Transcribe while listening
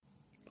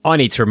I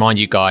need to remind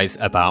you guys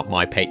about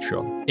my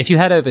Patreon. If you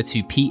head over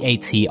to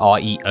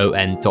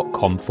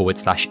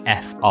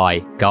patreon.com/FI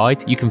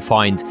guide, you can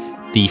find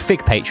the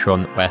FIG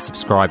Patreon, where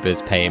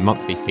subscribers pay a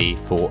monthly fee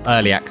for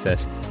early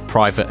access,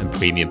 private and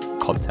premium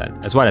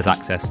content, as well as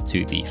access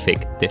to the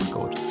FIG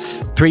Discord.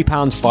 £3,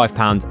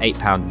 £5,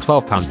 £8 and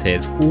 £12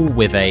 tiers, all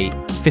with a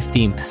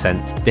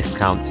 15%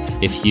 discount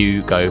if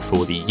you go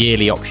for the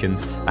yearly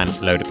options, and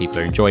a load of people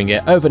are enjoying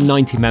it. Over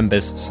 90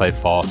 members so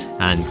far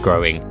and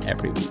growing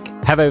every week.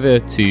 Head over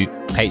to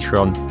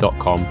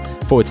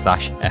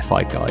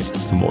patreon.com/FI guide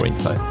for more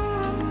info.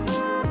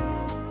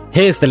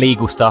 Here's the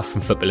legal stuff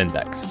from Football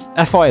Index.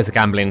 FI is a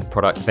gambling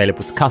product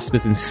available to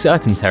customers in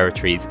certain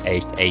territories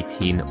aged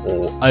 18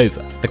 or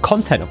over. The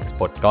content of this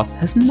podcast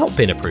has not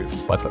been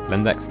approved by Football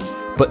Index,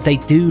 but they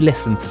do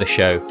listen to the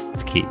show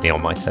to keep me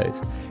on my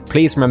toes.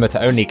 Please remember to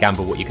only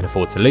gamble what you can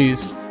afford to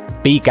lose.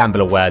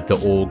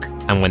 BeGambleAware.org,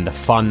 and when the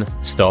fun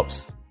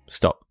stops,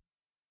 stop.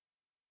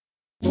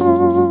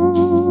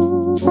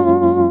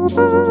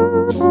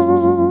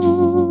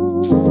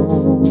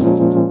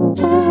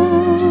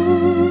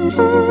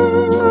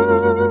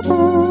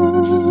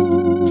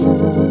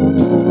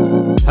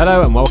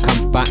 Hello and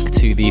welcome back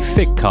to the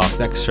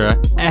Figcast Extra,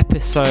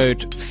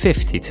 episode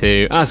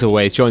 52. As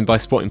always, joined by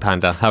Sporting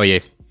Panda. How are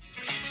you?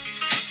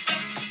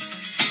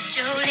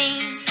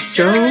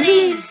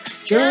 Jolene.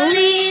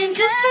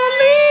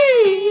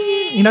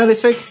 You know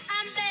this, Fig?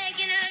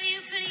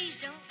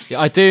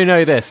 Yeah, I do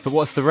know this, but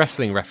what's the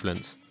wrestling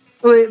reference?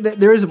 Well,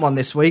 there isn't one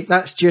this week.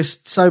 That's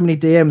just so many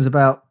DMs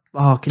about,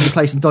 can you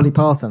play some Dolly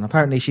Parton?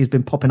 Apparently she's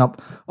been popping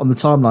up on the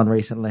timeline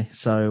recently,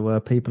 so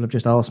people have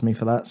just asked me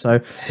for that.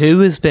 So who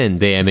has been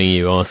DMing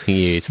you, asking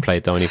you to play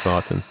Dolly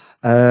Parton?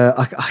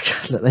 Look,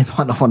 they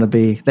might not want to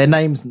be, their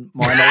names might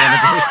not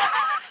want to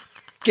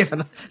be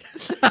given.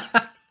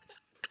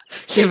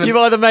 You've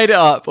either made it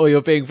up or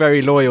you're being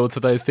very loyal to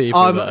those people.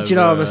 I'm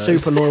a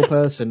super loyal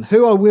person.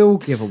 Who I will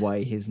give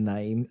away his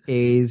name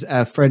is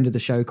a friend of the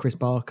show, Chris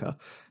Barker,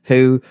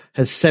 who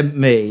has sent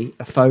me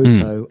a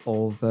photo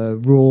of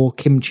raw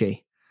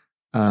kimchi.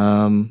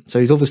 So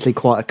he's obviously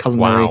quite a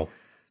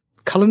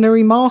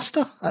culinary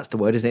master. That's the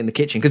word, isn't it, in the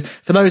kitchen? Because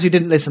for those who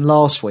didn't listen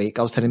last week,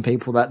 I was telling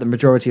people that the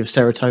majority of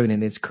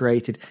serotonin is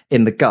created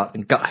in the gut,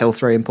 and gut health is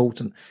very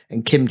important.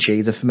 And kimchi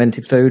is a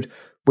fermented food,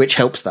 which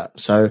helps that.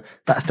 So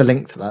that's the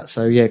link to that.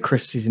 So yeah,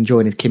 Chris is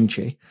enjoying his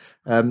kimchi.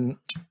 And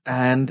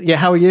yeah,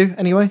 how are you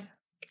anyway?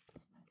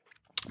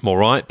 I'm all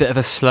right. Bit of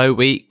a slow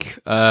week.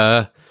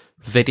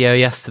 Video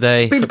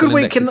yesterday. Been a good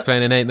week.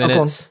 Explain in 8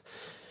 minutes.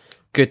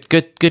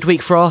 Good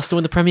week for Arsenal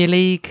in the Premier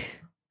League.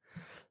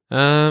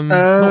 Not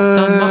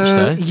done much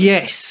though.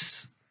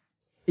 Yes.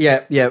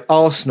 Yeah.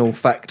 Arsenal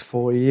fact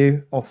for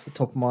you off the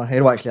top of my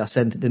head. Well, actually, I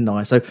sent it, didn't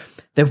I? So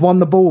they've won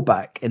the ball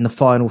back in the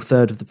final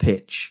third of the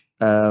pitch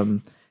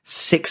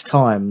 6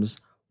 times,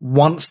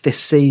 once this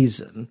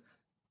season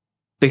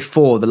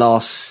before the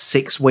last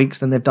 6 weeks.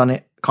 Then they've done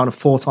it kind of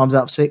 4 times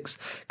out of 6.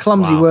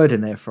 Clumsy word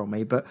in there from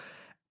me, but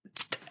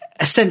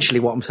essentially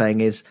what I'm saying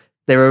is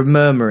there are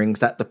murmurings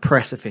that the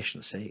press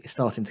efficiency is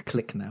starting to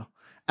click now.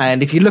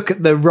 And if you look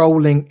at the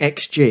rolling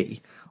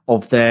XG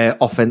of their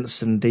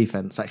offense and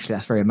defense, actually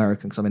that's very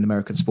American because I'm in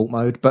American sport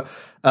mode, but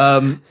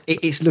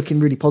it's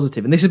looking really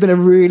positive. And this has been a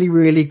really,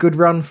 really good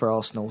run for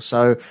Arsenal.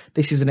 So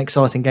this is an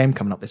exciting game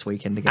coming up this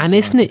weekend against And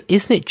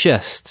isn't it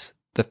just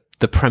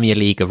the Premier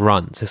League of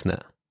runs, isn't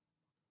it?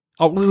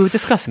 Oh, we were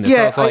discussing this.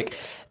 Yeah, I was like,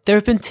 there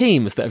have been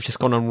teams that have just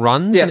gone on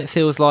runs, and it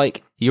feels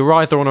like you're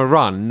either on a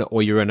run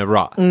or you're in a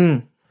rut,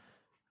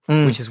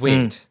 which is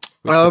weird.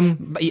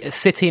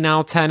 City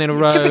now 10 in a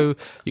row.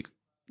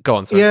 Go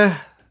on, sorry. Yeah.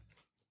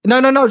 No.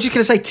 I was just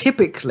going to say,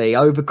 typically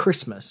over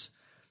Christmas,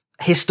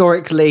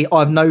 historically,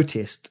 I've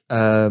noticed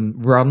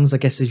runs, I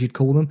guess as you'd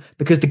call them,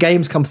 because the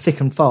games come thick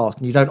and fast,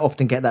 and you don't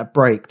often get that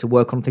break to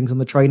work on things on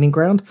the training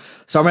ground.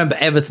 So I remember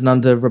Everton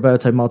under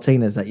Roberto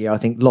Martinez that year, I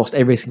think, lost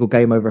every single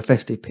game over a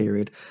festive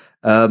period.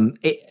 And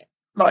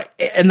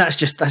that's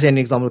the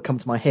only example that come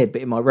to my head,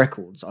 but in my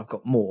records, I've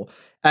got more.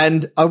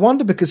 And I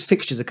wonder, because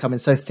fixtures are coming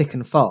so thick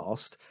and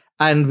fast,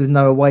 and with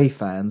no away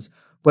fans,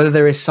 whether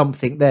there is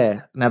something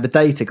there. Now, the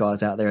data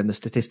guys out there and the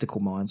statistical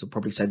minds will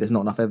probably say there's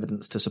not enough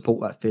evidence to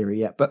support that theory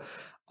yet, but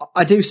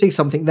I do see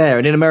something there.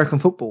 And in American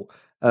football,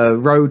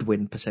 road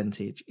win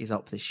percentage is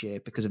up this year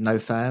because of no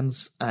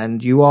fans.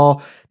 And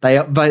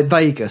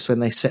Vegas, when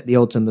they set the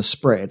odds and the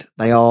spread,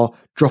 they are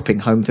dropping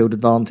home field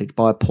advantage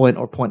by a point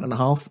or a point and a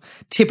half.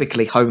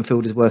 Typically, home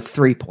field is worth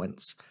 3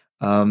 points,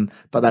 but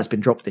that's been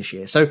dropped this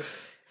year. So,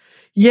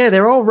 yeah,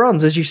 there are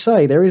runs, as you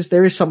say. There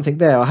is something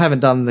there. I haven't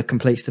done the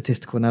complete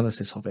statistical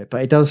analysis of it,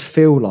 but it does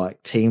feel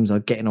like teams are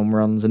getting on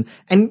runs. And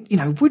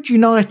would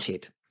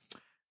United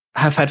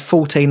have had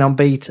 14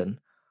 unbeaten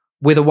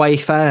with away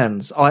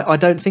fans? I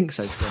don't think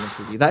so, to be honest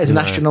with you. That is an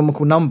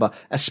astronomical number,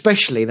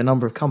 especially the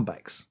number of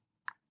comebacks.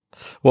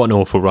 What an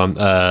awful run!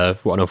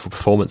 What an awful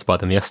performance by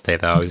them yesterday.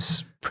 Though I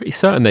was pretty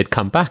certain they'd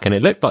come back, and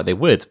it looked like they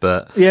would.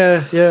 But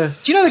yeah. Do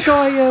you know the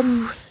guy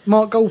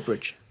Mark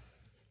Goldbridge?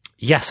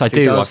 Yes, I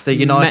do. I've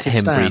met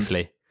him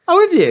briefly. Oh,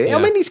 have you? Yeah. I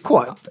mean, he's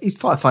quite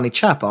a funny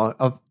chap.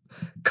 I've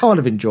kind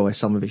of enjoy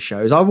some of his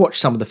shows. I watched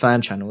some of the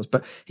fan channels,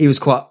 but he was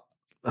quite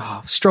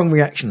strong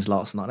reactions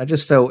last night. I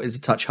just felt it's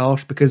a touch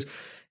harsh because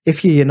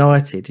if you're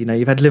United,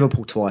 you've had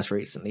Liverpool twice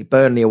recently,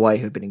 Burnley away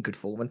who've been in good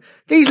form, and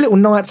these little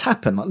nights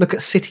happen. Like look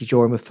at City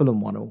drawing with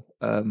Fulham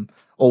 1-1,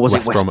 or was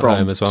it West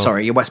Brom as well?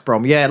 Sorry, West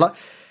Brom. Yeah, like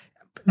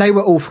they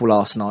were awful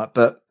last night,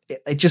 but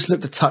they just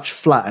looked a touch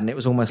flat, and it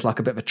was almost like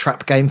a bit of a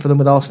trap game for them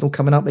with Arsenal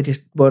coming up. They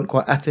just weren't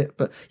quite at it,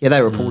 but yeah,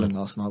 they were appalling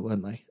last night,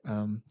 weren't they?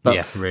 But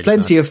yeah, really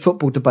plenty bad. of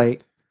football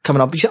debate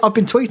coming up. I've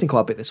been tweeting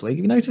quite a bit this week.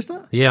 Have you noticed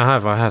that? Yeah,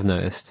 I have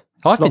noticed.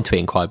 I've been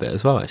tweeting quite a bit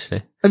as well,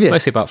 actually. Have you?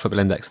 Mostly about Football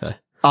Index, though.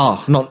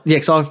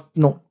 Because I've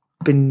not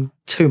been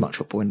too much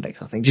Football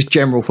Index, I think. Just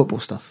general football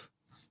stuff.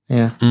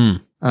 Yeah.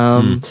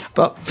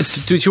 But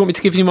do you want me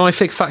to give you my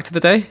fig fact of the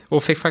day? Or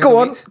fig fact go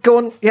of the week? Go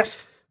on. Yep.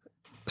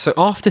 So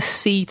after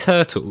sea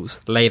turtles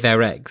lay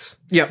their eggs,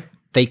 Yep.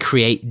 they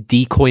create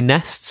decoy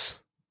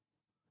nests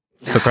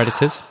for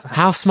predators.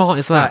 How smart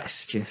is that?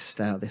 That's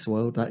just out of this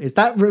world. That is.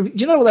 Do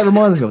you know what that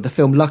reminds me of? The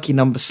film Lucky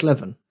Number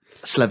Slevin.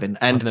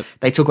 And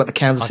they talk about the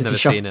Kansas City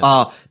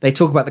Shuffle. They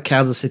talk about the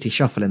Kansas City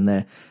Shuffle in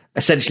there.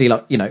 Essentially,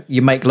 like,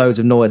 you make loads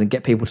of noise and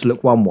get people to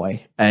look one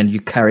way, and you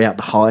carry out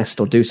the heist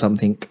or do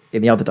something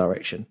in the other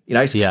direction.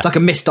 It's like a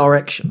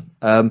misdirection.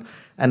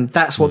 And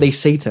that's what these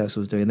sea turtles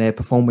was doing. They're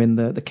performing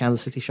the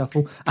Kansas City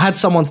Shuffle. I had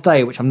someone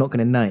today, which I'm not going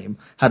to name,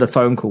 had a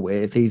phone call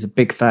with. He's a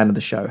big fan of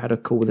the show. Had a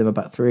call with him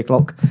about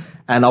 3:00,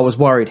 and I was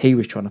worried he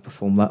was trying to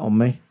perform that on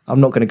me.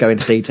 I'm not going to go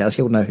into details.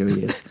 He'll know who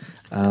he is.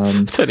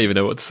 I don't even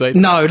know what to say.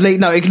 No,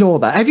 ignore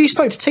that. Have you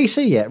spoke to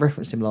TC yet?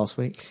 Referenced him last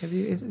week. Have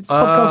you? Is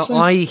podcast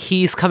soon?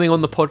 He's coming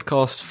on the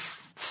podcast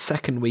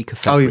second week of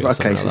February. Oh,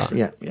 okay. So,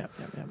 yeah.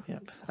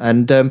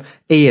 And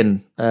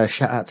Ian,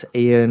 shout out to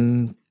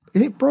Ian.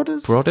 Is it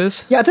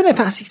Brothers? Yeah, I don't know if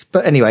that's his,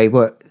 but anyway,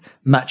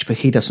 Matchbook.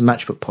 He does some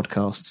Matchbook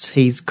podcasts.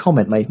 His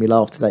comment made me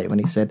laugh today when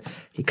he said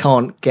he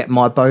can't get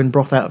my bone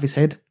broth out of his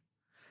head.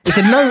 He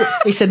said no.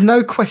 He said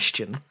no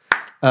question.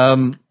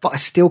 But I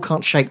still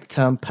can't shake the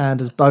term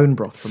panda's bone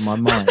broth from my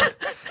mind.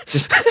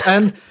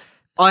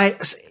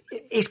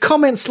 It's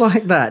comments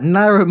like that,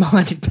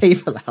 narrow-minded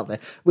people out there,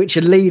 which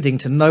are leading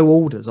to no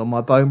orders on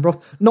my bone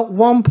broth. Not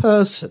one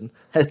person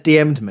has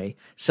DM'd me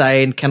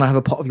saying, "Can I have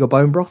a pot of your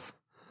bone broth?"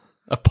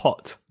 A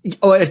pot?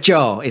 Or a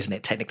jar, isn't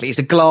it, technically? It's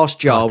a glass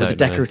jar with a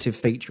decorative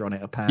feature on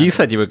it, apparently. You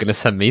said you were going to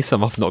send me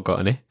some. I've not got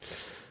any.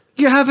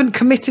 You haven't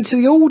committed to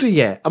the order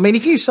yet. I mean,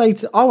 if you say,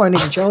 I won't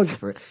even charge you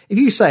for it. If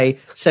you say,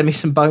 send me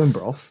some bone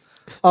broth,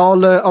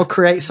 I'll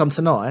create some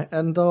tonight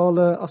and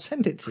I'll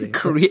send it to you.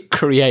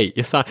 Create.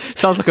 You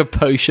sounds like a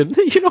potion.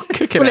 You're not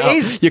cooking it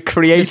up. You're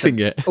creating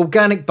it.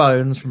 Organic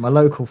bones from my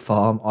local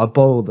farm. I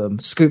boil them,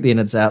 scoop the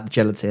innards out, the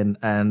gelatin,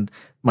 and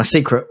my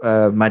secret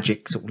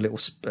magic sort of little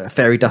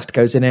fairy dust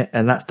goes in it,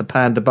 and that's the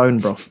panda bone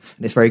broth,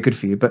 and it's very good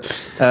for you. But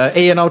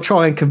Ian, I'll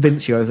try and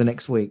convince you over the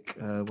next week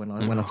when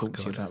I talk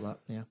to you about that.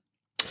 Yeah.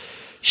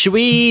 Should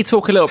we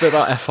talk a little bit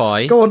about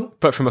FI? Go on.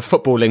 But from a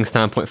footballing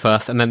standpoint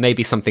first, and then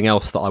maybe something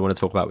else that I want to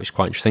talk about, which is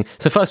quite interesting.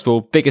 So first of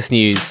all, biggest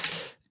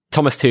news,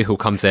 Thomas Tuchel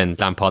comes in,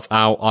 Lampard's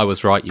out. I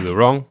was right, you were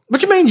wrong. What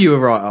do you mean you were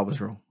right, I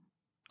was wrong?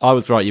 I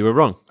was right, you were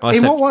wrong. I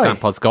in said what way?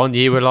 Lampard's gone.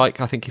 You were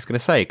like, I think he's going to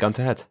say, gun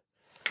to head.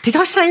 Did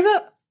I say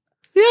that?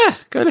 Yeah,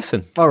 go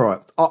listen. All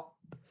right.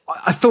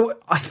 I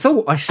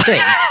thought I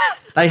said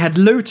they had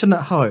Luton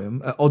at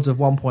home at odds of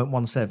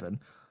 1.17,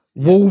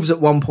 Wolves at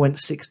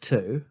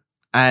 1.62,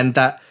 and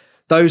that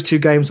those two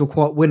games were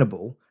quite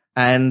winnable,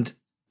 and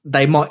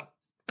I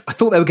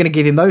thought they were going to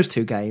give him those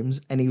two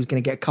games and he was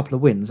going to get a couple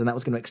of wins and that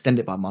was going to extend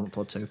it by a month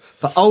or two.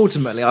 But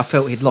ultimately, I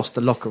felt he'd lost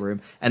the locker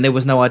room and there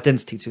was no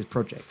identity to his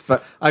project.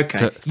 But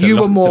okay, you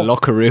were more... The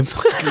locker room.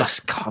 God,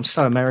 I'm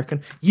so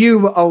American. You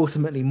were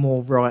ultimately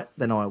more right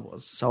than I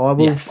was. So I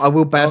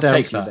will bow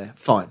down to you there.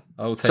 Fine.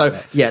 I'll take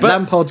that. Yeah,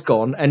 Lampard's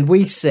gone. And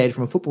we said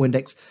from a Football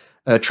Index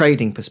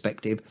trading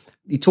perspective,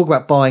 you talk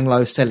about buying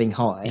low, selling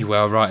high. You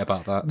were right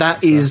about that.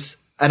 That is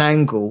an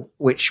angle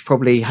which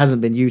probably hasn't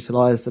been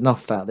utilised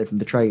enough out there from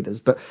the traders,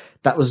 but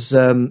that was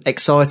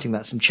exciting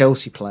that some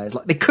Chelsea players,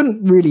 like they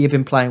couldn't really have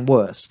been playing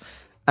worse.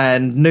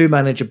 And new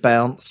manager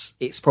bounce,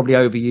 it's probably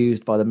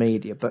overused by the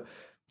media, but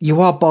you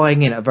are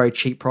buying in at a very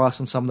cheap price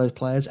on some of those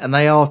players, and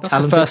they are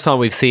talented. The first time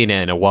we've seen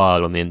it in a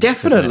while on the internet.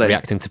 Definitely.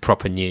 Reacting to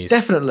proper news.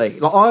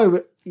 Definitely.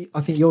 Like I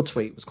think your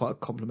tweet was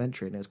quite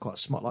complimentary and it was quite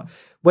smart. Like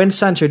when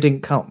Sancho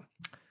didn't come,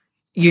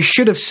 you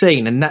should have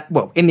seen, in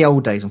the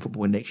old days on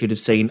Football Index, you'd have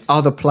seen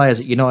other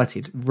players at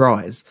United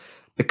rise,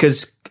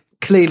 because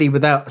clearly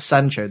without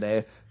Sancho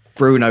there,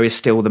 Bruno is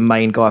still the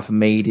main guy for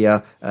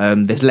media.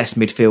 There's less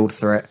midfield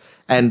threat,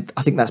 and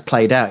I think that's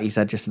played out. He's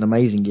had just an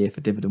amazing year for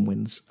dividend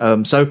wins.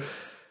 So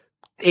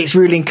it's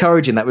really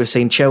encouraging that we've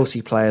seen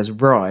Chelsea players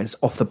rise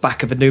off the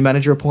back of a new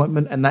manager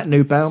appointment and that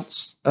new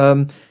bounce.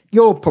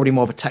 You're probably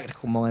more of a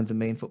tactical mind than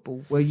me in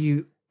football.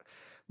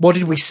 What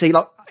did we see?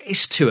 Like,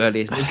 it's too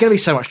early, isn't it? There's going to be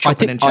so much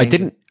chopping and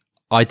changing.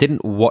 I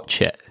didn't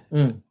watch it,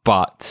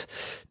 but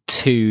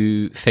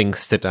two things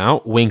stood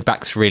out. Wing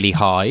backs really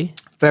high.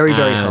 Very,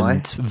 very high.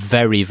 And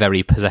very,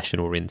 very possession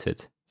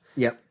oriented.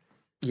 Yep.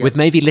 With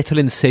maybe little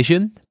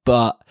incision,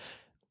 but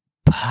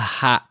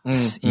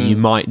perhaps you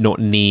might not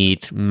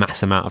need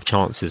mass amount of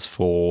chances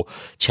for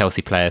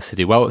Chelsea players to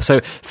do well.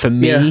 So for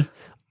me,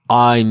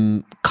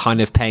 I'm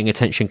kind of paying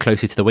attention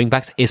closely to the wing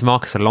backs. Is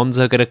Marcus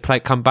Alonso going to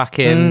come back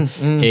in?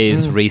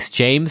 Is Reece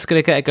James going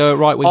to get a go at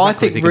right wing back? I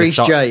think Reece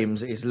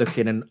James is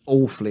looking an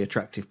awfully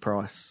attractive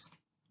price.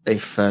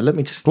 If let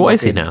me just what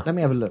is he now? Let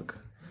me have a look.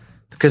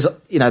 Because,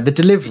 the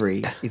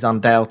delivery is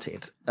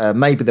undoubted.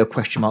 Maybe there are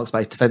question marks about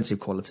his defensive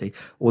quality,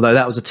 although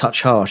that was a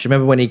touch harsh.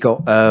 Remember when he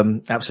got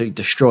absolutely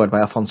destroyed by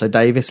Alphonso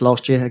Davies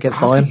last year against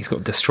Bayern? He's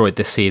got destroyed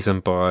this season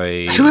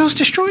by... Who else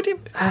destroyed him?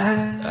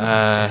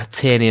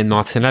 Tierney and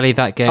Martinelli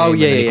that game. Oh,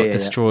 yeah, and then he got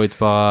destroyed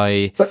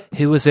by...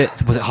 who was it?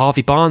 Was it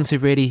Harvey Barnes who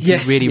really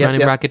ran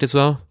him ragged as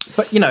well?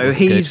 But, he's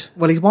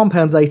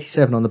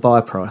 £1.87 on the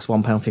buy price,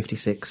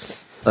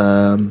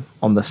 £1.56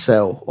 on the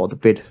sell or the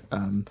bid.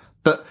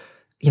 But...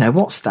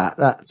 what's that?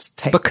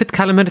 But could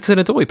Callum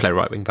Hudson-Odoi play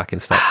right wing back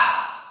instead?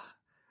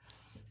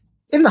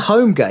 In the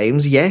home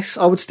games, yes.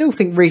 I would still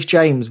think Reece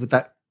James with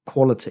that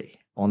quality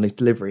on his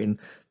delivery and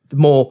the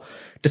more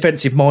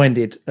defensive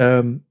minded,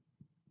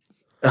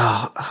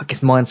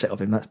 mindset of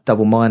him. That's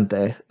double mind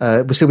there.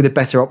 We'll still be the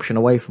better option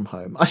away from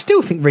home. I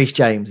still think Reece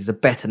James is a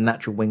better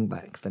natural wing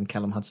back than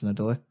Callum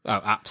Hudson-Odoi.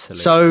 Oh,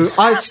 absolutely. So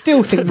I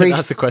still think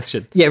that's the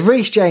question. Yeah,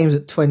 Reece James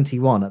at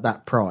 21 at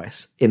that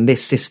price in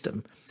this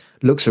system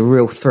looks a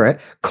real threat.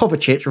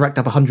 Kovacic racked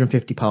up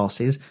 150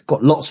 passes,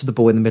 got lots of the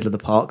ball in the middle of the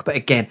park. But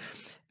again,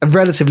 a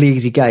relatively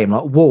easy game.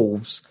 Like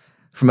Wolves,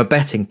 from a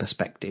betting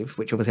perspective,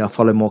 which obviously I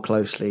follow more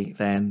closely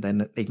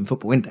than even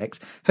Football Index,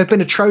 have been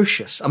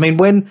atrocious. I mean,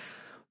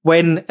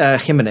 when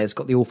Jimenez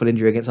got the awful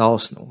injury against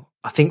Arsenal,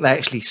 I think they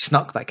actually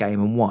snuck that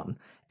game and won.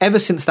 Ever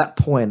since that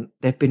point,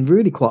 they've been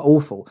really quite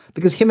awful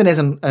because Jimenez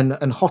and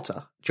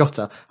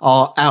Jota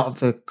are out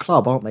of the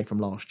club, aren't they, from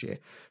last year?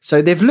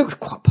 So they've looked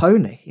quite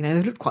pony.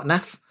 They've looked quite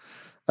naff.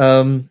 I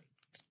don't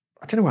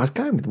know where I was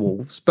going with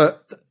Wolves,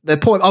 but the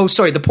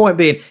point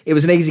being, it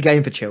was an easy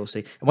game for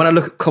Chelsea. And when I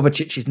look at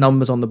Kovacic's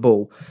numbers on the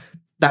ball,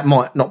 that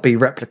might not be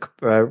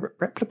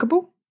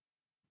replicable.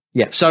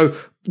 Yeah, so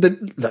a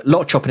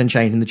lot of chopping and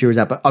changing the jury's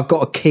out, but I've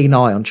got a keen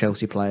eye on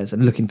Chelsea players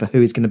and looking for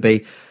who is going to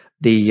be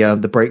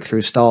the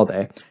breakthrough star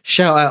there.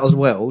 Shout out as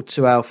well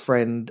to our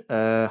friend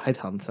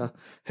Headhunter,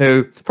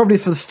 who probably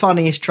for the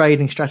funniest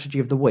trading strategy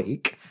of the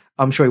week,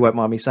 I'm sure he won't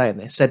mind me saying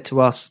this, said to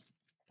us,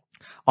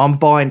 I'm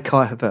buying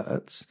Kai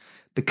Havertz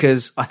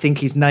because I think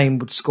his name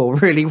would score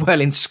really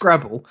well in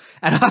Scrabble,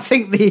 and I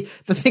think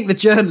the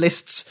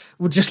journalists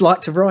would just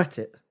like to write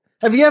it.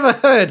 Have you ever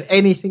heard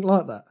anything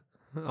like that?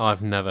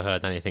 I've never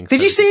heard anything.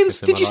 Did you see him?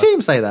 Did you see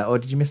him say that, or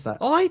did you miss that?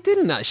 I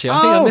didn't actually.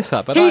 I think I missed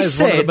that. But that is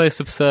one of the most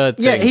absurd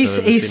things. Yeah,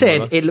 he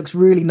said it looks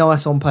really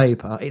nice on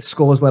paper. It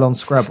scores well on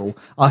Scrabble.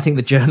 I think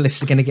the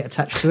journalists are going to get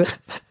attached to it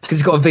because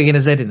it's got a V and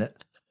a Z in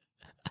it.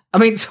 I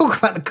mean, talk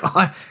about the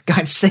guy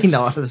going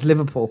senile as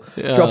Liverpool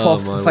drop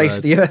off the face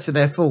of the earth with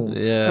their form.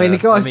 Yeah. I mean,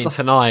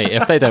 tonight,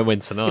 if they don't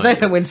win tonight.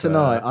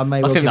 I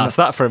may well I think that's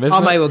that for him, isn't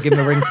it? I may well give him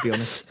a ring, to be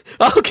honest.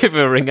 I'll give him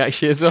a ring,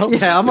 actually, as well.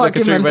 Yeah, I might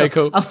give him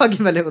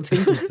a little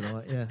tinkle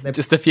tonight. Yeah,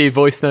 just a few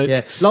voice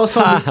notes.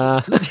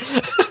 Yeah.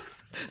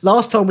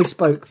 Last time we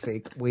spoke,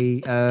 Fig,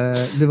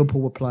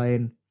 Liverpool were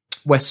playing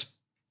West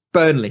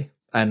Burnley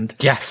and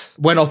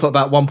went off at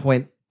about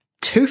 1.25,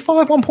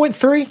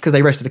 1.3 because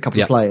they rested a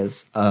couple of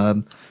players.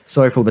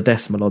 Sorry for all the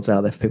decimal odds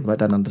out there for people that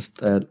don't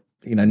understand,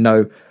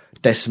 know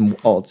decimal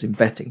odds in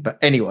betting. But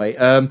anyway,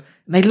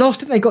 they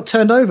lost it. They got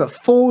turned over.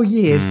 4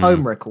 years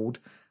home record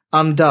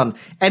undone.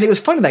 And it was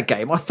funny that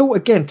game. I thought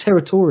again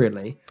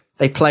territorially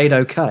they played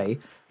okay,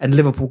 and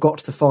Liverpool got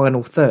to the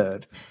final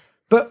third.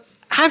 But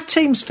have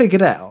teams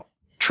figured out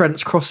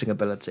Trent's crossing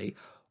ability,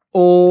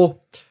 or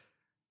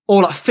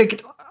like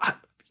figured?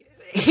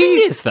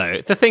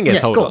 The thing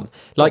is, hold on.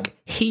 Like,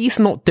 he's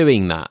not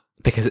doing that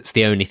because it's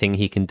the only thing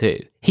he can do.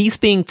 He's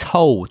being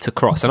told to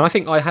cross. And I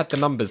think I had the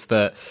numbers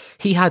that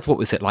he had, what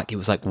was it like? It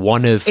was like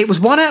It was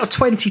 1 out of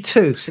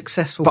 22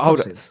 successful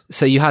crosses.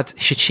 So you had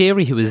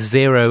Shaqiri, who was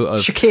 0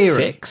 of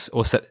 6.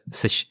 Or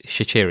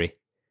Shaqiri.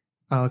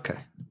 Oh, okay.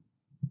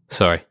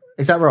 Sorry.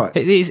 Is that right?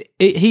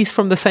 He's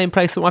from the same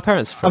place that my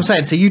parents are from. I'm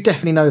saying, so you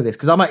definitely know this,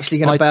 because I'm actually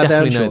going to bow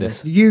down to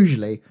this.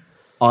 Usually,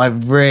 I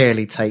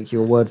rarely take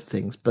your word for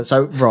things. But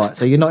so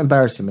you're not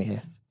embarrassing me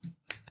here.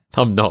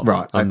 I'm not.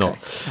 Right. I'm not.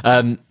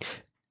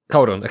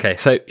 Hold on. Okay.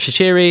 So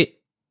Shaqiri,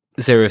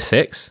 0 of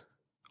 6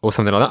 or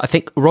something like that. I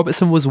think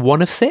Robertson was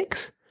 1 of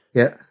 6.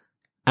 Yeah.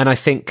 And I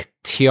think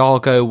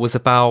Thiago was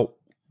about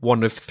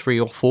 1 of 3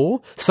 or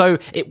 4. So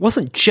it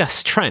wasn't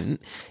just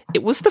Trent.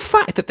 It was the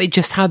fact that they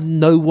just had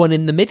no one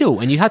in the middle.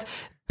 And you had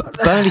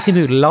Burnley team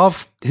who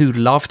love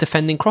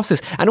defending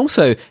crosses. And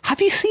also, have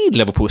you seen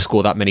Liverpool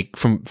score that many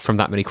from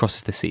that many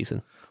crosses this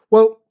season?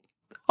 Well,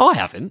 I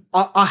haven't.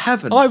 I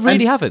haven't. I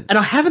really haven't. And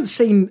I haven't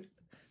seen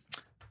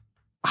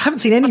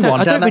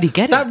anyone. I don't really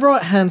get it. That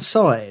right hand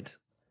side,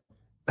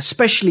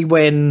 especially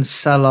when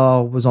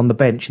Salah was on the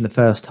bench in the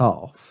first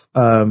half.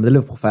 The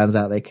Liverpool fans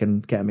out there can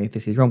get me if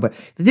this is wrong, but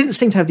they didn't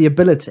seem to have the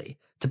ability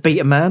to beat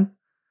a man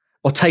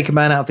or take a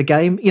man out of the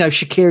game.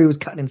 Shaqiri was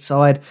cutting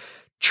inside.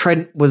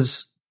 Trent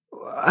was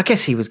I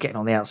guess he was getting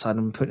on the outside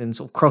and putting in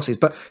sort of crosses,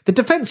 but the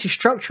defensive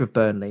structure of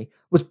Burnley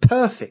was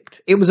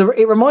perfect. It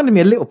reminded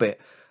me a little bit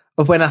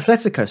of when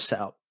Atletico set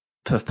up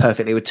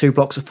perfectly with 2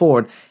 blocks of 4,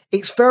 and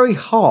it's very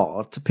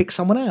hard to pick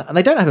someone out. And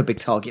they don't have a big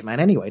target man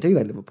anyway, do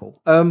they, Liverpool?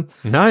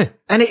 No.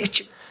 And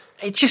it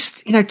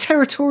just,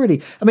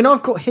 territorially. I mean,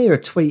 I've got here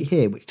a tweet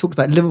here which talks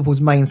about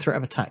Liverpool's main threat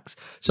of attacks.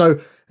 So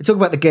they talk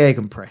about the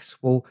Gegenpress.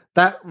 Well,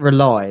 that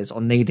relies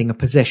on needing a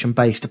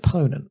possession-based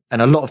opponent.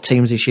 And a lot of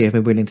teams this year have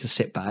been willing to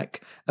sit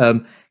back.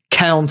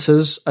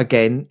 Counters,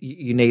 again,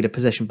 you need a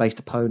possession-based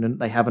opponent.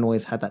 They haven't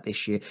always had that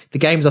this year. The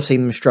games I've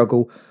seen them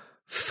struggle,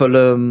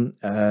 Fulham,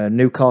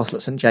 Newcastle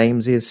at St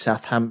James's,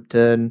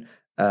 Southampton,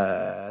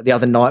 the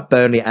other night,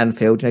 Burnley,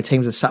 Anfield,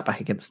 teams have sat back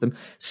against them.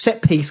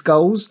 Set-piece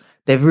goals,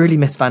 they've really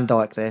missed Van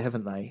Dijk there,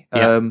 haven't they?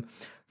 Yeah.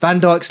 Van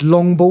Dijk's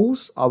long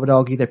balls, I would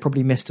argue, they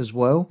probably missed as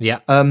well. Yeah.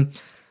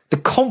 The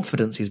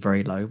confidence is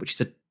very low,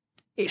 which is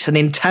it's an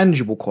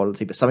intangible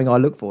quality, but something I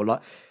look for.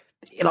 Like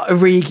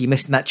Origi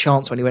missing that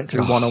chance when he went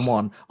through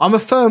one-on-one. I'm a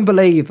firm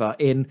believer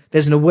in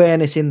there's an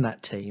awareness in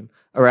that team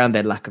around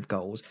their lack of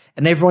goals,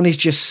 and everyone is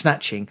just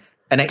snatching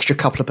an extra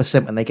couple of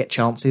 % when they get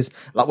chances.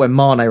 Like when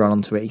Mane ran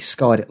onto it, he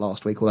skied it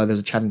last week, although there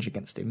was a challenge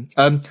against him.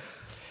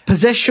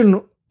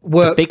 Possession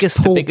work.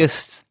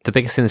 The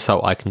biggest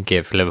insult I can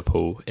give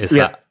Liverpool is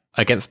that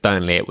against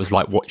Burnley, it was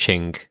like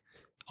watching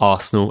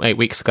Arsenal 8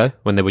 weeks ago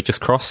when they were just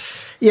cross.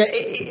 Yeah,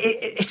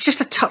 it's just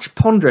a touch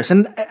ponderous,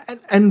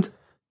 and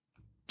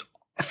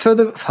for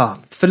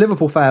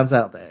Liverpool fans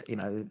out there,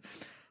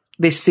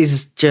 this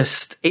is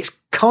just, it's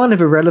kind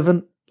of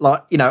irrelevant.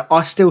 Like,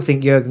 I still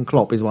think Jurgen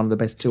Klopp is one of the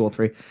best 2 or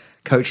 3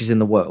 coaches in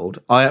the world.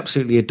 I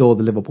absolutely adore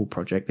the Liverpool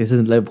project. This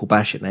isn't Liverpool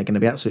bashing. They're going to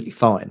be absolutely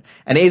fine.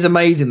 And it is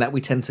amazing that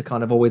we tend to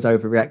kind of always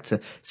overreact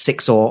to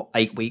 6 or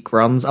 8 week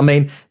runs. I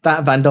mean,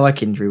 that Van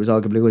Dijk injury was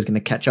arguably always going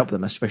to catch up with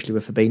them, especially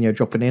with Fabinho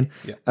dropping in.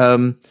 Yeah.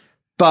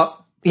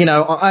 But,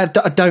 I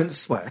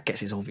don't, well, I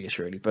guess it's obvious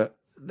really, but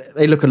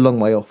they look a long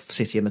way off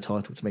City in the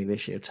title to me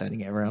this year,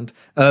 turning it around.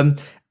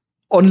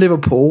 On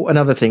Liverpool,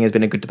 another thing has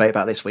been a good debate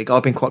about this week.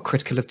 I've been quite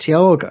critical of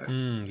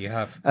Thiago. You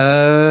have.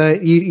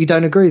 You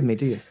don't agree with me,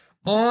 do you?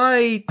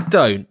 I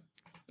don't.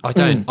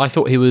 I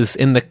thought he was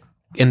in the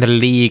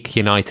League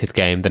United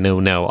game, the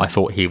 0-0. I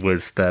thought he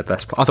was the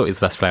best. I thought he was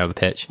the best player on the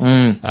pitch.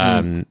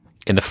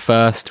 In the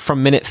first,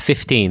 from minute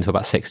 15 to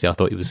about 60, I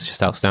thought he was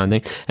just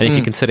outstanding. And if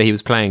you consider he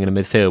was playing in a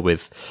midfield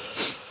with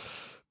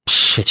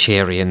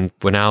Shaqiri and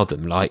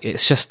Wijnaldum, like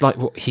it's just like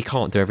he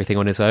can't do everything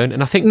on his own.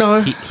 And I think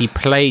he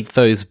played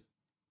those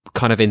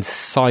kind of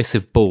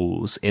incisive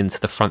balls into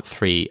the front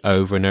 3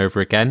 over and over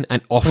again,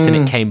 and often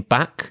it came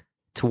back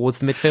towards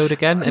the midfield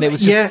again, and it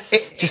was just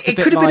a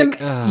bit could have like,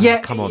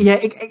 been come on. Yeah,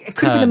 it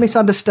could have been a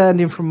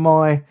misunderstanding from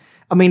my.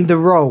 I mean, the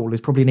role is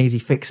probably an easy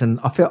fix, and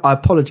I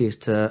apologize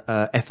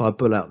to F.I.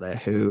 Bull out there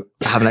who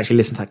haven't actually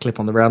listened to that clip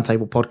on the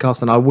Roundtable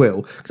podcast, and I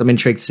will, because I'm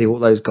intrigued to see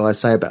what those guys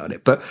say about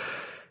it. But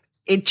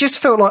it just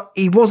felt like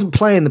he wasn't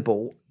playing the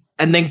ball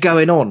and then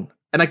going on.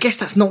 And I guess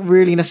that's not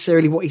really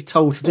necessarily what he's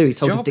told to do. He's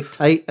told to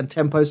dictate and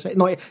tempo set.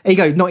 Not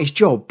his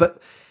job, but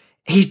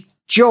his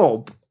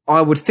job,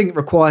 I would think,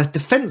 requires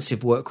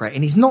defensive work rate.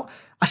 And he's not,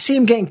 I see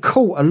him getting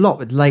caught a lot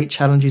with late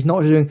challenges,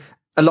 not doing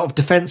a lot of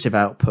defensive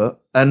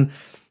output. And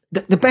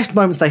the best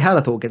moments they had,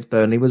 I thought, against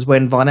Burnley was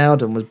when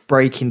Wijnaldum was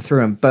breaking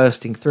through and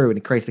bursting through, and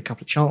he created a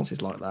couple of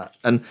chances like that.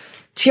 And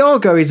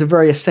Thiago is a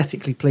very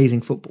aesthetically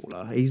pleasing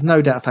footballer. He's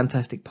no doubt a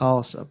fantastic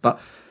passer. But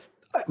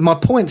my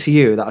point to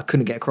you that I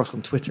couldn't get across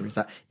on Twitter is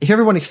that if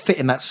everyone is fit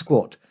in that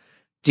squad,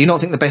 do you not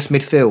think the best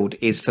midfield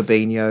is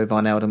Fabinho,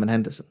 Wijnaldum and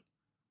Henderson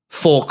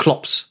for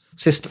Klopp's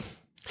system?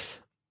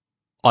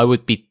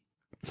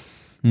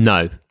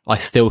 No. I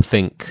still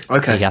think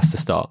he has to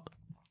start.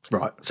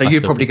 Right. So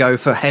you'd probably go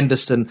for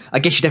Henderson. I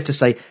guess you'd have to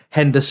say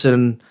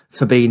Henderson,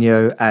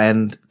 Fabinho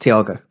and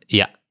Thiago.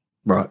 Yeah.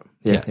 Right.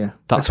 Yeah.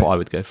 That's what I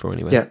would go for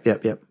anyway.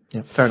 Yeah.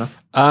 Fair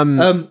enough.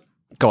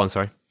 Go on,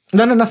 sorry.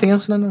 No, nothing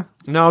else. No.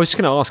 No, I was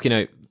just going to ask,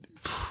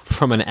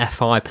 from an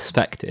FI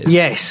perspective.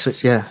 Yes.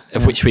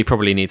 Which we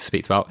probably need to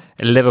speak about.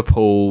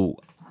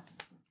 Liverpool,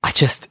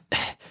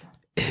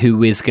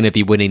 who is going to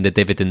be winning the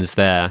dividends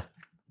there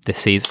this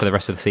season for the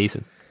rest of the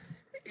season?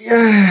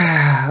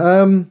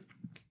 Yeah.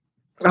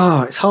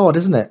 It's hard,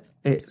 isn't it?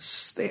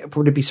 It'll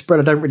probably be spread.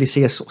 I don't really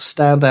see a sort of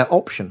standout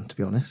option, to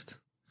be honest.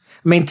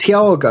 I mean,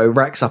 Thiago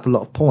racks up a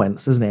lot of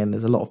points, doesn't he? And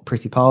there's a lot of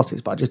pretty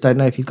passes, but I just don't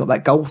know if he's got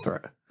that goal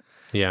threat.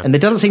 Yeah. And there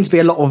doesn't seem to be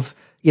a lot of,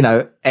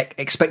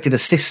 expected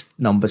assist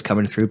numbers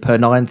coming through per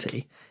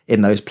 90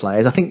 in those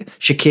players. I think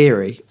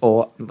Shaqiri,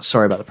 or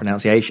sorry about the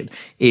pronunciation,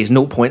 is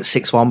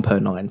 0.61 per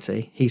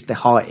 90. He's the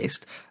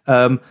highest.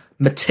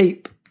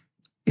 Matip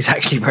is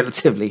actually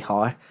relatively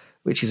high,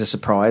 which is a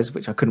surprise,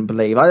 which I couldn't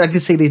believe. I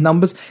did see these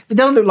numbers. It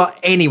doesn't look like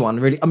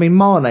anyone really. I mean,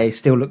 Mane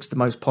still looks the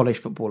most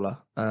polished footballer,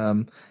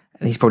 and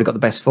he's probably got the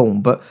best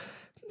form, but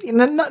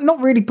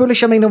not really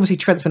bullish. I mean, obviously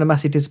Trent's been a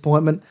massive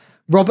disappointment.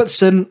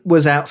 Robertson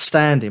was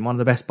outstanding, one of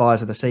the best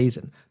buyers of the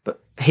season,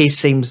 but he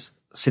seems,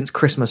 since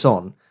Christmas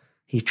on,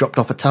 he's dropped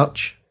off a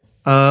touch.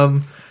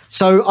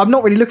 So I'm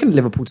not really looking at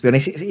Liverpool, to be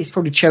honest. It's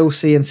probably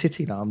Chelsea and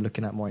City that I'm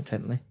looking at more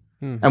intently.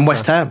 And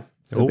West Ham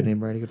have been in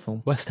really good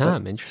form. West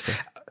Ham, interesting.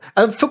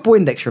 Football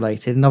Index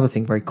related, another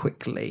thing very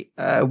quickly.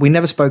 We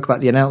never spoke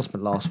about the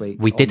announcement last week.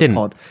 We didn't. The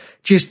pod.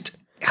 Just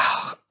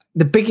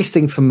the biggest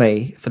thing for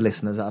me, for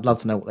listeners, I'd love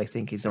to know what they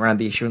think, is around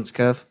the issuance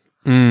curve.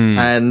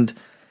 And,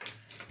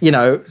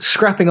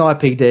 scrapping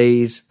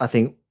IPDs, I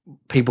think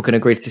people can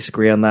agree to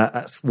disagree on that.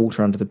 That's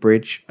water under the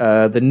bridge.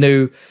 The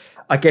new,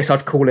 I guess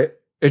I'd call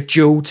it a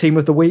dual team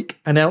of the week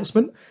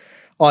announcement,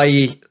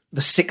 i.e.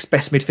 the 6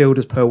 best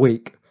midfielders per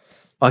week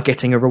are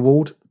getting a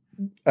reward.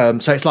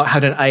 So it's like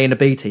having an A and a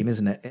B team,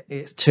 isn't it?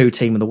 It's 2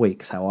 team of the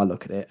week is how I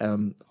look at it.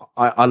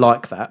 I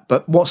like that.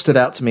 But what stood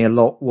out to me a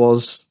lot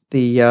was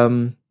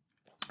the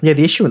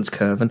issuance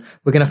curve. And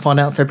we're going to find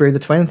out February the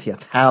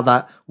 20th how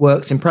that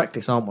works in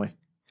practice, aren't we?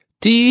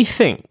 Do you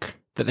think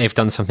that they've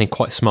done something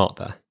quite smart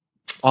there?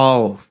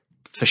 Oh,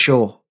 for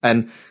sure.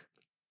 And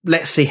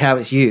let's see how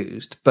it's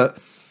used. But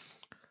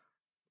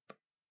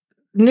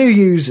new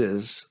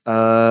users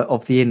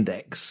of the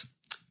index,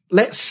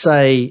 let's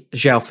say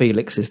João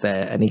Felix is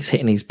there and he's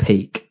hitting his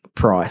peak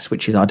price,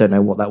 which is, I don't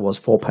know what that was,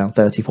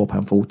 £4.30,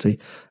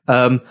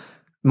 £4.40.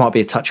 Might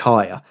be a touch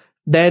higher.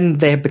 Then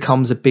there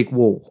becomes a big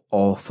wall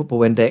of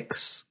Football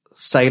Index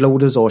sale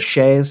orders or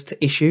shares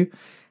to issue.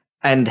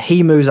 And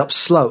he moves up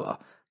slower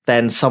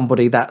than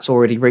somebody that's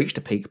already reached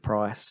a peak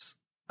price.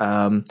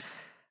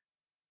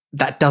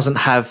 That doesn't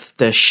have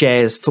the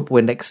shares Football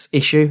Index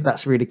issue.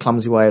 That's a really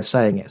clumsy way of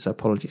saying it, so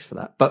apologies for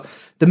that. But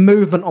the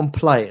movement on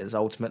players,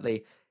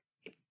 ultimately,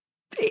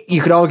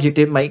 you could argue it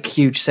didn't make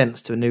huge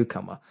sense to a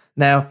newcomer.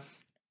 Now,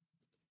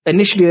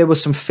 initially there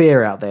was some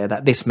fear out there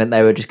that this meant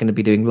they were just going to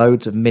be doing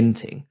loads of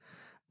minting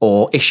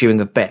or issuing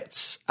of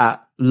bets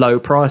at low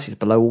prices,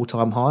 below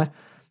all-time high.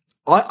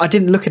 I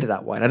didn't look at it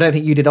that way, and I don't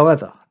think you did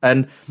either.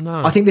 And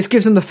I think this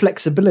gives them the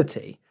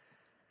flexibility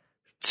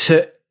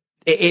to...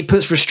 It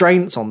puts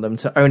restraints on them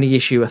to only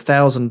issue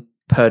 1,000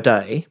 per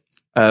day,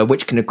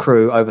 which can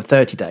accrue over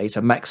 30 days,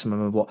 a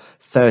maximum of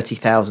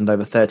 30,000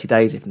 over 30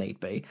 days if need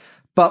be.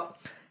 But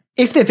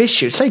if they've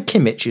issued, say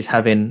Kimmich is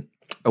having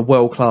a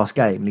world-class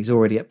game and he's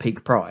already at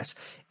peak price,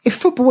 if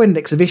Football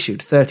Index have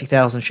issued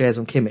 30,000 shares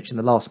on Kimmich in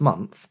the last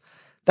month,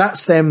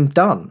 that's them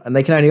done, and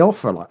they can only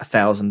offer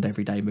 1,000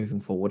 every day moving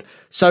forward.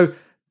 So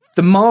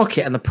the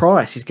market and the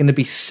price is going to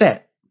be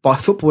set by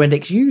Football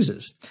Index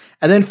users.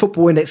 And then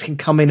Football Index can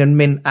come in and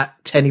mint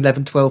at 10,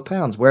 11, 12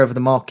 pounds, wherever the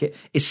market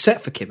is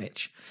set for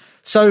Kimmich.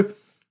 So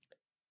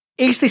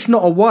is this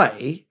not a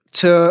way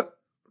to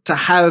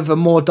have a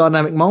more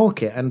dynamic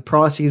market and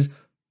prices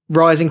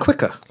rising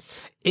quicker?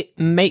 It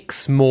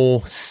makes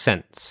more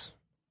sense.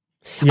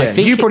 Yeah, I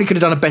think you probably could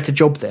have done a better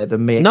job there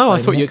than me. No, I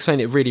thought you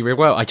explained it really, really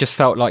well. I just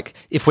felt like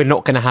if we're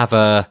not going to have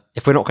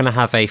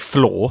a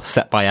floor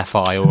set by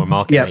FI or a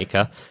market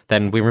maker,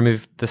 then we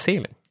remove the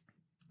ceiling.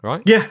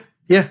 Right? Yeah.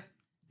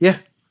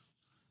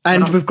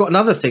 And we've got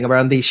another thing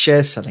around these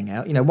shares selling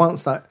out.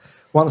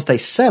 Once they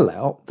sell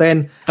out,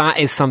 then that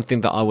is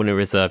something that I want to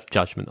reserve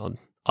judgment on.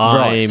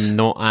 Right. I'm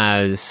not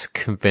as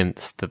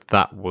convinced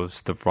that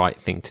was the right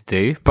thing to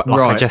do, but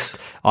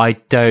I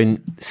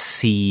don't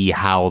see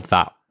how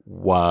that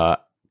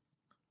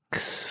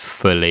works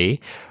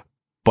fully.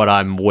 But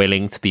I'm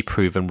willing to be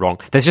proven wrong.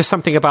 There's just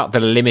something about the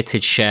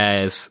limited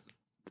shares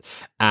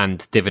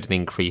and dividend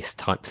increase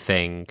type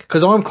thing.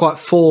 Because I'm quite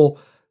for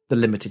the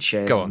limited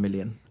shares of $1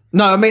 million.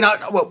 No, I mean,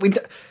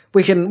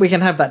 we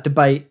can have that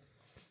debate,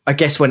 I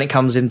guess, when it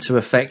comes into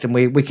effect, and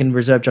we can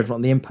reserve judgment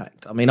on the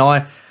impact. I mean,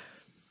 I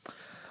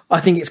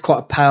think it's quite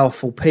a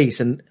powerful piece,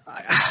 and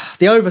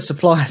the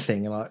oversupply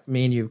thing, like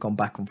me and you have gone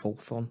back and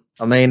forth on.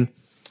 I mean,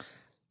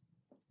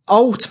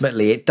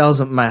 ultimately, it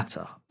doesn't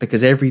matter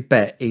because every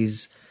bet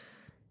is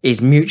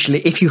mutually.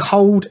 If you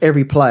hold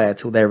every player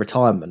till their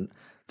retirement,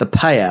 the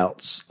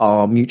payouts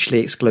are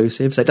mutually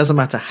exclusive, so it doesn't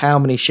matter how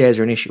many shares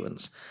are in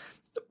issuance.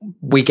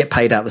 We get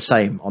paid out the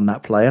same on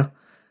that player.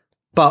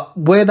 But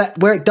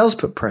where it does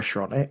put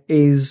pressure on it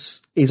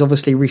is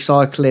obviously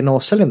recycling or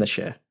selling the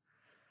share.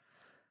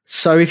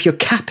 So if you're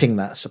capping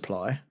that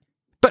supply...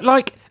 But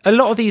a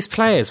lot of these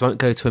players won't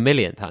go to $1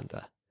 million,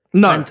 Panda.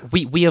 No. And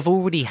we have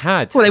already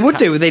had... Well, they would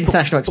do with the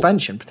international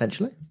expansion,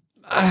 potentially.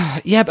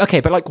 Yeah,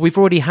 okay, but we've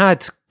already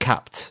had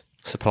capped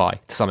supply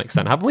to some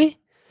extent, haven't we?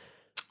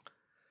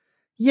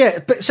 Yeah,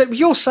 but so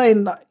you're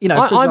saying that, for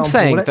I'm example,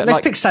 saying that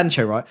let's pick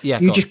Sancho, right? Yeah,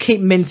 you just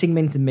keep minting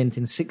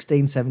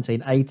 16,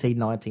 17, 18,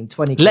 19,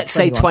 20. Let's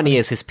say 20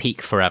 is his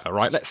peak forever,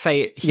 right? Let's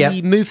say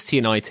he moves to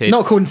United.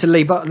 Not according to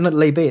Lee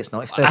B, it's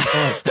not. It's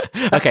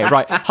 35. Okay,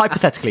 right.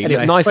 Hypothetically,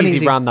 anyway, nice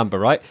easy round number,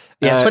 right?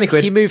 Yeah, 20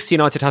 quid. He moves to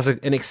United, has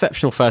an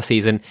exceptional first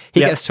season.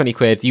 He gets 20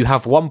 quid. You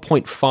have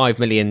 1.5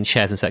 million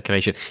shares in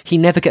circulation. He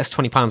never gets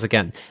 £20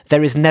 again.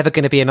 There is never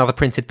going to be another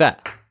printed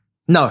bet.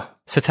 No.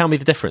 So tell me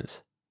the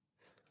difference.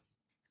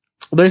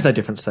 Well, there is no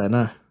difference there,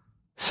 no.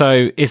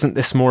 So isn't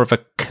this more of a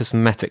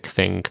cosmetic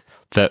thing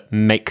that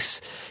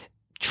makes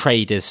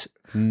traders...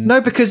 No,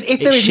 because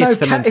if there is no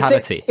cap,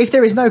 if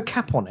there is no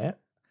cap on it,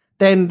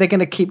 then they're going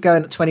to keep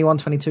going at 21,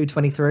 22,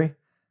 23.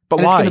 But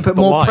and why? It's going to put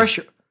more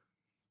pressure.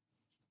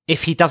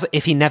 If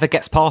he never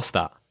gets past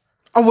that.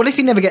 Oh, well, if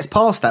he never gets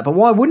past that, but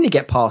why wouldn't he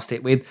get past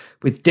it with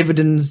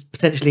dividends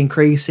potentially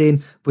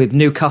increasing, with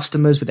new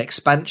customers, with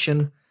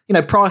expansion? You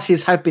know,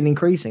 prices have been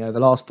increasing over the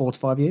last 4 to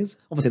 5 years.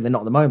 Obviously, they're not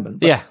at the moment.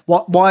 But Yeah.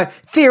 why,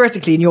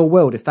 theoretically, in your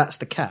world, if that's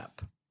the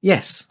cap,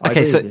 yes. I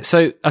agree with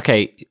you.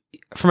 Okay,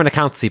 from an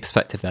accountancy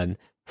perspective then,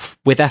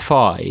 with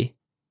FI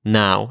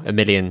now, $1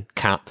 million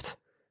capped,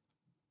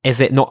 is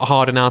it not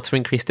harder now to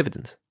increase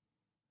dividends?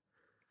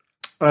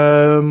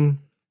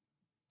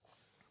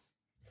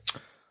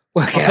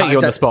 Well, I'm putting you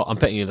on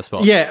the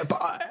spot. Yeah,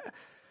 but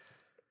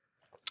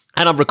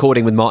and I'm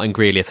recording with Martin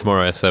Grealier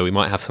tomorrow, so we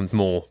might have some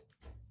more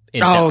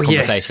in-depth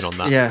conversation on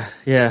that.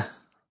 Yeah.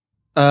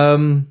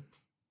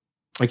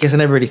 I guess I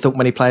never really thought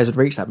many players would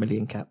reach that $1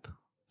 million cap.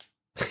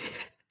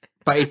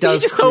 But it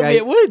does. You just told me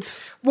it would.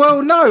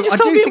 Well, no, I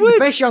do think the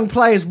best young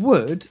players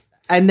would,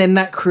 and then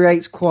that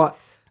creates quite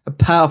a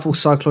powerful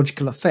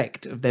psychological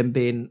effect of them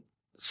being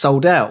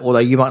sold out. Although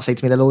you might say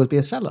to me there'll always be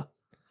a seller.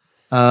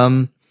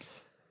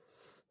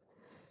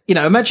 You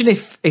know, imagine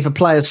if a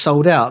player's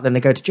sold out, then they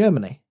go to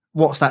Germany.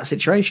 What's that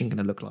situation going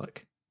to look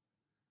like?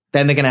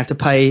 Then they're going to have to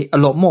pay a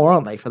lot more,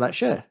 aren't they, for that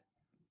share?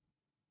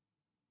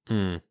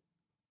 We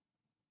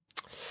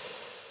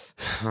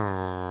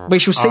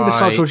shall see the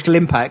psychological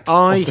impact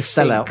of the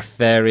sellout.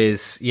 There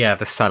is, the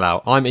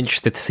sellout. I'm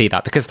interested to see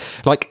that because,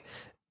 like,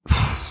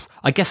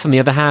 I guess on the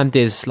other hand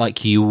is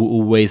like you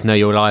always know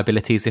your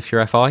liabilities if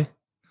you're FI.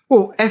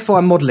 Well,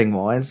 FI modelling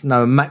wise,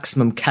 no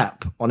maximum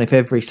cap on if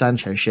every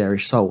Sancho share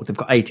is sold. They've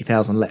got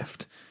 80,000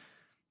 left.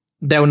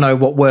 They'll know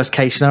what worst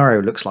case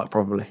scenario looks like,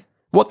 probably.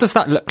 What does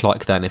that look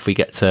like then if we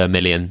get to 1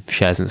 million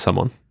shares in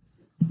someone?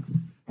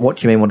 What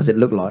do you mean? What does it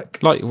look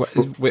like? Like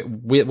we're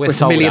 $1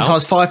 sold million out.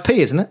 times 5p,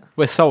 isn't it?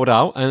 We're sold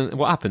out, and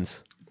what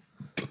happens?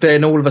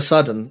 Then all of a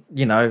sudden,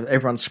 you know,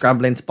 everyone's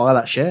scrambling to buy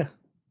that share.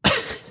 I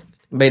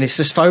mean, it's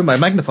just FOMO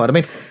magnified. I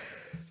mean,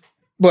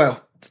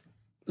 well,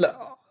 look,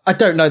 I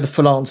don't know the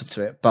full answer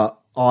to it, but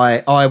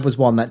I was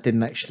one that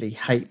didn't actually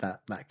hate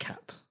that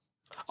cap.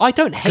 I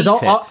don't hate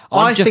it.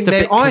 I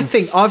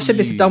think I've said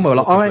this to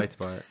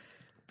Dunwell.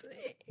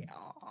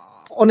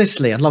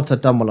 Honestly, I'd love to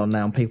have Dunwell on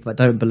now and people that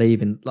don't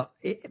believe in...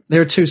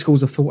 there are two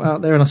schools of thought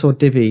out there, and I saw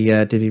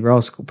Divi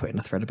Rascal put in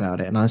a thread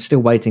about it, and I'm still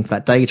waiting for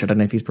that data. I don't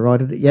know if he's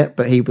provided it yet,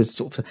 but he was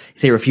sort of...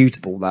 It's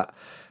irrefutable that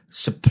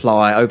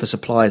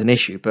oversupply is an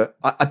issue, but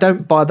I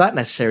don't buy that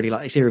necessarily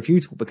like it's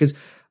irrefutable because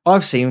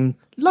I've seen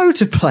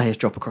loads of players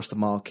drop across the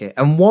market,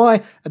 and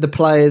why are the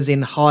players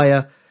in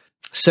higher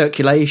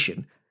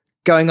circulation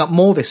going up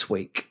more this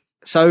week?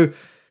 So...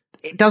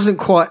 It doesn't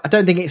quite. I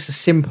don't think it's as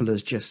simple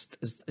as just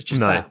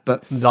that.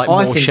 But like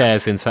more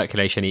shares in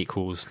circulation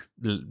equals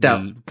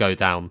go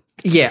down.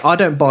 Yeah, I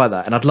don't buy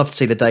that, and I'd love to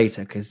see the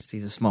data because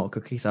he's a smart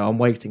cookie. So I'm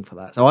waiting for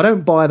that. So I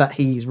don't buy that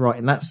he's right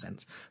in that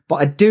sense. But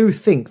I do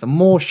think the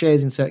more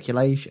shares in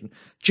circulation,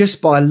 just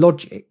by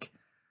logic,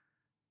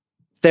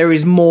 there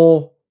is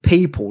more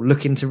people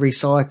looking to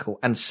recycle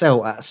and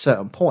sell at a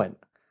certain point,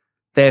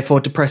 therefore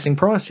depressing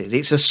prices.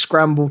 It's a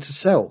scramble to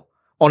sell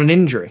on an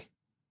injury,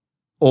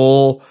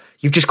 or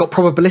you've just got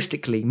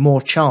probabilistically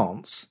more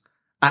chance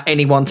at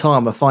any one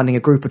time of finding a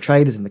group of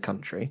traders in the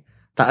country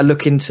that are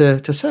looking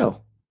to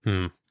sell.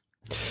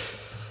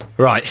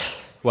 Right.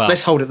 Well,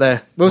 let's hold it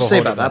there. We'll see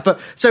about that.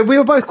 But so we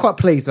were both quite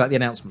pleased about the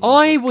announcement.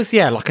 I was,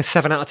 like a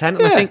 7 out of 10.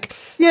 And I think,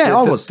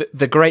 I was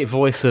the great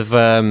voice of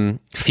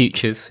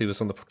Futures, who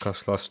was on the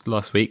podcast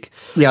last week.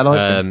 Yeah, I like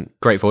him.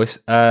 Great voice.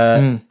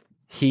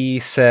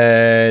 He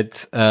said.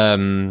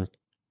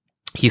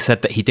 He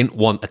said that he didn't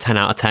want a 10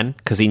 out of 10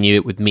 because he knew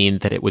it would mean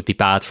that it would be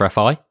bad for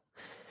FI.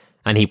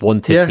 And he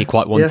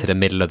quite wanted a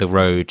middle of the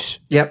road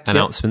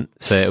announcement.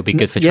 So it would be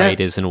good for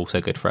traders and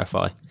also good for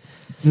FI.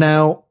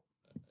 Now,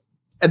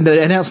 and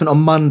the announcement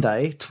on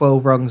Monday,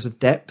 12 rungs of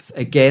depth.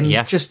 Again,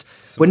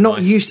 we're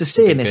not used to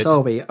seeing this,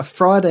 are we? A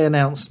Friday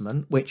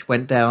announcement, which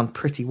went down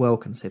pretty well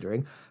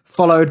considering,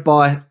 followed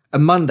by a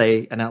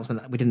Monday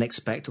announcement that we didn't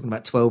expect, talking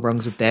about 12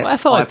 rungs of depth. Well,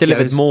 FI have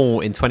delivered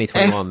more in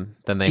 2021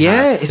 than they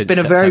have since been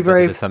a very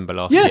December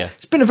last year.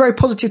 It's been a very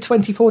positive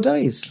 24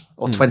 days.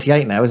 Or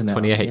 28 now, isn't it?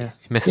 28. Yeah.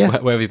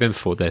 Where have you been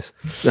for 4 days?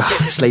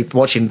 Sleep,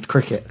 watching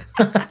cricket.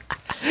 Do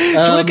you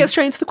want to get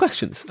straight into the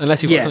questions?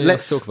 Unless you've got something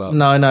else to talk about.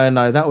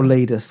 No. That will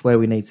lead us where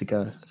we need to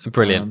go.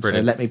 Brilliant.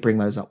 So let me bring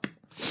those up.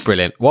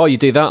 Brilliant. While you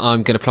do that,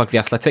 I'm going to plug The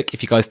Athletic.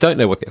 If you guys don't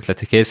know what The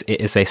Athletic is, it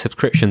is a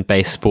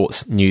subscription-based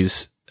sports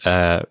news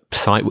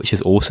site, which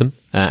is awesome.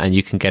 And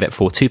you can get it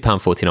for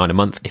 £2.49 a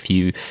month if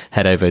you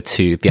head over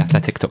to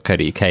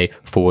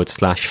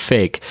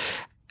theathletic.co.uk/fig,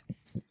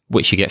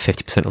 which you get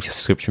 50% off your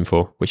subscription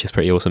for, which is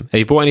pretty awesome. Have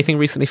you bought anything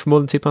recently for more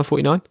than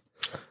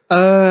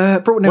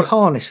 £2.49? Brought a new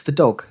harness for the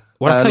dog.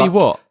 Well, I'll tell you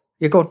what.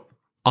 Yeah, go on.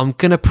 I'm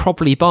going to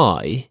probably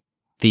buy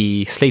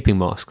the sleeping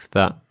mask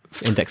that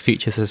Index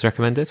Futures has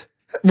recommended.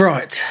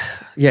 Right.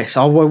 Yes,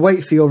 I'll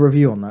wait for your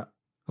review on that.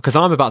 Because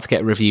I'm about to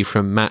get a review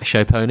from Matt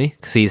Showpony,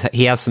 because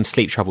he has some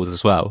sleep troubles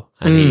as well.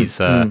 And he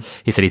said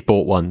he's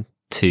bought one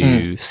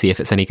to see if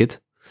it's any good.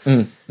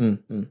 Okay.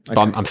 But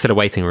I'm still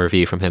awaiting a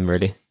review from him,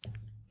 really.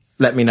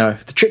 Let me know.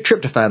 The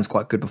tryptophan's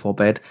quite good before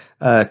bed.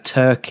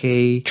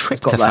 Turkey.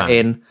 Tryptophan. Got that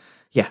in.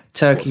 Yeah,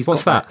 turkey's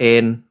What's got that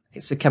in.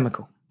 It's a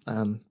chemical.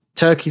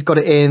 Turkey's got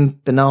it in,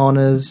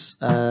 bananas.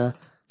 Let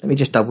me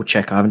just double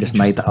check. I haven't just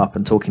made that up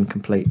and talking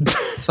complete.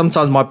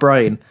 Sometimes my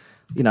brain,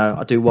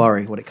 I do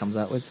worry what it comes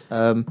out with.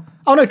 Oh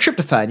no,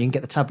 tryptophan, you can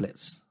get the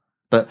tablets,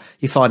 but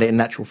you find it in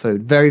natural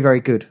food. Very, very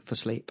good for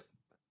sleep.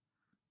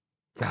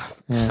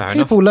 Fair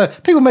People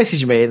enough. people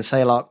message me and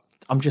say like,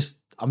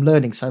 I'm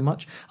learning so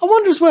much. I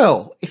wonder as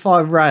well if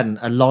I ran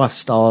a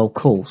lifestyle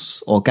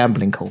course or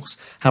gambling course,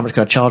 how much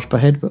could I charge per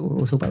head? But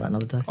we'll talk about that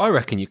another day. I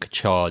reckon you could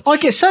charge. I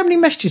get so many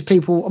messages,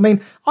 people. I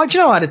mean, I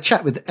had a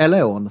chat with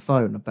LL on the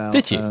phone about.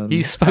 Did you?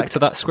 You spoke to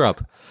that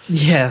scrub?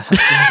 Yeah,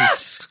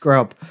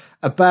 scrub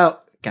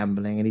about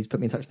gambling, and he's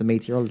put me in touch with the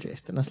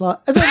meteorologist. And I was like,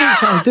 as I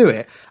reach out and do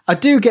it, I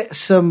do get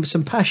some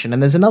passion.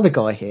 And there's another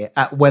guy here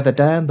at Weather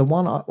Dan, the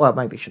one. Well,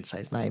 maybe I shouldn't say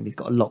his name. He's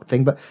got a locked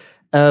thing, but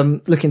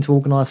looking to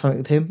organise something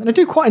with him. And I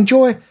do quite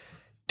enjoy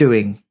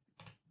doing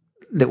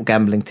little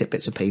gambling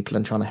tidbits of people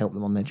and trying to help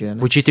them on their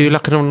journey. Would you do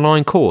like an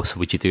online course, or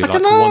would you do like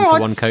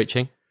one-to-one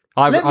coaching?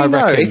 I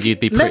reckon you'd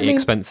be pretty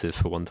expensive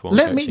for one-to-one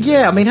coaching.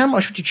 Yeah, I mean, how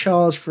much would you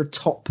charge for a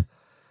top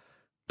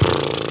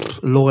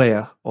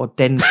lawyer or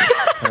dentist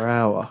per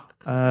hour,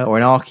 or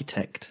an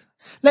architect?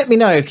 Let me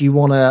know if you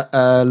want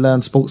to learn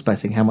sports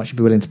betting, how much you'd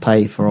be willing to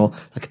pay for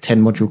like a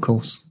 10-module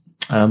course.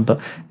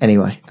 But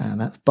anyway,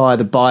 that's by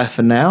the by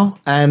for now,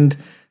 and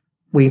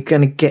we're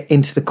going to get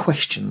into the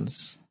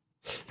questions.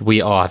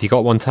 We are. Have you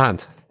got one to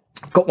hand?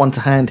 I've got one to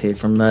hand here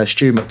from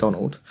Stu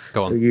McDonald,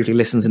 Go on. who usually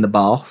listens in the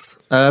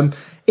bath.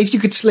 If you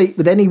could sleep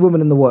with any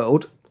woman in the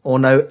world or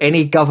know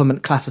any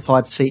government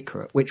classified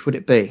secret, which would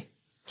it be?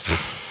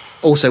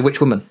 Also,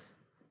 which woman?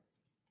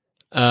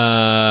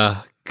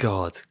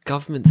 God,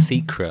 government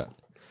secret.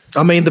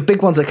 I mean, the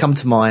big ones that come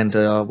to mind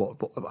are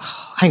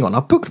hang on,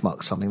 I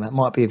bookmarked something that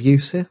might be of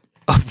use here.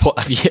 What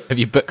have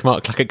you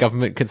bookmarked, like a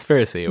government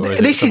conspiracy, or is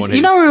it This someone is,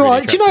 who's do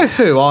really you know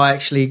who I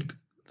actually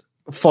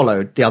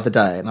followed the other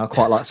day, and I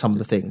quite like some of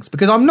the things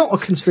because I'm not a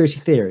conspiracy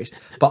theorist,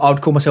 but I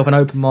would call myself an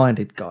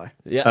open-minded guy.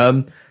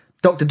 Yeah.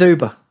 Dr.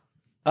 Duba.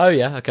 Oh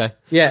yeah, okay.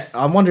 Yeah,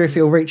 I wonder if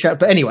he'll reach out.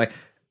 But anyway,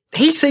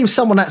 he seems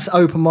someone that's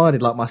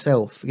open-minded like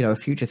myself, a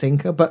future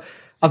thinker. But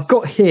I've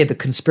got here the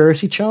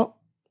conspiracy chart.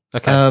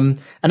 Okay. And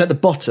at the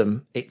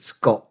bottom, it's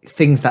got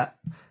things that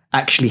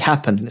actually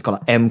happened. And it's got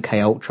like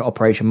MK Ultra,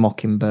 Operation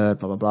Mockingbird,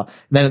 blah, blah, blah.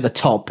 Then at the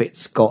top,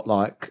 it's got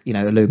like,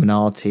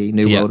 Illuminati,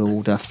 New World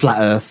Order,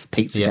 Flat Earth,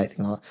 Pizzagate,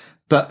 thing like that.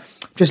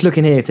 But just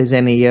looking here if there's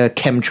any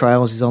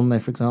chemtrails is on there,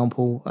 for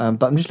example.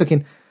 But I'm just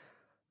looking...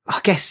 I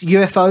guess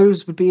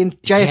UFOs would be in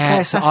JFK.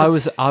 Yes, I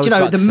was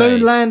the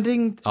moon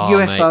landing,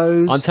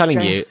 UFOs. Mate, I'm telling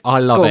you, I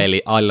love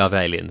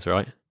aliens,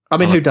 right? I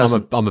mean, who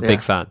doesn't? I'm a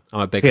big fan. I'm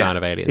a big fan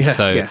of aliens.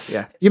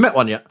 Yeah. You met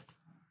one yet?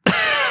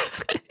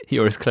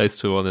 You're as close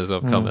to one as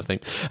I've come, I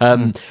think.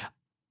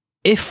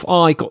 If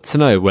I got to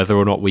know whether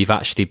or not we've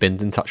actually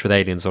been in touch with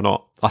aliens or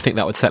not, I think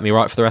that would set me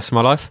right for the rest of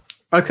my life.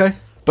 Okay.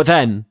 But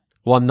then,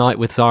 one night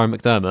with Zara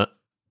McDermott.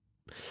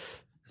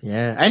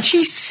 Yeah, and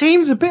she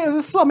seems a bit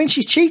of a...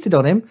 she's cheated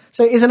on him,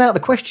 so it isn't out of the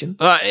question.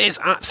 It's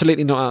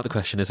absolutely not out of the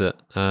question, is it?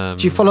 Do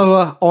you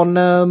follow her on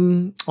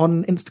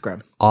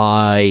Instagram?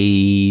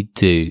 I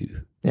do.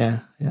 Yeah.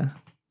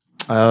 But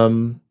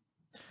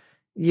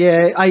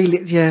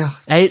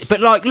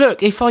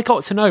look, if I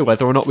got to know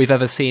whether or not we've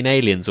ever seen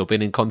aliens or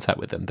been in contact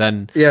with them,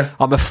 then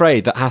I'm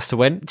afraid that has to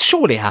win.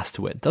 Surely it has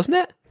to win, doesn't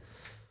it?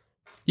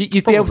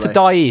 You'd be able to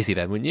die easy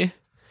then, wouldn't you?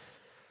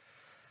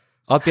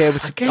 I'd be able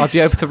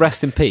to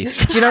rest in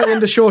peace. Do you know in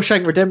the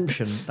Shawshank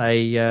Redemption,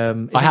 they...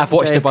 I have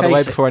watched it, by the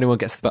way, before anyone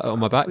gets the on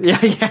my back. Yeah.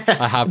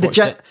 I have watched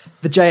it.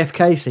 The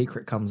JFK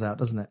secret comes out,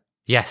 doesn't it?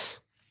 Yes.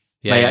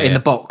 In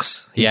the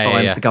box. He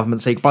finds the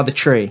government secret by the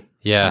tree.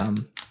 Yeah.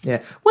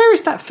 Where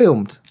is that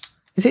filmed?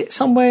 Is it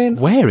somewhere in...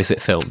 Where is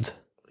it filmed?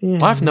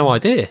 I have no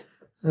idea.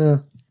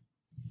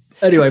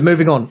 Anyway,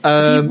 moving on.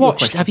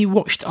 Have you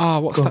watched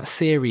what's that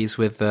series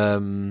with...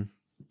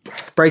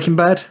 Breaking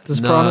Bad, The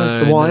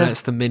Sopranos, The Wire. No,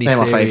 it's the mini They're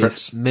series. my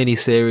favourites. Mini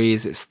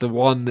series. It's the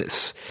one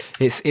that's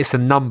it's a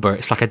number.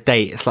 It's like a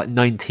date. It's like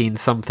 19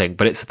 something,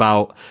 but it's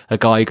about a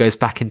guy who goes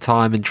back in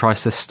time and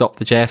tries to stop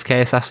the JFK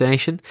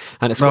assassination.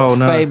 And it's got a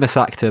famous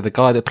actor, the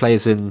guy that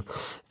plays in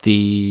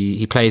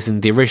the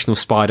original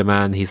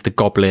Spider-Man. He's the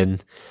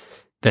Goblin.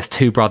 There's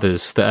two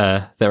brothers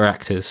that are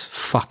actors.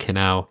 Fucking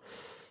hell,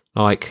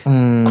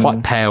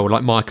 quite pale,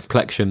 like my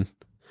complexion.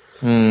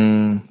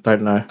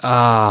 Don't know.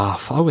 I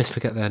always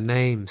forget their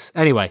names.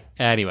 Anyway.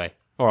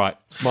 All right,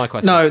 my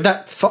question. No,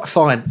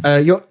 fine.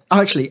 You're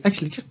actually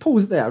just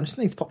pause it there. I just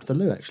need to pop to the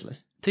loo. Actually,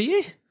 do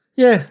you?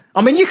 Yeah.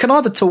 I mean, you can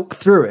either talk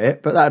through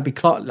it, but that would be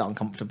slightly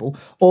uncomfortable,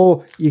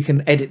 or you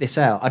can edit this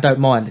out. I don't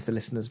mind if the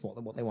listeners what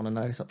they want to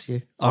know. It's up to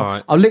you. All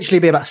right. I'll literally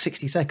be about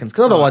 60 seconds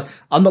because otherwise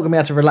I'm not going to be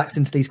able to relax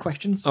into these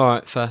questions. All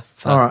right, fair.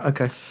 All right,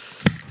 okay.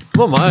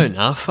 I'm on my own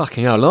now.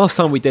 Fucking hell. Last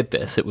time we did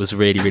this, it was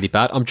really, really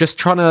bad. I'm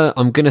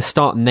going to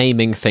start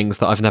naming things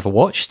that I've never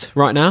watched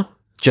right now,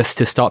 just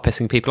to start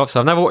pissing people off. So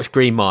I've never watched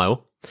Green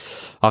Mile.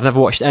 I've never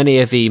watched any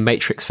of the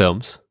Matrix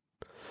films.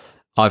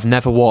 I've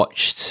never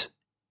watched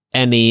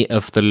any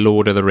of the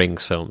Lord of the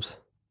Rings films.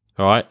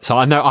 All right, so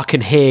I know I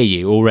can hear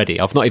you already.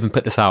 I've not even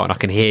put this out, and I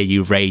can hear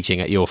you raging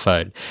at your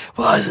phone.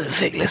 Why doesn't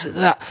Fig listen to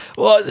that?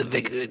 Why doesn't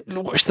Fig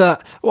watch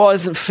that? Why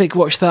doesn't Fig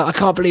watch that? I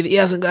can't believe it. He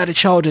hasn't had a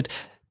childhood.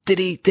 Did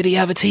he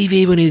have a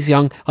TV when he was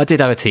young? I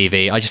did have a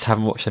TV. I just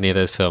haven't watched any of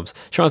those films.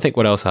 Trying to think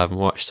what else I haven't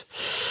watched.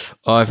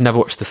 I've never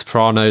watched The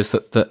Sopranos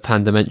that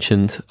Panda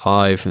mentioned.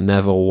 I've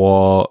never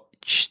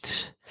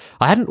watched.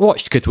 I hadn't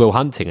watched Good Will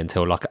Hunting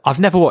until I've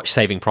never watched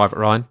Saving Private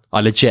Ryan.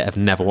 I legit have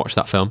never watched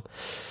that film.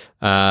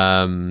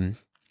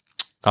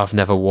 I've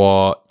never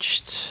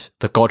watched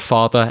The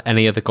Godfather,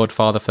 any of the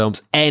Godfather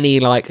films,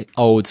 any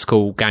old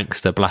school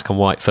gangster black and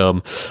white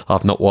film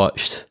I've not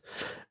watched.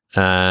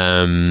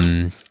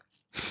 What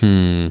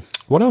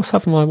else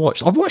haven't I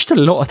watched? I've watched a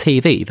lot of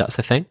TV, that's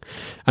the thing.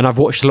 And I've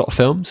watched a lot of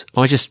films.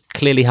 I just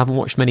clearly haven't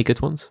watched many good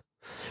ones.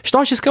 Should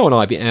I just go on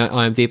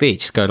IMDb,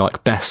 just go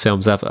best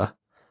films ever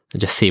and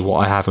just see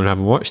what I have and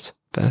haven't watched?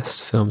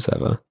 Best films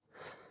ever.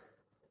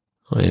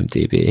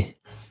 IMDb.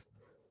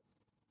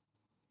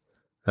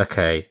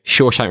 Okay,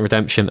 Shawshank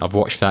Redemption, I've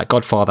watched that.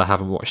 Godfather, I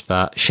haven't watched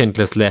that.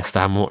 Schindler's List,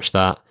 I haven't watched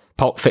that.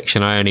 Pulp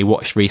Fiction, I only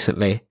watched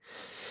recently.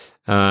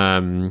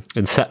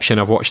 Inception,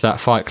 I've watched that.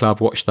 Fight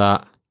Club, watched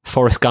that.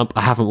 Forrest Gump,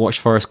 I haven't watched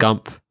Forrest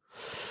Gump.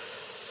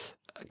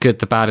 Good,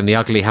 the Bad and the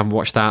Ugly, haven't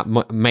watched that.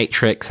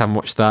 Matrix, haven't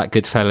watched that.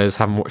 Goodfellas,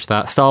 haven't watched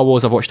that. Star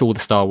Wars, I've watched all the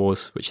Star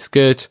Wars, which is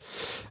good.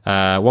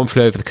 One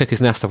Flew Over the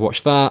Cuckoo's Nest, I've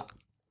watched that.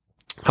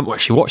 Haven't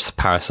actually watched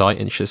Parasite,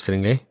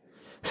 interestingly.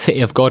 City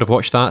of God, I've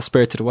watched that.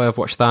 Spirited Away, I've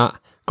watched that.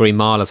 Green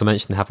Mile, as I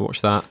mentioned, I haven't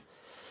watched that.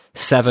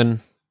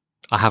 Seven,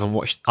 I haven't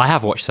watched. I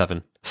have watched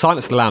Seven.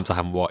 Silence of the Lambs, I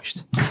haven't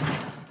watched.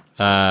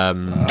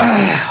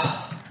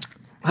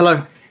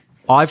 Hello.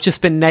 I've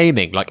just been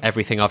naming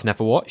everything I've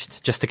never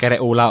watched, just to get it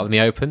all out in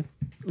the open.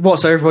 What?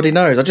 So everybody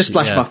knows. I just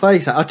splashed my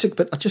face. I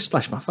just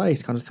splashed my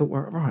face. Kind of thought,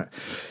 well, right,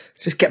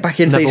 just get back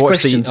into these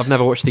questions. I've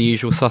never watched The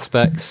Usual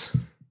Suspects.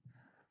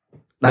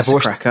 That's never a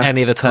watched cracker.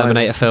 any of the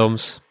Terminator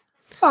films.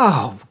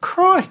 Oh,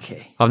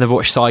 crikey! I've never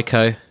watched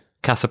Psycho,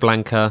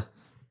 Casablanca.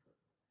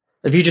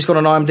 Have you just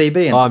gone on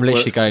IMDb? And I'm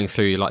literally going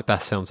through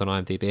best films on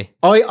IMDb.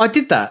 I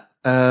did that.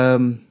 How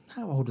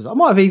old was I? I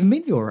might have even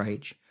been your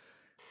age.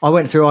 I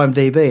went through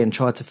IMDb and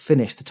tried to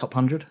finish the top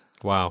 100.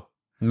 Wow.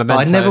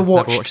 Memento, I never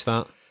watched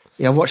that.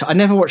 Yeah, I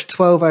never watched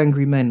 12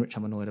 Angry Men, which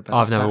I'm annoyed about.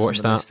 I've never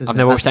watched that. List, I've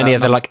never watched any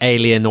of the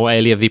Alien or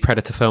any of the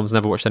Predator films.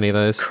 Never watched any of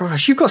those.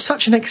 Christ, you've got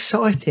such an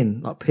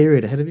exciting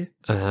period ahead of you.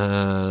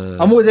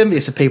 I'm always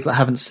envious of people that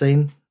haven't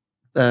seen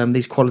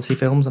these quality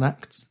films and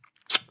acts.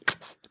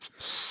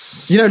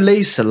 You know,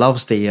 Lisa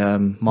loves the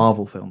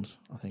Marvel films,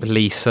 I think.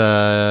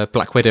 Lisa,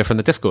 Black Widow from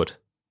the Discord.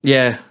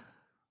 Yeah.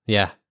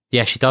 Yeah.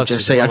 Yeah, she does.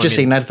 I've just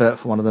seen an advert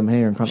for one of them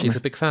here in front of me. She's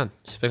a big fan.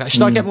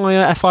 Should I get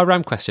my FI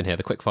RAM question here,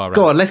 the quick fire round?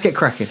 Go on, let's get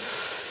cracking.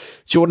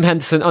 Jordan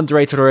Henderson,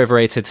 underrated or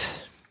overrated?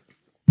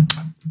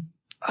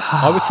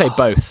 I would say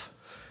both.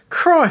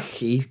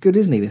 Crikey, he's good,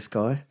 isn't he, this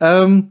guy?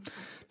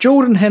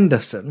 Jordan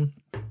Henderson.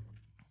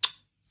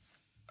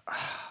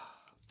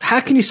 How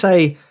can you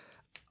say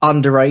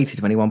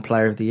underrated when he won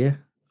Player of the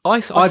Year?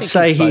 I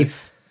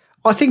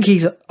think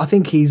he's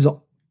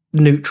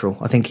neutral.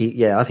 I think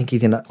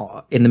he's in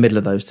the middle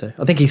of those two.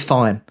 I think he's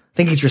fine. I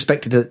think he's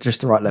respected at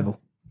just the right level.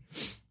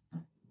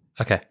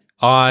 Okay.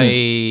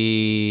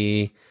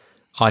 I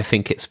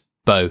think it's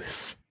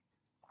both.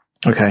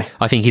 Okay.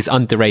 I think he's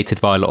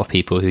underrated by a lot of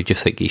people who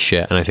just think he's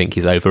shit, and I think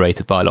he's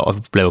overrated by a lot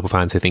of Liverpool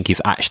fans who think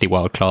he's actually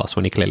world class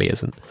when he clearly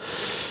isn't.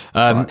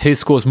 Right. Who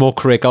scores more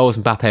career goals,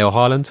 Mbappe or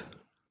Haaland?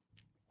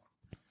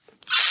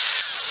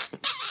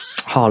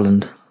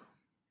 Haaland.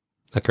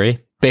 Agree.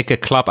 Bigger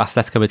club,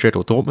 Atletico Madrid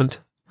or Dortmund?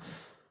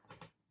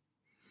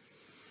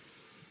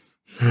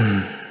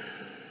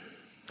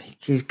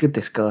 He's good,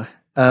 this guy.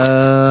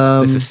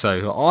 This is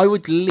so... I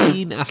would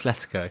lean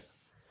Atletico.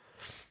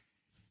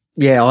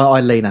 Yeah,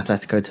 I lean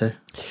Atletico too.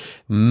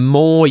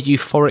 More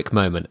euphoric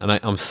moment, and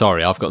I'm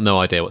sorry, I've got no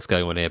idea what's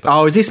going on here.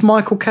 But is this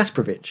Michael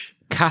Kasprovic?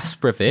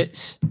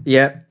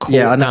 Yeah.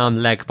 Caught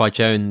down leg by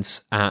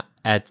Jones at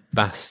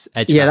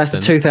Edgbaston. Yeah, that's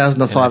the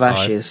 2005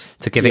 Ashes.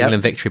 To give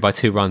England victory by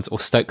 2 runs, or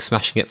Stoke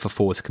smashing it for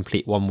 4 to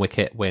complete 1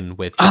 wicket win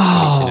with...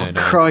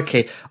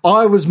 crikey.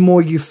 I was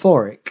more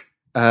euphoric.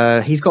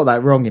 He's got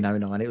that wrong in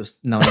 09. It was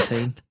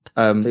 19.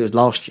 It was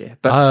last year.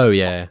 But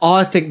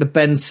I think the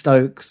Ben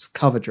Stokes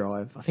cover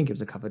drive,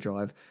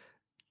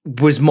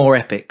 was more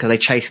epic because they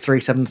chased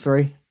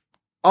 373.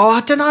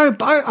 I don't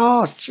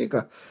know.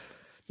 Sugar.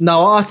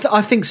 No,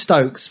 I think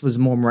Stokes was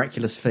more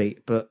miraculous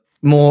feat, but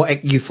more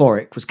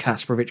euphoric was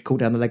Kasprovic caught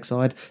down the leg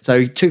side.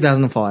 So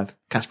 2005,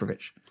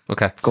 Kasprovic.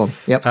 Okay. Go on.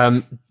 Yep.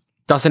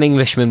 Does an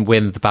Englishman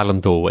win the Ballon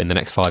d'Or in the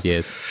next 5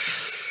 years?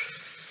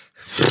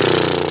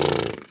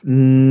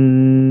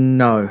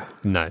 No.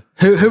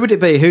 Who would it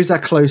be? Who's our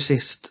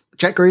closest?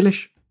 Jack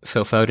Grealish?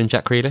 Phil Foden,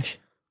 Jack Grealish?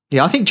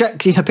 Yeah, I think Jack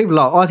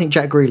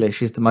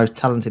Grealish is the most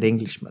talented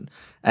Englishman,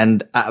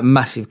 and at a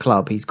massive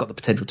club, he's got the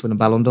potential to win a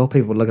Ballon d'Or.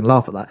 People are going to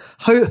laugh at that.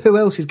 Who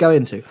else is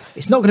going to?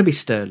 It's not going to be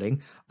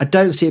Sterling. I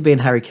don't see it being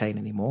Harry Kane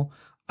anymore.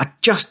 I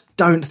just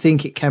don't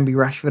think it can be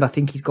Rashford. I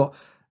think he's got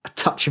a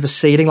touch of a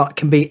ceiling,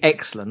 can be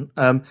excellent.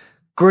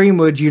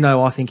 Greenwood,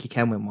 I think he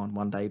can win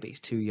one day, but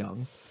he's too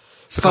young.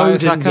 Bukayo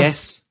Foden, Saka?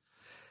 yes.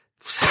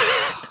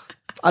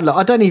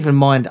 I don't even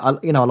mind. I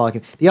like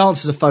him. The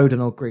answers are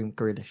Foden or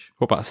Grealish.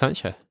 What about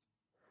Sancho?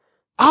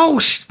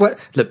 Oh,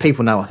 look,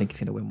 people know I think he's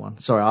going to win one.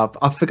 Sorry,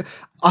 I forgot.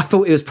 I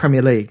thought it was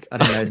Premier League. I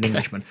didn't know it was an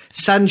Englishman.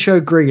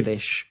 Sancho,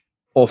 Grealish,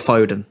 or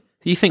Foden.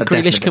 Do you think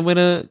Grealish can win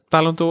a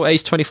Ballon d'Or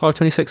age 25,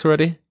 26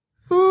 already?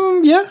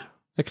 Yeah.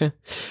 Okay.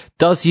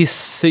 Does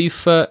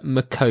Yusufa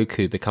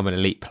Moukoko become an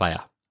elite player?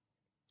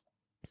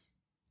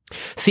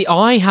 See,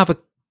 I have a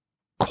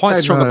quite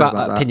strong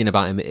opinion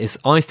about him.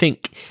 I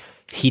think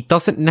he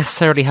doesn't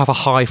necessarily have a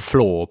high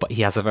floor, but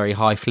he has a very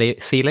high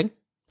ceiling.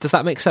 Does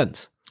that make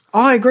sense?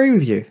 I agree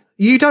with you.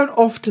 You don't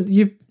often.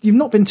 You've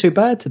not been too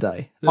bad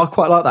today. I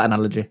quite like that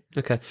analogy.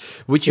 Okay.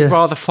 Would you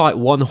rather fight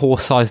one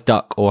horse-sized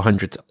duck or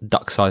 100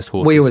 duck-sized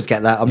horses? We always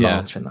get that. I'm not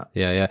answering that.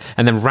 Yeah.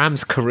 And then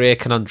Ram's career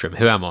conundrum.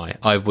 Who am I?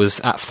 I was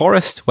at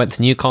Forest, went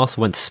to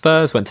Newcastle, went to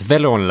Spurs, went to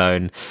Villa on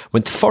loan,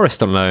 went to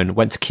Forest on loan,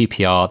 went to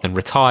QPR, then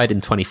retired in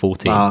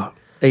 2014.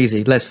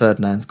 Easy. Les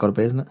Ferdinand's got to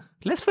be, isn't it?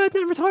 Les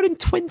Ferdinand retired in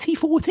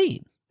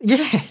 2014?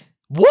 Yeah.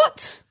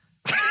 What?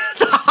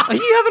 Are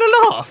you having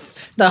a laugh?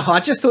 No, I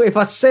just thought if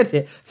I said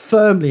it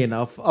firmly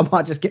enough, I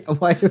might just get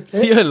away with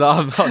it. You're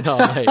laughing. Oh, no,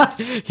 mate.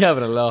 You're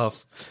having a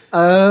laugh.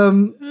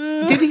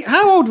 Did he?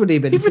 How old would he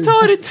have been? He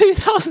retired in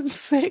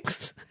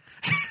 2006.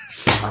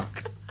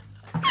 Fuck.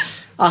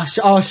 I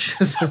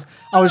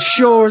was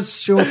sure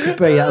as sure could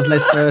be that was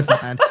Les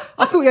Ferdinand.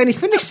 I thought he only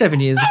finished 7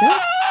 years ago.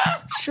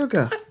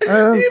 Sugar.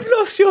 You've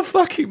lost your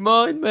fucking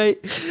mind, mate.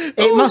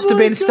 It must have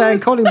been Stan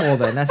Collymore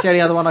then. That's the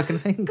only other one I can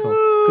think of.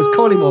 Because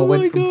Collymore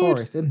went from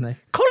Forest, didn't he?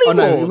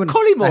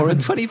 Collymore in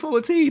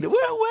 2014.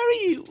 Where are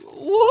you?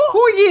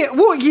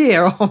 What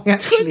year are we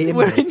actually in?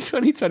 We're in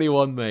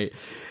 2021, mate.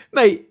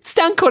 Mate,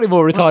 Stan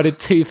Collymore retired in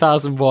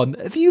 2001.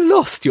 Have you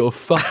lost your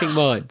fucking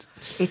mind?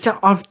 Do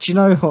you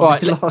know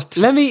what? Right,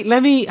 let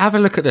me have a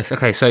look at this.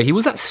 Okay, so he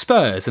was at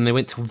Spurs and they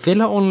went to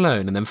Villa on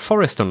loan and then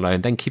Forest on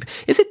loan. Then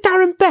is it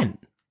Darren Bent?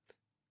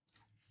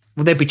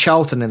 Will there be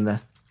Charlton in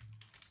there?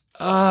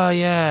 Oh,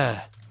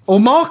 yeah. Or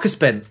Marcus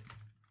Bent?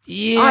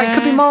 Yeah. It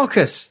could be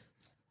Marcus.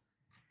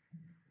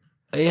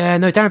 Yeah,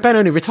 no, Darren Bent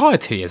only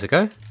retired 2 years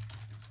ago.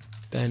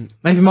 Bent.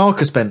 Maybe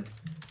Marcus Bent.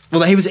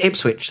 Well, he was at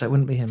Ipswich, so it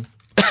wouldn't be him.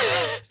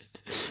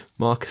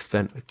 Marcus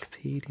Bent,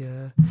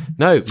 Wikipedia.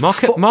 No,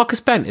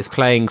 Marcus Bent is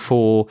playing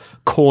for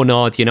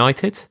Cornard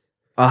United.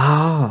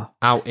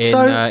 Out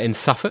in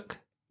Suffolk.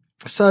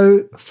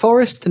 So,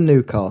 Forest to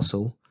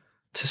Newcastle,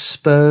 to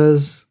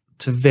Spurs,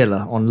 to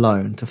Villa on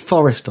loan, to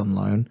Forest on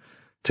loan,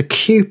 to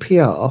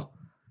QPR,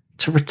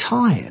 to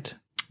retired.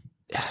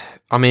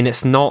 I mean,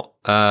 it's not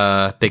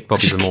Big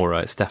Bobby Zamora.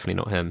 It's definitely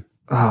not him.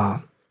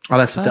 I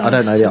don't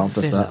know the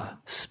answer to that.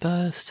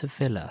 Spurs to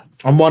Villa.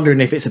 I'm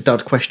wondering if it's a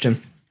dud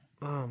question.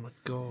 Oh, my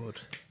God.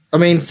 I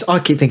mean, I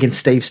keep thinking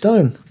Steve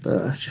Stone,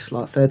 but that's just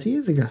like 30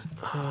 years ago.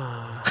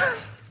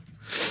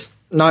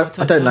 No,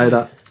 I don't know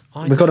that.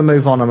 We've got to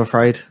move on, I'm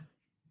afraid.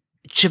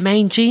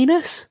 Jermaine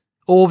Genius?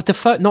 Or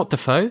Defoe? Not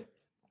Defoe.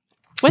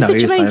 When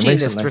did Jermaine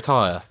Genius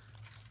retire?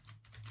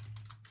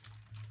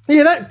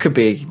 Yeah, that could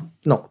be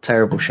not a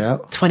terrible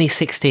shout.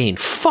 2016.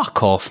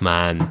 Fuck off,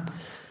 man.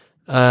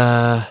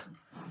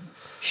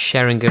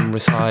 Sheringham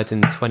retired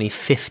in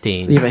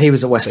 2015. Yeah, but he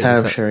was at West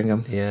Ham,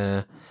 Sheringham.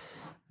 Yeah.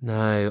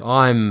 No,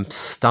 I'm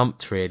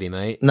stumped, really,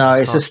 mate. No,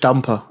 it's a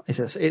stumper. It's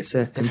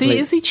a complete...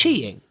 Is he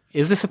cheating?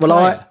 Is this a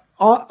player?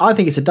 I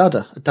think it's a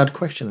dud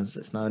question, as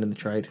it's known in the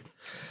trade.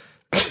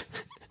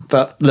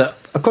 But look,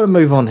 I've got to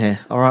move on here,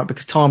 all right,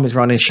 because time is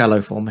running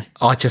shallow for me.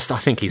 I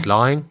think he's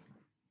lying.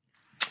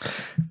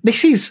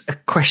 This is a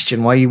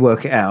question while you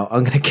work it out.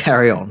 I'm going to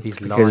carry on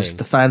because lying.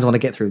 The fans want to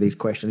get through these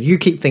questions. You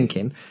keep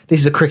thinking. This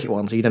is a cricket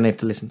one, so you don't have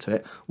to listen to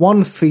it.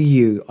 One for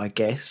you, I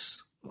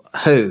guess.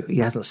 Who? He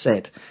hasn't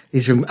said.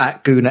 He's from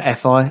 @Guna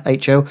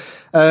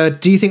FIHL.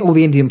 Do you think all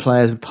the Indian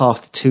players would pass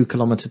the 2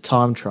 kilometre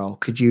time trial?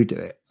 Could you do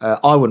it?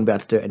 I wouldn't be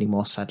able to do it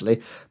anymore,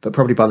 sadly, but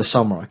probably by the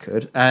summer I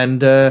could.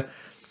 And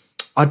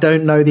I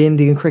don't know the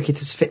Indian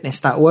cricketers' fitness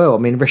that well. I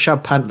mean,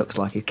 Rishabh Pant looks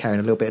like he's carrying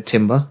a little bit of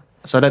timber,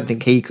 so I don't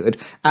think he could.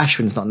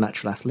 Ashwin's not a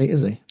natural athlete,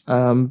 is he?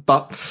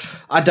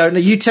 But I don't know.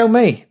 You tell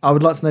me. I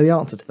would like to know the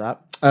answer to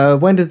that.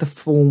 When does the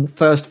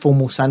first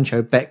formal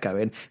Sancho bet go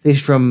in? This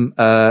is from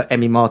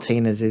Emilio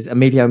Martinez's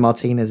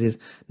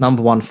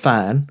 #1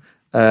 fan,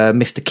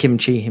 Mr.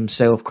 Kimchi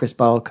himself, Chris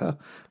Barker.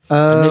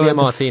 Emilio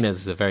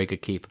Martinez is a very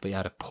good keeper, but he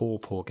had a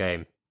poor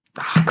game.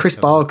 Chris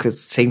Barker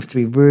seems to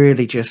be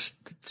really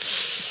just...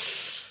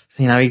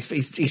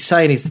 he's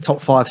saying he's the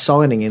top 5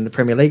 signing in the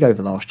Premier League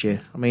over last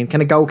year. I mean,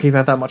 can a goalkeeper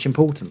have that much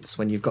importance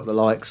when you've got the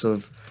likes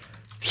of,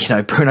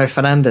 Bruno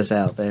Fernandes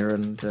out there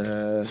and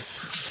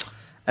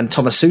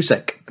Thomas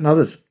Soucek and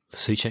others?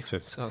 Soucek's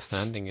been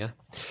outstanding, yeah.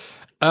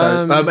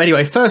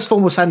 Anyway, first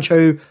formal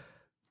Sancho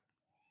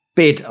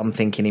bid, I'm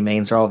thinking he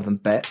means, rather than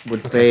bet,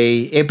 it'd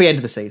be end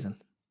of the season.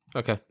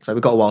 Okay. So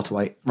we've got a while to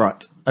wait.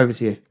 Right, over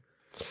to you.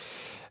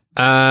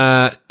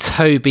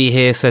 Toby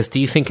here says, do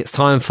you think it's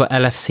time for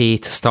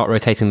LFC to start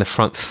rotating the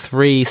front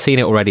three? Seen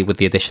it already with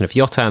the addition of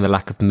Jota and the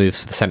lack of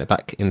moves for the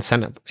centre-back in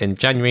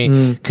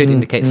January. Could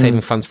indicate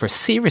saving funds for a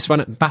serious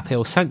run at Mbappe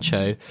or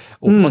Sancho,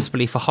 or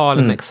possibly for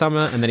Haaland next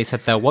summer. And then he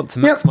said they'll want to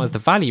maximise the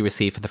value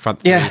received for the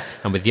front three.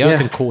 And with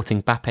Jurgen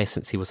courting Mbappe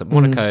since he was at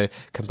Monaco,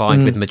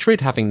 combined with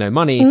Madrid having no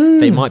money,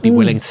 they might be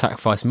willing to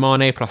sacrifice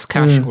Mane plus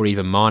cash, or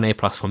even Mane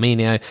plus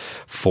Firmino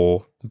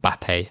for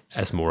Mbappe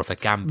as more of a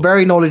gamble.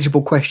 Very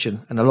knowledgeable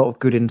question and a lot of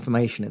good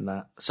information in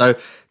that. So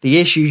the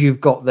issues you've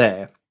got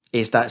there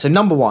is that, so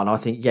number one, I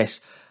think,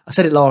 yes, I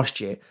said it last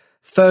year,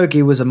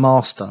 Fergie was a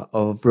master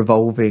of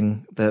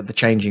revolving the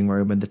changing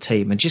room and the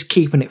team and just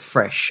keeping it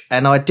fresh.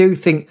 And I do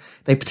think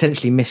they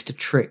potentially missed a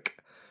trick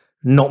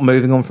not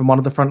moving on from one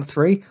of the front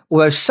three.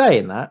 Although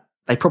saying that,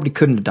 they probably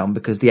couldn't have done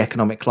because the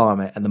economic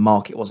climate and the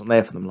market wasn't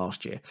there for them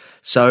last year.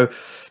 So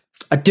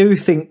I do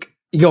think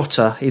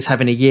Jota is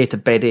having a year to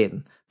bed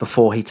in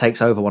before he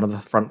takes over one of the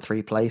front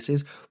three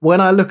places.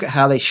 When I look at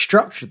how they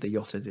structured the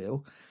Jota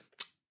deal,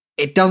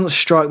 it doesn't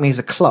strike me as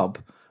a club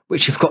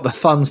which have got the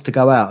funds to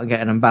go out and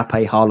get an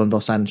Mbappe, Haaland or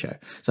Sancho.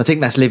 So I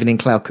think that's living in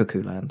cloud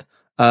cuckoo land.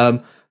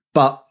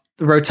 But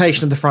the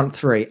rotation of the front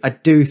three, I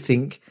do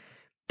think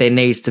there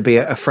needs to be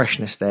a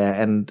freshness there,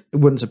 and it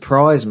wouldn't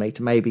surprise me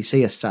to maybe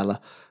see a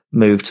Salah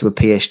move to a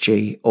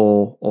PSG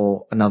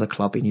or another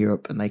club in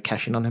Europe and they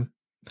cash in on him.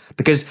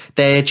 Because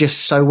they're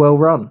just so well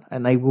run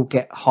and they will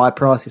get high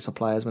prices for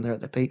players when they're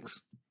at their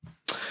peaks.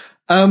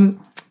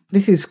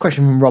 This is a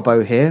question from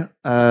Robbo here,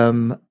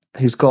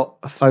 who's got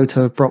a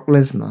photo of Brock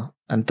Lesnar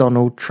and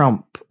Donald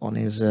Trump on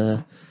his...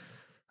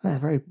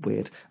 very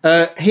weird.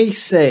 He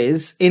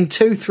says, in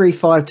 2, 3,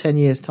 5, 10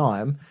 years'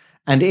 time,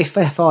 and if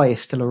FI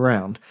is still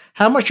around,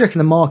 how much do you reckon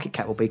the market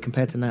cap will be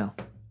compared to now?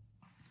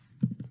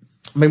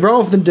 I mean,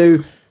 rather than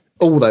do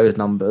all those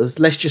numbers,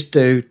 let's just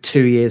do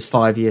 2 years,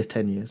 5 years,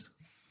 10 years.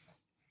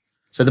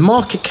 So the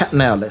market cap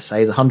now, let's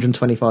say, is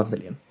 125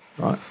 million,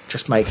 right?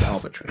 Just make it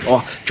arbitrary. Or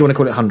do you want to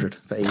call it 100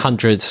 for each?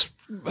 Hundreds,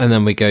 and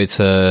then we go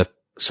to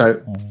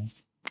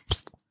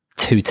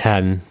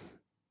 210.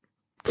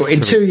 Well,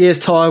 in 2 years'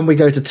 time, we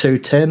go to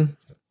 210.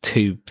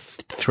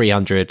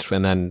 300,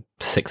 and then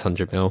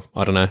 600 mil.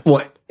 I don't know.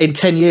 What, in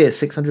 10 years,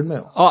 600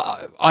 mil?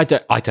 I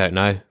don't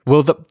know.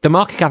 Well, the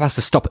market cap has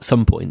to stop at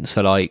some point,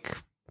 so like...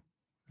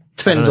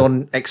 Depends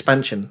on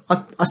expansion.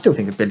 I still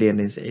think $1 billion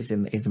is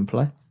in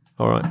play.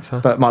 All right, fair.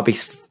 But it might be,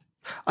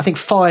 I think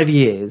 5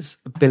 years,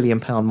 £1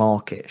 billion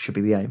market should be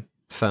the aim.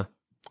 Fair.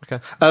 Okay.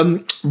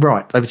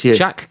 Right, over to you.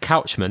 Jack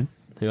Couchman,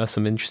 who has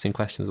some interesting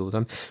questions all the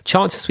time.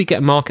 Chances we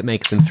get market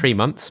makers in 3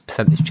 months,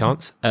 percentage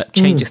chance.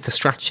 Changes to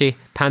strategy.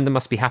 Panda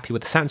must be happy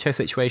with the Sancho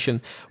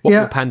situation. What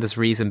will Panda's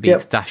reason be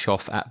to dash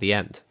off at the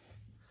end?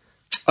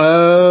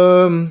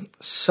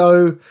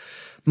 So,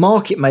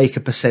 market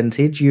maker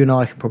percentage, you and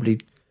I can probably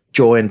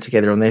join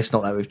together on this,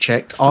 not that we've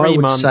checked. 3 I would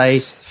months, say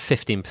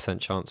 15%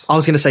 chance. I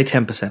was going to say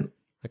 10%.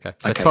 Okay,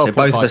 so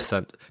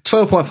 12.5%.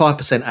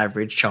 12.5%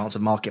 average chance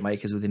of market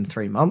makers within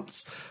 3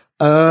 months.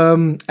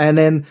 And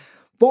then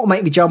what will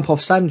make me jump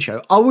off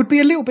Sancho? I would be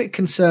a little bit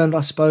concerned,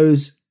 I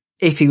suppose,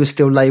 if he was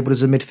still labelled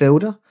as a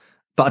midfielder,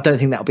 but I don't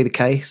think that'll be the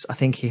case. I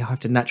think he'll have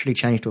to naturally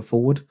change to a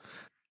forward.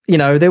 You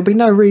know, there'll be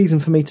no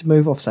reason for me to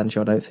move off Sancho,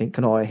 I don't think,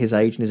 at his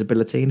age and his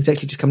ability, and he's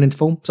actually just coming into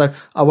form. So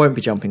I won't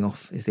be jumping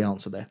off, is the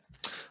answer there.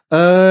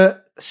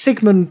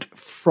 Sigmund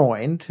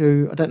Freund,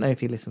 who I don't know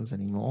if he listens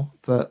anymore,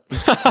 but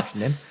he's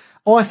questioning.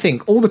 I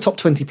think all the top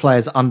 20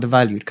 players are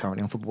undervalued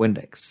currently on Football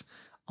Index.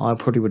 I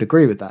probably would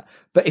agree with that.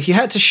 But if you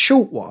had to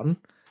short one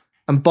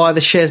and buy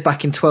the shares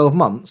back in 12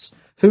 months,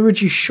 who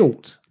would you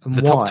short and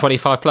the why? top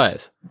 25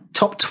 players?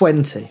 Top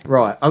 20.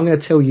 Right. I'm going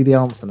to tell you the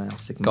answer now,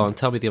 Sigmund. Go on,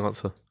 tell me the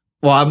answer.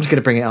 Well, I'm just going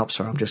to bring it up.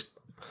 Sorry,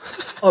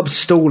 I'm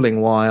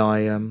stalling why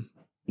I...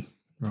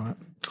 Right.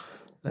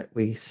 Let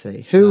me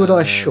see. Who would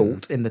I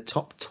short in the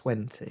top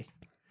 20?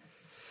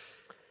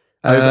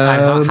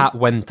 And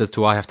when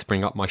do I have to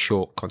bring up my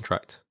short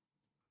contract?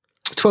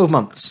 12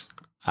 months.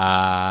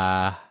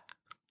 Right.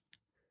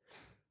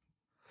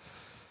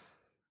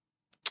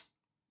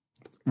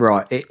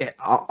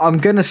 I'm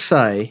going to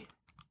say...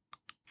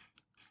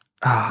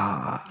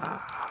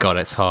 God,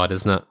 it's hard,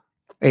 isn't it?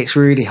 It's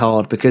really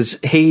hard because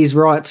he's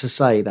right to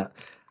say that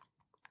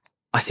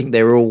I think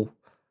they're all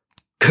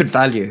good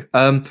value.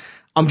 I'm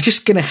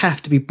just going to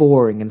have to be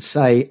boring and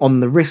say, on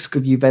the risk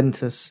of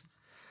Juventus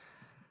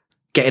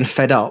getting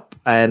fed up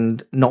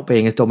and not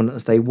being as dominant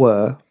as they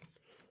were,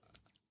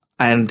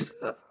 and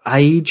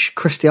age,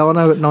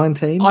 Cristiano at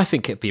 19. I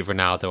think it'd be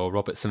Ronaldo or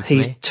Robertson.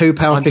 He's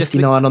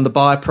 £2.59 on the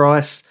buy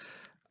price.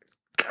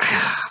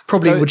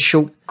 Probably would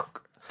short.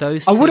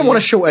 Those I wouldn't want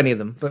to short any of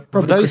them, but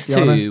probably those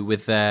Cristiano. two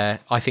with their,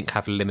 I think,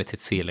 have limited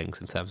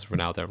ceilings in terms of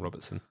Ronaldo and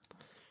Robertson.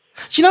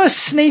 Do you know a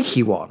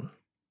sneaky one?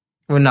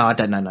 Well, no, I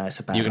don't know. No, it's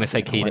a bad. You were going to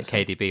say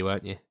KDB,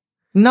 weren't you?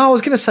 No, I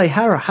was going to say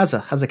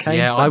Hazard Kane.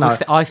 Yeah,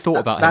 I thought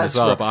about him as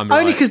well, right. but I'm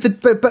only right.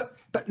 because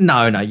but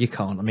no, you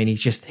can't. I mean,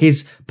 he's just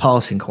his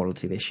passing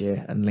quality this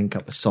year and link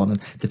up with Son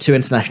and the two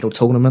international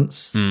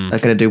tournaments are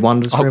going to do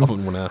wonders for him. I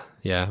wouldn't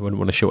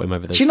want to short him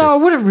over those. Do you know? I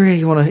wouldn't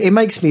really want to. It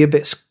makes me a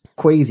bit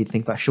queasy to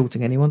think about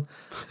shorting anyone.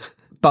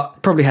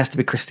 But probably has to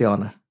be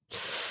Cristiano.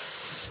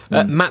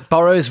 Matt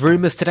Burrows,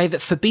 rumours today that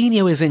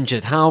Fabinho is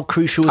injured. How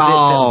crucial is it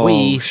that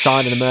we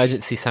sign an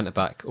emergency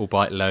centre-back,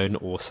 albeit loan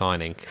or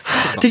signing?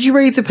 Did you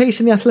read the piece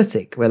in The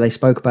Athletic where they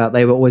spoke about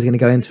they were always going to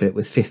go into it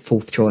with fifth,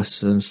 fourth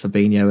choice as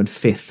Fabinho and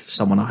fifth,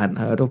 someone I hadn't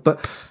heard of?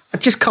 But I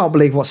just can't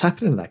believe what's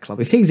happening to that club.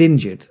 If he's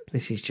injured,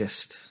 this is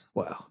just,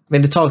 well, I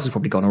mean, the title's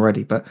probably gone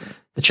already, but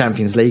the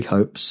Champions League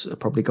hopes are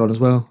probably gone as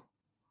well.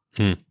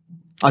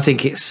 I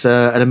think it's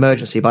an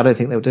emergency, but I don't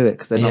think they'll do it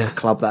because they're not a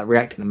club that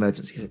react in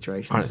emergency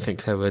situations. I don't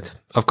think they would.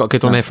 I've got a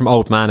good one here from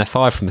Old Man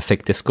F5 from the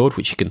Fig Discord,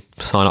 which you can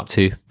sign up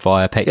to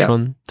via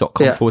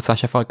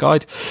patreon.com/F5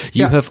 guide.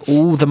 You have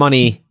all the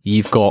money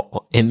you've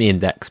got in the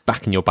index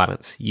back in your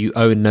balance. You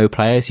own no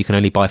players. You can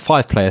only buy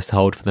 5 players to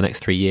hold for the next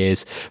 3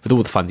 years with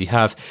all the funds you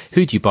have.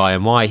 Who do you buy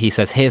and why? He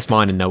says, here's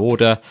mine in no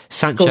order.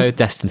 Sancho,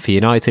 destined for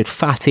United.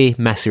 Fati,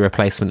 Messi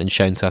replacement and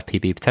shown to have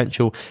PB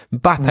potential.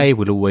 Mbappe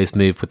will always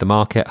move with the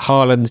market.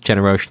 Haaland,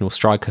 generational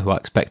striker who I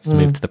expect to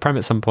move to the Prem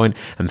at some point.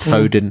 And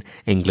Foden,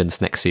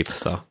 England's next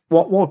superstar.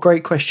 What a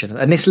great question.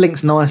 And this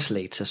links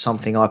nicely to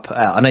something I put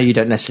out. I know you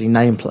don't necessarily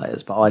name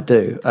players, but I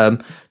do.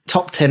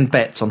 Top 10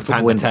 bets on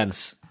Football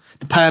Index.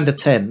 The Panda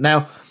 10.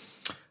 Now,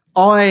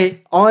 I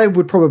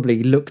would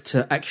probably look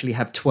to actually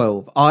have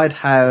 12. I'd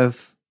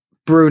have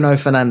Bruno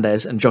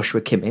Fernandes and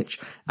Joshua Kimmich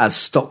as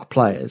stock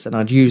players, and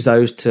I'd use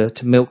those to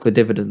milk the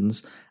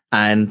dividends.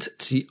 And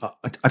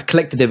I'd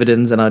collect the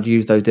dividends and I'd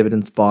use those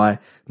dividends to buy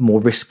more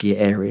riskier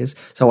areas.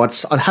 So I'd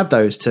have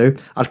those two.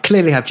 I'd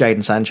clearly have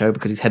Jadon Sancho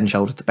because he's head and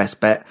shoulders the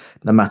best bet,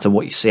 no matter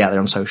what you see out there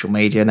on social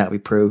media, and that'll be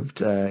proved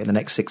in the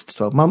next 6 to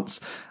 12 months.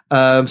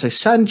 So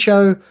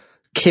Sancho,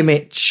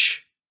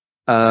 Kimmich,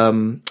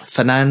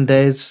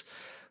 Fernandes,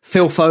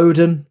 Phil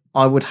Foden,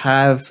 I would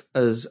have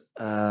as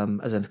a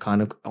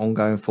kind of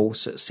ongoing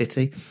force at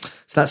City.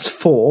 So that's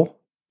 4.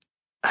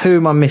 Who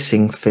am I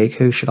missing, Fig?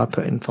 Who should I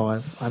put in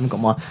 5? I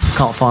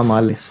can't find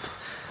my list.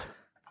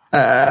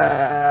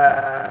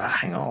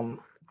 Hang on.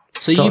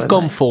 So you've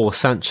gone for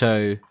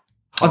Sancho.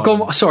 I've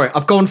gone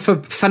for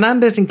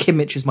Fernandes and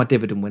Kimmich as my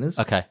dividend winners.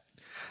 Okay.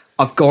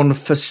 I've gone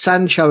for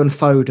Sancho and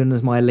Foden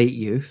as my elite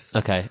youth.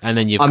 Okay. And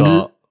then you've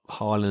got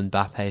Haaland,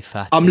 Mbappe,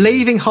 Fati. I'm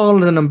leaving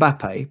Haaland and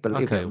Mbappe,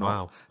 believe it or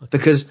not. Okay.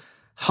 Because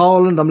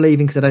Haaland I'm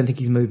leaving because I don't think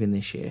he's moving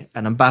this year.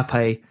 And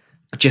Mbappe,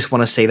 I just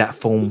want to see that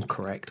form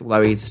correct,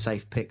 although he's a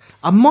safe pick.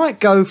 I might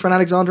go for an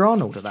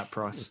Alexander-Arnold at that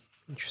price.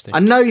 Interesting. I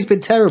know he's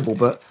been terrible,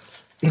 but,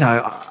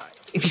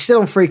 if he's still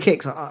on free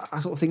kicks, I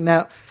sort of think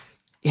now,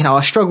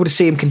 I struggle to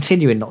see him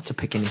continuing not to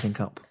pick anything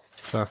up.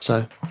 Fair.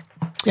 So,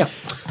 yeah.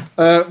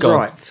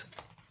 Right.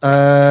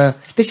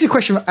 This is a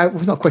question,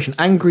 not a question,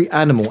 Angry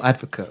Animal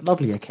Advocate.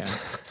 Lovely account.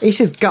 He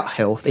says gut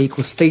health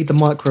equals feed the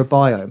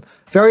microbiome.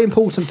 Very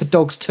important for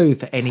dogs too,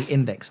 for any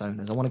index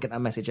owners. I want to get that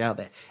message out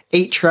there.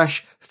 Eat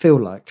trash, feel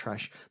like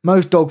trash.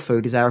 Most dog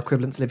food is our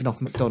equivalent to living off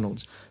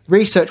McDonald's.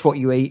 Research what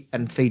you eat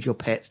and feed your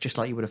pets, just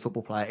like you would a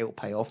football player. It will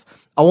pay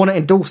off. I want to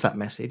endorse that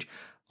message.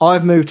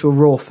 I've moved to a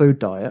raw food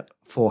diet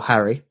for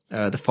Harry,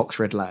 the Fox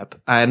Red Lab,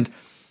 and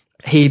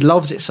he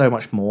loves it so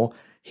much more.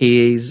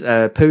 His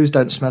poos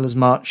don't smell as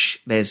much.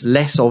 There's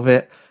less of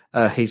it.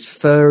 His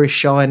fur is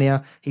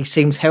shinier. He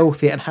seems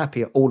healthier and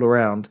happier all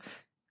around.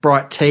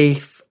 Bright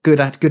teeth. Good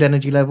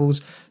energy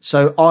levels.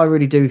 So I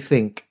really do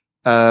think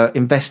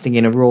investing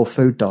in a raw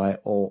food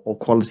diet or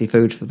quality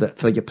food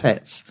for your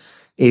pets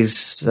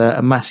is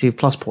a massive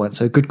plus point.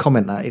 So good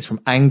comment that is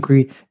from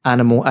Angry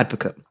Animal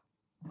Advocate.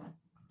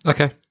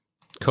 Okay,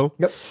 cool.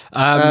 Yep.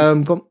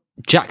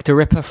 Jack the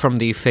Ripper from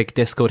the Fig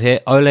Discord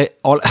here. Ole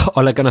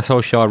Gunnar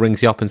Solskjaer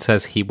rings you up and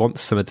says he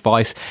wants some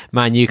advice.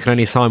 Man, you can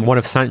only sign one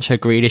of Sancho,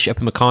 Grealish,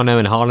 Upamecano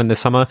and Haaland this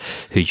summer.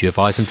 Who do you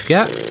advise him to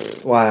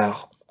get?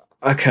 Wow.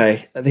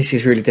 Okay, this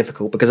is really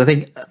difficult because I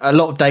think a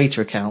lot of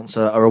data accounts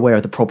are aware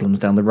of the problems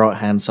down the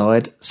right-hand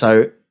side.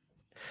 So,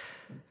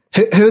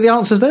 who are the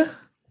answers there?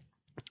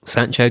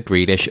 Sancho,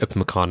 Grealish,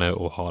 Upamecano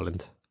or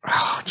Haaland.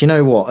 Do you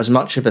know what? As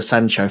much of a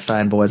Sancho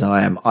fanboy as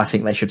I am, I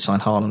think they should sign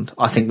Haaland.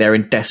 I think they're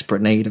in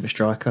desperate need of a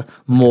striker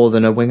more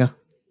than a winger.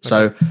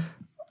 So,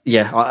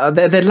 yeah,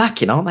 they're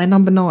lacking, aren't they?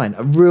 Number 9,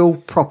 a real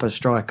proper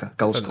striker,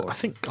 goal scorer. I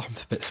think I'm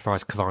a bit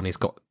surprised Cavani's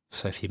got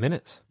so few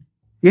minutes.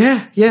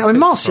 Yeah. I mean,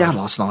 Martial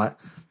last night.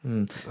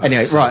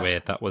 Anyway, so right.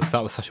 Weird. That was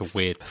such a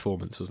weird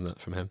performance, wasn't it,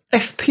 from him?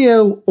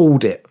 FPL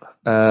audit,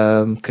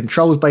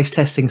 controls-based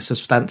testing,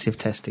 substantive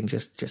testing,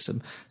 just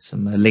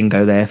some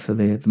lingo there for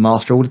the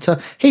master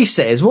auditor. He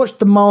says, what's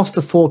the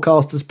master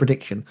forecaster's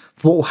prediction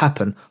for what will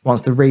happen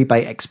once the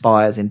rebate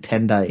expires in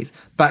 10 days?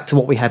 Back to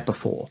what we had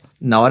before.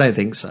 No, I don't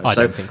think so. I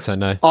don't think so,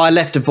 no. I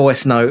left a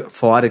voice note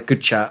I had a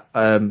good chat.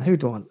 Who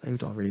do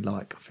I really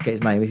like? I forget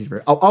his name. This is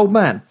very old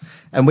man.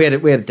 And we had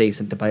a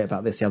decent debate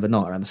about this the other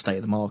night around the state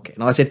of the market.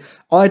 And I said,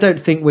 I don't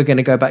think we're going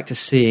to go back to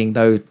seeing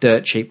those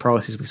dirt cheap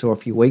prices we saw a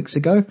few weeks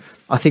ago.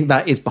 I think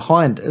that is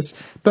behind us.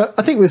 But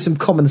I think with some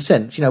common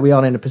sense, we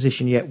aren't in a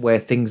position yet where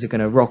things are going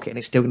to rocket and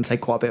it's still going to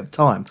take quite a bit of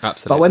time.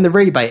 Absolutely. But when the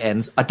rebate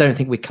ends, I don't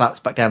think we collapse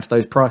back down to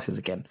those prices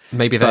again.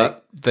 Maybe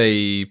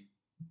they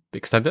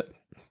extend it?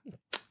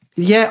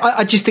 Yeah,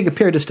 I just think a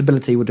period of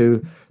stability will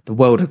do the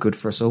world of good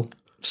for us all.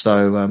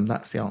 So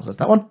that's the answer to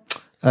that one.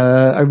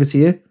 Over to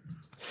you.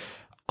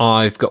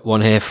 I've got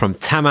one here from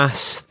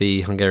Tamas,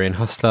 the Hungarian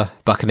hustler.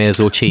 Buccaneers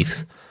or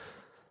Chiefs?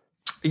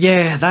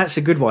 Yeah, that's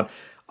a good one.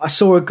 I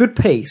saw a good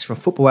piece from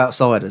Football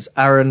Outsiders.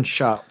 Aaron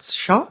Schatz.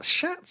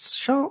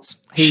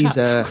 He's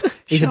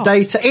a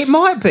data. It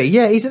might be.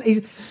 Yeah,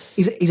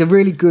 he's a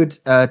really good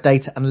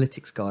data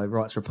analytics guy.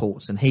 Writes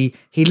reports, and he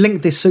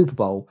linked this Super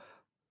Bowl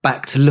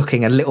back to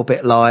looking a little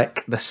bit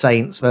like the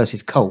Saints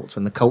versus Colts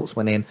when the Colts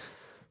went in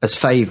as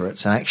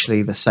favourites, and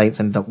actually the Saints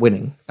ended up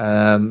winning.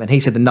 And he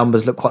said the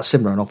numbers look quite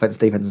similar on offense,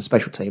 defense, and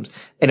special teams.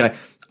 Anyway,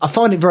 I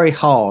find it very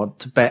hard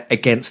to bet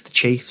against the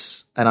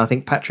Chiefs, and I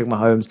think Patrick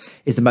Mahomes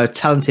is the most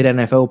talented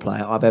NFL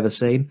player I've ever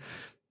seen.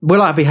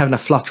 Will I be having a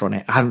flutter on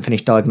it? I haven't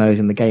finished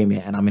diagnosing the game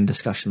yet, and I'm in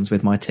discussions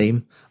with my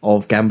team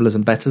of gamblers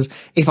and bettors.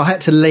 If I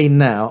had to lean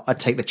now, I'd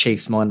take the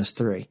Chiefs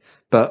 -3,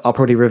 but I'll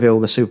probably reveal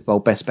the Super Bowl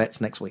best bets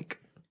next week.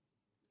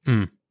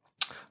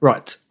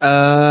 Right.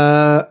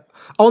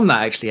 On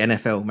that, actually,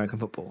 NFL, American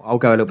football, I'll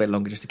go a little bit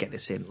longer just to get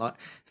this in. Like,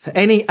 for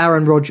any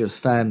Aaron Rodgers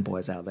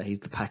fanboys out there, he's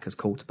the Packers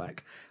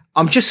quarterback.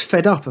 I'm just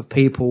fed up of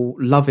people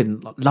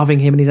loving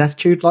him and his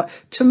attitude. Like,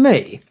 to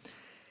me,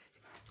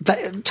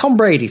 Tom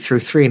Brady threw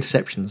 3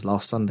 interceptions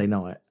last Sunday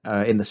night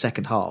in the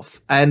second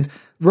half, and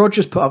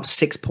Rodgers put up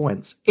 6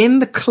 points in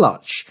the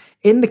clutch.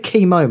 In the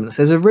key moments,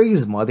 there's a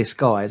reason why this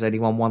guy has only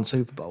won 1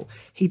 Super Bowl.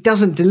 He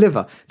doesn't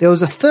deliver. There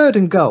was a 3rd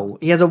and goal.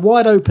 He has a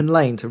wide open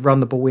lane to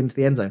run the ball into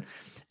the end zone.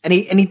 And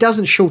he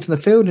doesn't shorten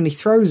the field, and he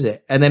throws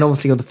it. And then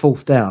obviously on the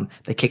 4th down,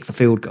 they kick the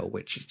field goal,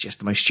 which is just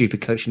the most stupid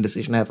coaching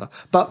decision ever.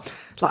 But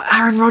like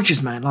Aaron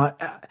Rodgers, man,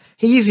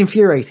 he is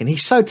infuriating.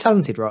 He's so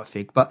talented, right,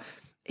 Fig? But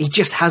he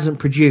just hasn't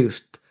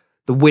produced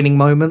the winning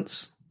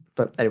moments.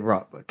 But anyway,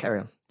 right,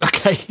 carry on.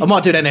 Okay. I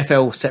might do an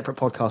NFL separate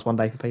podcast one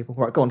day for people.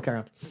 Right, go on, carry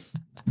on.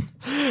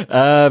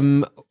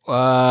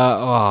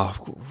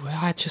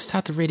 I just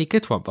had a really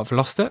good one, but I've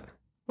lost it.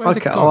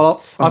 Okay,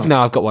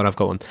 I've got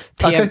one.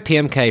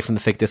 PMK from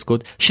the Fig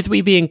Discord. Should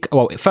we be in?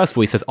 Well, first of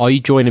all, he says, "Are you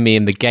joining me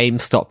in the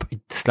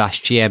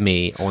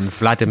GameStop/GME on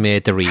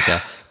Vladimir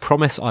Darida?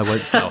 Promise I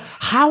won't sell."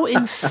 How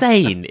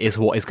insane is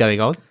what is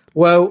going on?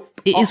 Well,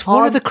 it is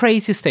one of the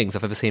craziest things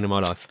I've ever seen in my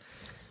life.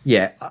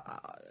 Yeah,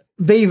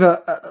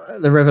 Viva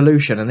the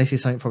revolution, and this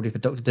is something probably for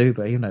Dr.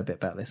 Duba. You know a bit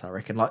about this, I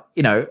reckon.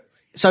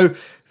 So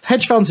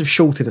hedge funds have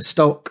shorted a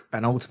stock,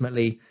 and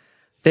ultimately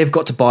they've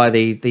got to buy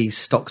these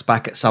stocks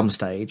back at some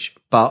stage.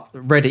 But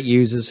Reddit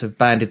users have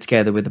banded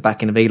together with the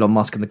backing of Elon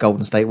Musk and the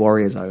Golden State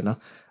Warriors owner,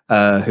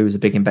 who's a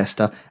big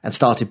investor, and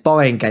started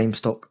buying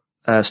GameStop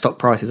stock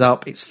prices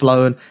up. It's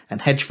flown,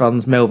 and hedge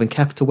funds, Melvin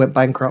Capital, went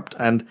bankrupt,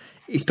 and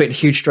it's put a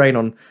huge strain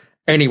on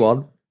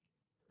anyone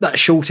that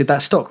shorted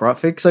that stock, right,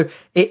 Fig? So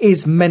it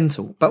is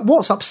mental. But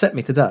what's upset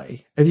me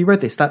today, have you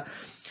read this? That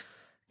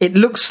it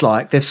looks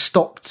like they've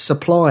stopped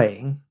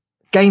supplying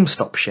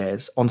GameStop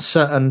shares on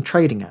certain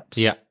trading apps.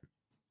 Yeah.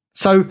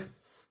 So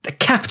the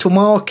capital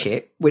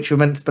market, which we're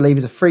meant to believe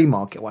is a free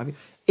market,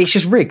 it's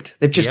just rigged.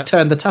 They've just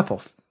turned the tap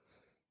off.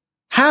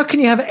 How can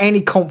you have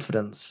any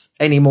confidence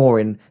anymore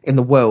in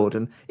the world?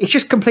 And it's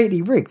just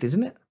completely rigged,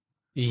 isn't it?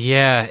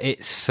 Yeah,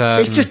 it's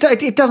just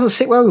it doesn't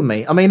sit well with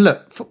me. I mean,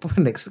 look, Football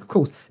Index, of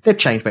course, they've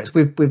changed bets.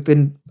 We've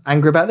been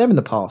angry about them in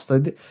the past.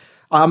 So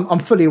I'm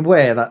fully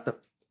aware that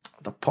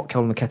the pot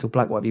kettle and the kettle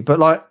black, whatever.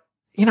 But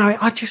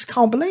I just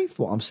can't believe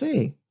what I'm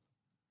seeing.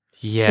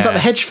 Yeah, it's like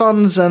the hedge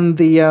funds and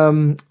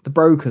the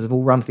brokers have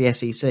all run to the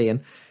SEC, and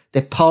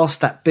they've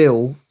passed that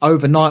bill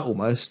overnight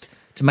almost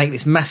to make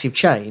this massive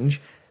change.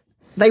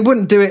 They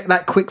wouldn't do it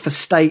that quick for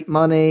state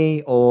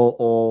money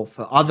or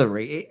for other.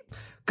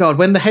 God,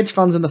 when the hedge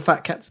funds and the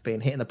fat cats are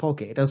being hit in the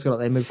pocket, it does feel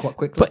like they move quite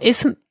quickly. But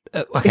isn't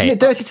it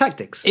dirty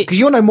tactics? Because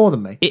you'll know more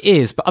than me. It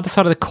is, but other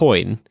side of the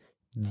coin,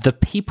 the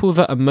people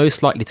that are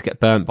most likely to get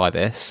burnt by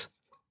this,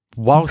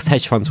 whilst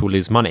hedge funds will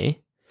lose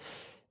money,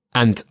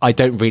 and I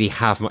don't really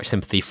have much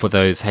sympathy for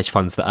those hedge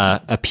funds that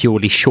are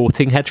purely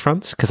shorting hedge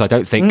funds, because I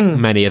don't think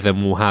many of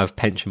them will have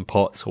pension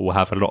pots or will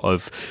have a lot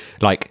of,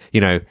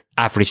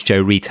 average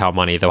Joe retail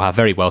money. They'll have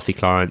very wealthy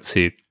clients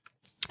who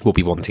will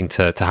be wanting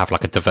to have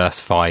like a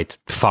diversified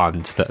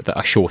fund that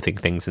are shorting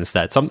things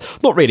instead. So I'm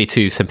not really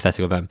too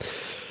sympathetic with them.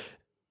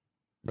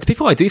 The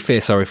people I do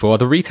feel sorry for are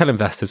the retail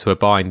investors who are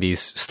buying these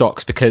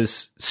stocks,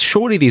 because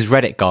surely these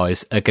Reddit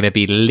guys are going to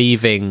be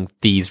leaving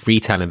these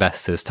retail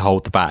investors to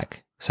hold the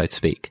bag, so to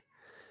speak.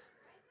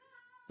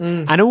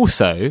 And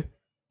also,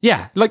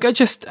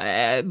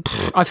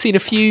 I've seen a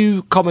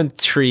few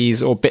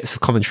commentaries or bits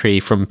of commentary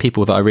from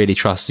people that I really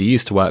trust who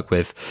used to work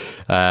with,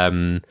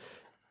 and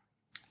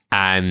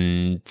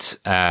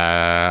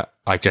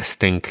I just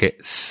think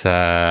it's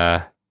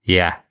I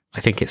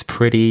think it's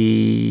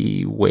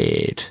pretty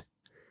weird.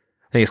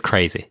 I think it's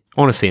crazy,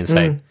 honestly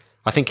insane.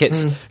 I think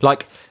it's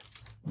like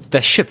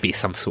there should be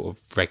some sort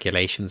of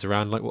regulations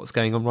around like what's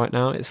going on right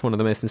now. It's one of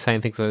the most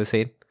insane things I've ever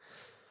seen.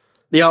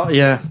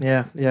 Yeah.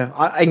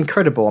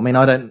 Incredible. I mean,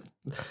 I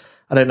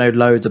I don't know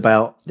loads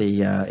about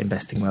the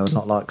investing world,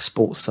 not like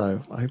sports,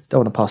 so I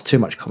don't want to pass too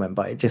much comment,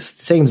 but it just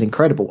seems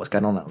incredible what's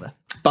going on out there.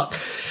 But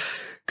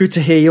good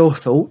to hear your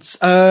thoughts.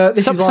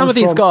 Some of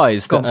these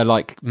guys that are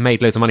like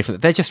made loads of money from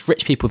it, they're just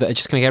rich people that are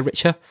just going to get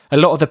richer. A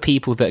lot of the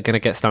people that are going to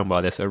get stung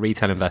by this are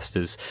retail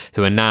investors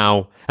who are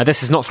now, and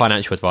this is not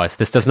financial advice.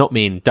 This does not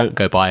mean don't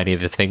go buy any of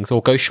these things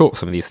or go short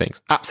some of these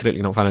things.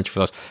 Absolutely not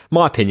financial advice.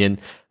 My opinion,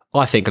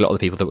 I think a lot of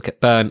the people that would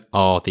get burnt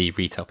are the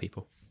retail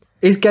people.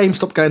 Is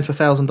GameStop going to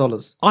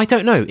 $1,000? I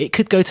don't know. It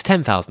could go to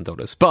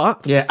 $10,000,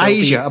 but yeah,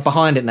 Asia are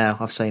behind it now.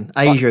 I've seen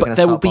Asia. But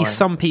there will be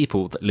some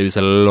people that lose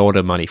a lot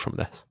of money from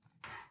this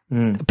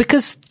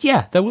because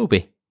there will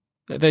be.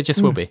 There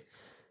just will be.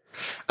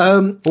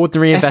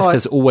 Ordinary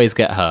investors always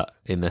get hurt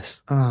in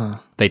this.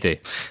 They do.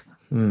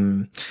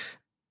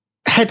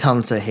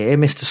 Headhunter here,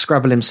 Mr.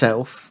 Scrabble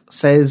himself,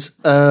 says,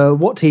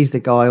 what he's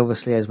the guy,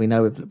 obviously, as we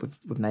know,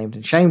 we've named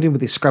and shamed him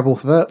with his Scrabble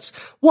verts.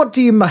 What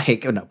do you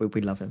make? Oh, no, we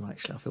love him,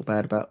 actually. I feel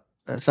bad about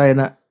saying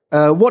that.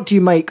 What do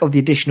you make of the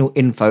additional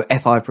info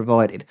FI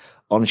provided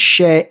on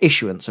share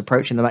issuance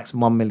approaching the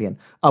maximum 1 million?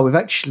 Oh, we've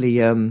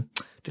actually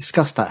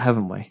discussed that,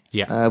 haven't we?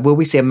 Yeah. Will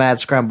we see a mad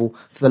scramble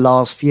for the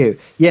last few?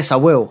 Yes, I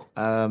will.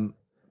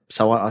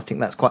 So I think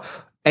that's quite...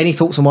 Any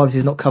thoughts on why this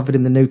is not covered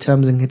in the new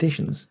terms and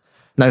conditions?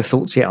 No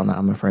thoughts yet on that,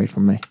 I'm afraid,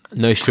 from me.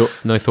 No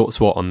thoughts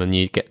what on the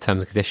new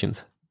terms and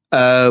conditions?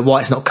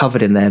 Why it's not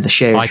covered in there, the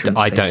share issuance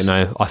I don't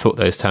know. I thought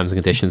those terms and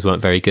conditions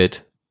weren't very good.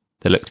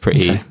 They looked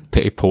pretty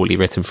poorly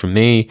written from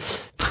me.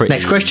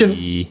 Next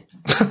question.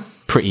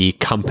 Pretty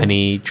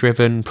company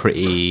driven,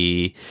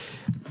 I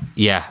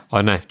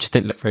don't know, just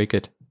didn't look very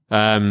good.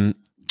 Ben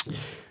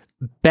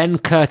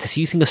Curtis,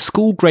 using a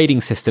school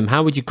grading system,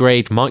 how would you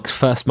grade Mike's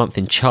first month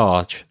in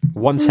charge?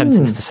 One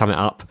sentence to sum it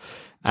up.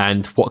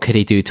 And what could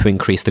he do to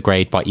increase the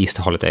grade by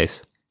Easter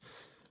holidays?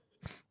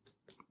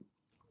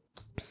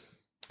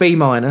 B-.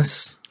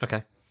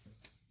 Okay.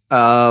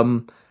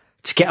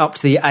 To get up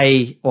to the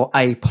A or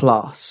A+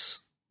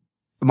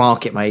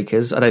 market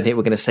makers, I don't think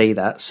we're going to see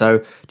that.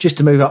 So just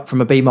to move up from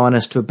a B-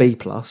 to a B+,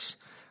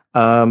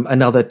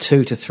 another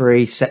 2 to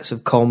 3 sets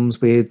of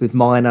comms with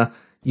minor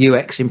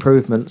UX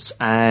improvements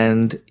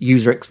and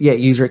user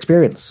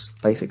experience,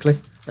 basically,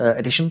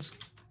 additions.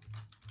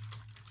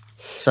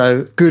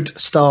 So good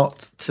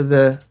start to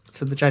the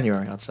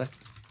January, I'd say.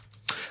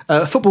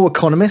 Football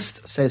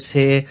Economist says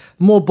here,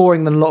 more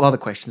boring than a lot of other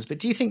questions, but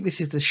do you think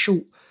this is the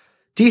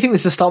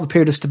start of a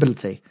period of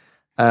stability,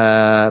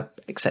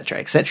 etc.,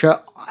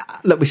 etc.?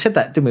 Look, we said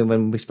that, didn't we,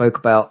 when we spoke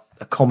about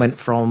a comment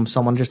from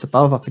someone just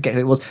above? I forget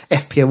who it was.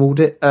 FPO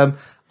Audit.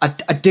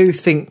 I do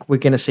think we're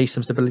going to see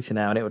some stability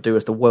now, and it will do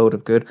us the world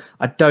of good.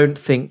 I don't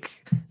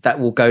think that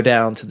will go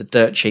down to the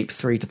dirt cheap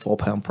 £3 to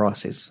 £4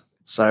 prices.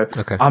 So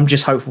I'm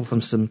just hopeful for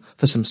some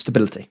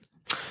stability.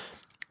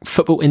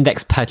 Football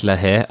Index Peddler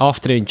here.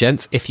 Afternoon,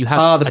 gents. If you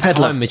had a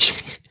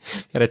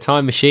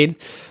time machine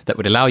that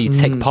would allow you to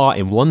take part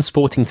in one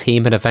sporting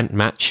team and event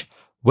match,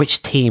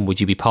 which team would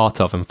you be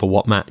part of and for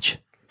what match?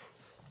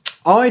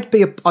 I'd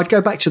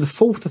go back to the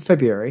 4th of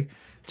February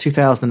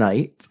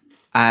 2008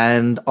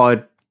 and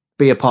I'd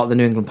be a part of the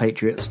New England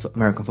Patriots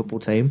American football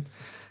team,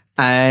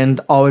 and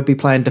I would be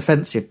playing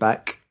defensive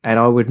back, and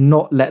I would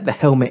not let the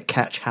helmet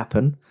catch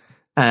happen.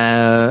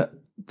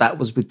 That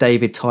was with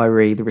David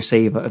Tyree, the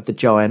receiver of the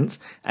Giants,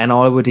 and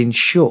I would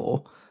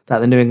ensure that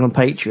the New England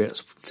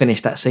Patriots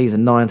finished that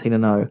season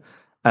 19-0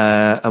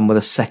 and were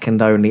the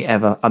second only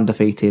ever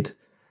undefeated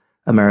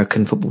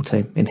American football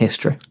team in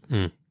history.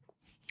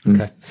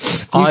 Okay.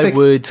 I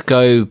would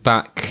go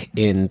back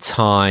in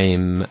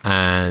time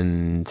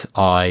and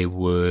I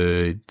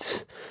would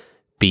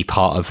be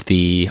part of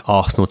the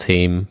Arsenal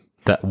team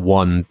that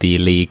won the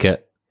league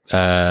at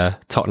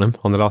Tottenham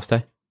on the last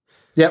day.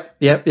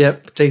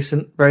 Yep.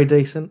 Decent. Very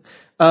decent.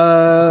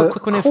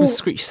 Quick one here from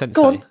Screech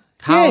Sensei.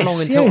 How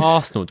long until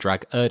Arsenal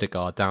drag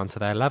Erdegaard down to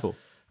their level?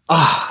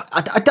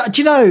 Do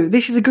you know,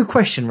 this is a good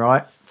question,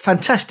 right?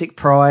 Fantastic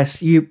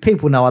price.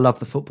 People know I love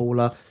the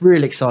footballer.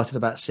 Really excited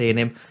about seeing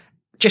him.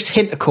 Just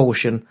hint of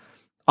caution.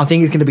 I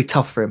think it's going to be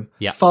tough for him.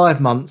 Yeah. 5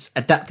 months,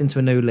 adapting to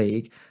a new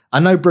league. I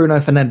know Bruno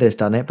Fernandes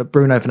done it, but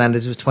Bruno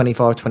Fernandes was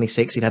 25,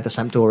 26. He'd had the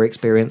Sampdoria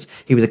experience.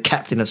 He was a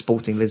captain of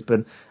Sporting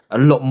Lisbon. A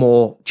lot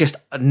more just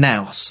a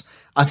nous.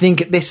 I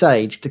think at this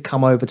age, to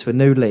come over to a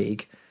new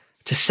league,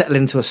 to settle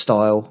into a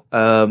style,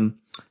 to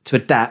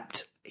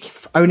adapt,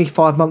 only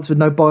 5 months with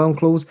no buy-on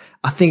clause,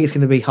 I think it's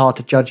going to be hard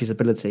to judge his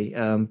ability.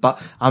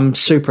 But I'm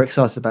super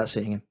excited about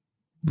seeing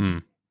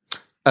him.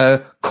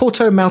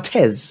 Corto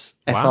Maltese,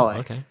 wow, FI.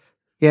 Okay.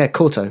 Yeah,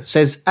 Corto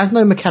says, as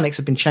no mechanics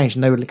have been changed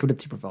and no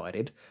liquidity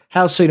provided,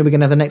 how soon are we going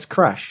to have the next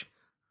crash?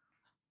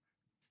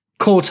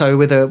 Corto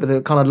with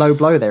a kind of low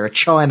blow there, a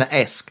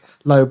China-esque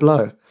low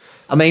blow.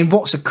 I mean,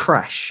 what's a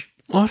crash?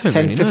 I don't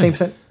 10, really 15%,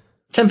 know.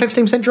 10,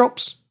 15%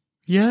 drops?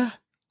 Yeah.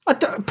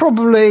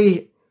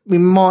 Probably we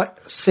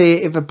might see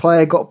it if a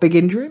player got a big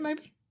injury,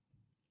 maybe?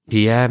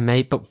 Yeah,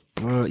 maybe.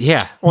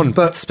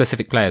 But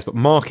specific players. But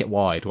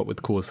market-wide, what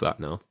would cause that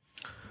now?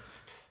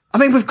 I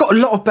mean, we've got a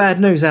lot of bad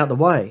news out the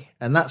way,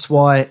 and that's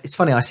why it's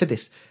funny. I said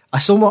this. I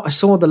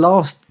saw the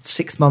last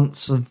 6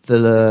 months of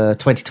the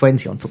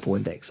 2020 on Football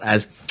Index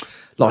as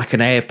like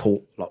an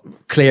airport like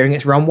clearing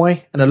its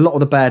runway, and a lot of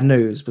the bad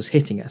news was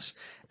hitting us,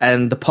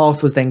 and the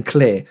path was then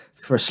clear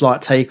for a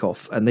slight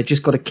takeoff, and they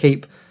just got to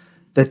keep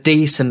the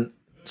decent,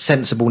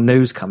 sensible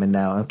news coming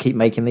now and keep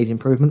making these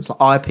improvements.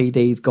 Like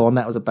IPD's gone,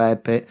 that was a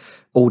bad bit.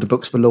 Order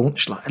books were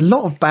launched. Like a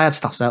lot of bad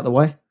stuff's out the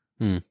way.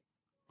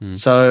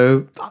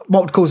 So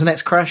what would cause the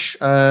next crash?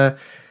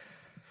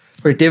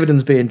 Probably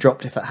dividends being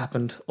dropped if that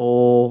happened,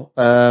 or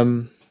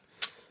no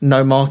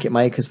market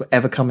makers were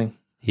ever coming.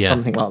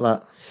 Something like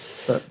that.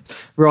 But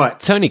right,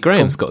 Tony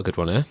Graham's got a good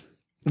one here.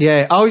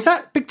 Yeah. Oh, is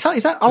that Big Tone?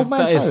 Is that Old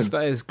Man Tone?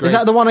 That is great. Is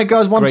that the one that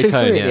goes 1, 2, 3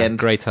 Tone, at the end?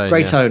 Grey Tone.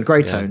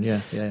 Grey Tone.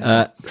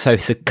 Yeah. So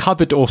it's a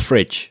cupboard or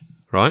fridge,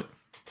 right?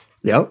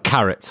 Yep.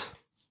 Carrots.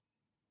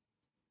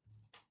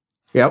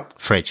 Yep.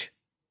 Fridge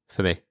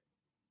for me.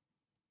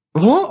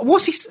 What?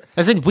 What's he?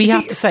 As in, we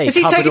have to say is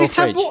he cupboard taking or his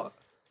tab? fridge.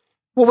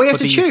 Well, we have for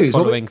to these choose.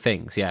 following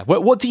things. Yeah.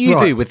 What do you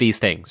do with these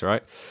things?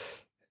 Right?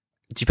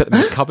 Do you put them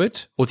in the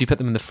cupboard or do you put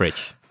them in the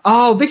fridge?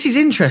 Oh, this is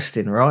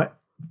interesting, right?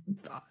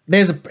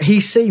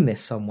 He's seen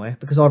this somewhere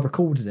because I've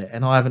recorded it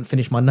and I haven't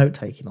finished my note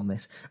taking on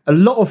this. A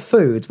lot of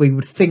foods we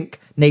would think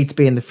need to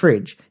be in the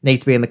fridge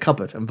need to be in the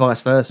cupboard and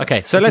vice versa.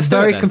 Okay, so it's let's a do it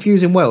very then.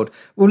 confusing world.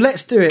 Well,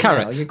 let's do it.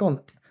 Carrots. Now. You're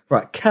gone.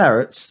 Right,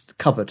 carrots,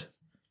 cupboard.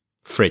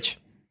 Fridge.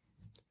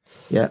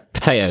 Yeah,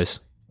 Potatoes.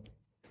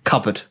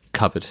 cupboard.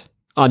 Cupboard.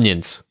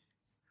 Onions.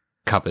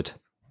 Cupboard.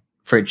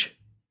 Fridge.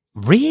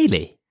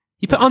 Really?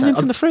 You put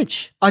onions in the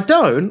fridge? I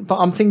don't, but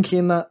I'm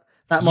thinking that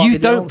might You be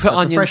the don't answer put for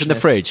onions in the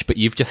freshness. fridge, but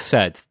you've just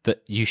said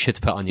that you should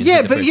put onions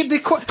in the fridge.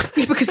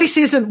 Yeah, because this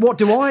isn't what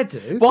do I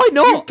do? Why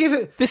not? You give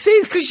it This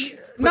is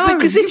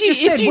because if you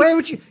said where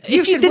would you?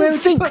 if you didn't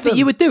think that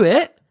you would do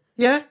it,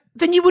 yeah,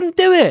 then you wouldn't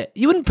do it.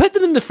 You wouldn't put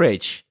them in the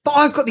fridge. but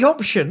I've got the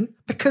option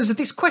because of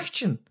this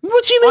question.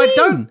 What do you mean? I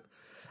don't.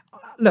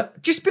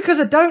 Look, just because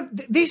I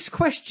don't, this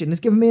question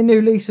has given me a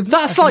new lease of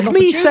life. That's like an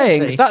me opportunity.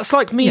 saying. That's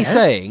like me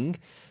saying.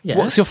 Yeah.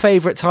 What's your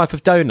favourite type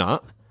of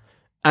donut?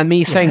 And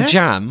me saying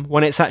jam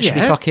when it's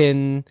actually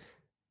fucking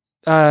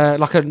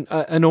like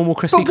a normal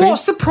Krispy But Kreme.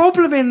 what's the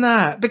problem in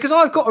that? Because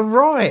I've got a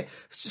right.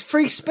 It's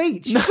free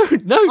speech. No.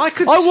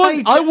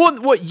 I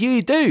want what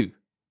you do.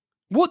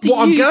 What do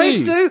what you I'm going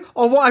to do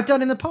or what I've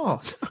done in the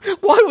past.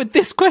 Why would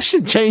this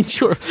question change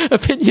your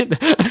opinion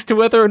as to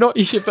whether or not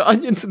you should put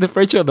onions in the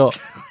fridge or not?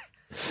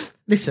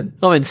 Listen.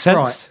 I'm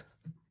incensed.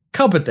 Right.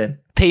 Cupboard then.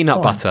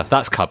 Peanut butter.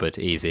 That's cupboard.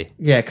 Easy.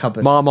 Yeah,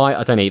 cupboard. Marmite.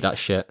 I don't eat that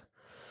shit.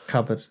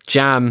 Cupboard.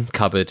 Jam.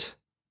 Cupboard.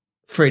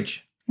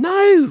 Fridge.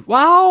 No.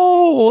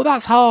 Wow.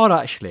 That's hard,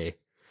 actually.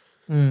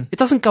 It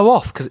doesn't go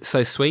off because it's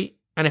so sweet.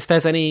 And if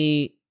there's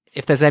any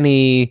Yeah,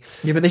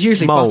 but there's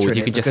usually mold, butter in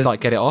you it can just because-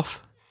 like get it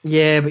off.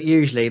 Yeah, but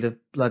usually the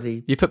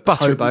bloody You put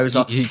butter.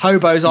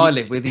 hobos I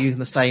live with are using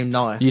the same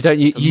knife. You don't.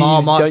 You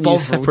Marmite, don't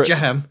use Bovril, separate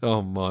jam.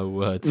 Oh my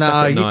word! No,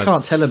 separate you knives.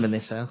 can't tell them in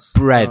this house.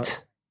 Bread.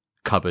 Right.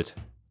 Cupboard.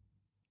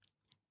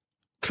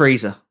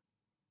 Freezer.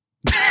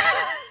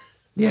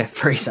 Yeah,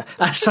 freezer.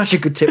 That's such a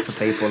good tip for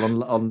people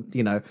on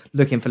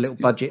looking for little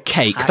budget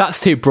Cake. hacks. That's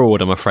too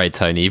broad, I'm afraid,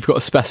 Tony. You've got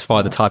to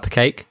specify the type of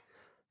cake.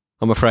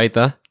 I'm afraid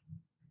there.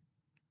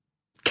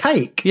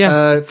 Cake.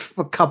 Yeah.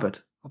 For cupboard,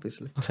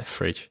 obviously. I say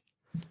fridge.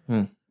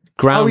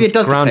 Oh, it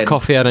does ground depend.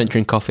 coffee. I don't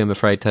drink coffee. I'm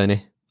afraid,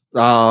 Tony.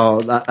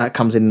 Oh, that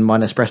comes in my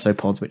Nespresso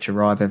pods, which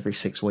arrive every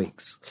 6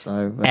 weeks.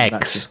 So Eggs.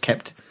 that's just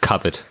kept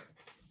Cupboard.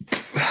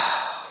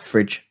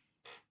 fridge.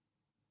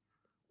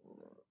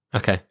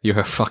 Okay, you're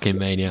a fucking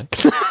maniac.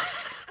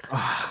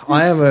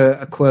 I am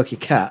a quirky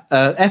cat.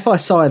 FI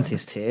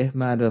scientist here,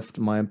 man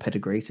after my own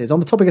pedigree, says, on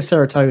the topic of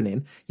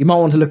serotonin, you might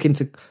want to look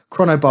into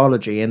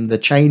chronobiology and the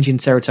change in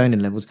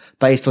serotonin levels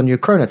based on your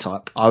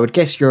chronotype. I would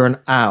guess you're an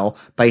owl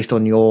based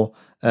on your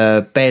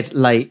bed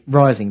late,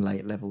 rising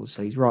late levels.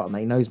 So he's right on that.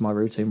 He knows my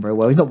routine very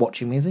well. He's not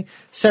watching me, is he?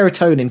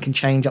 Serotonin can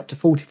change up to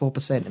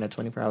 44% in a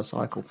 24-hour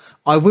cycle.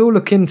 I will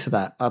look into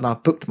that, and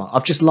I've bookmarked.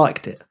 I've just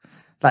liked it.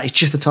 That is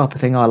just the type of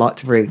thing I like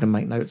to read and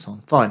make notes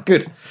on. Fine,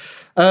 good.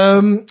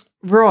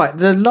 Right,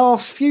 the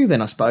last few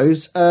then, I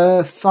suppose.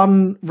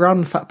 Fun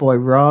Run, Fat Boy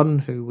Run,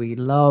 who we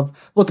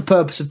love. What the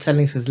purpose of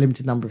telling us there's a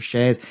limited number of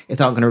shares if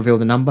they aren't going to reveal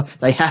the number?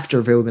 They have to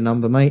reveal the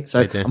number, mate.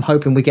 So I'm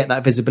hoping we get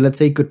that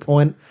visibility. Good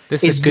point.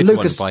 This is good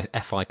Lucas... one by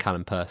F.I.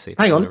 Callum Percy.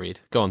 Hang on.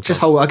 Read. Go on. Just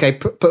hold. Okay,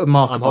 put a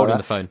marker. I'm holding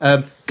the phone.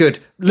 Good.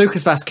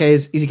 Lucas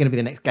Vasquez, is he going to be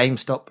the next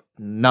GameStop?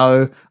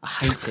 No, I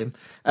hate him.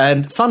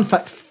 And fun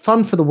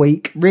for the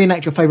week,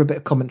 reenact your favourite bit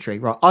of commentary.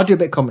 Right, I'll do a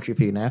bit of commentary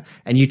for you now,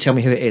 and you tell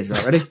me who it is.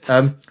 Right, ready?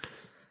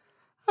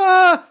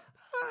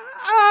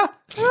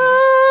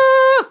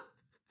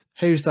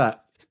 Who's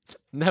that?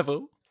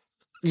 Neville.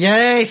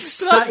 Yes,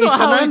 That's that is not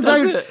how he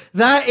does Fernando.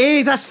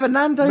 it. That's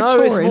Fernando No,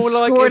 Torres it's more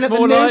like scoring it's at the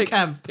more Nou like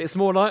Camp. it's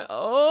more like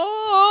Torres.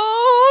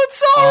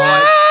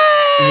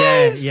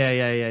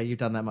 Yeah. You've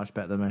done that much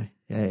better than me.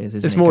 Yeah, it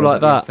is. It's more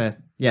like that. Fair.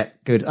 Yeah,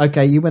 good.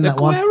 Okay, you win that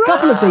one. Aguero.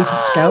 Couple of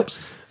decent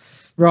scalps.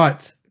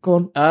 Right,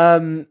 go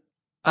on.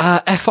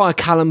 FI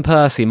Callum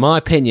Percy, my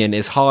opinion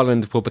is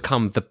Haaland will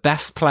become the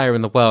best player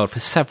in the world for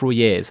several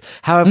years.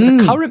 However,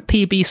 the current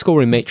PB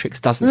scoring matrix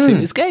doesn't suit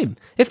his game.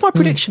 If my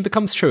prediction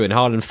becomes true and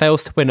Haaland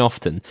fails to win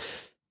often,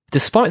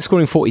 despite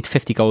scoring 40 to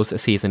 50 goals a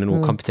season in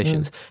all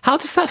competitions, how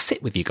does that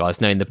sit with you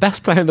guys, knowing the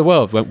best player in the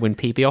world won't win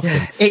PB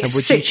often? And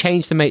would you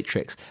change the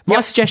matrix?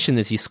 My suggestion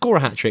is you score a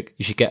hat-trick,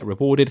 you should get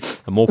rewarded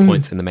and more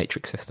points in the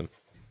matrix system.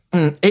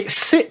 It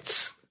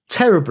sits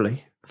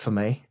terribly for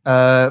me.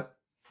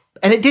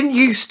 And it didn't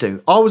used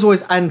to. I was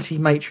always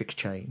anti-matrix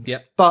change.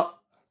 Yep. But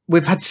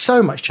we've had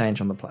so much change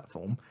on the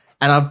platform,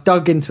 and I've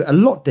dug into it a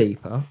lot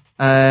deeper,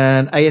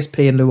 and ASP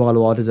and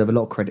Luai deserve a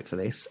lot of credit for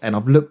this, and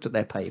I've looked at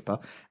their paper,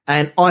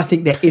 and I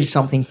think there is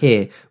something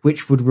here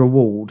which would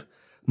reward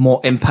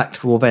more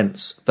impactful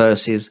events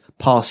versus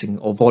passing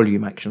or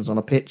volume actions on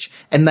a pitch.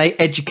 And they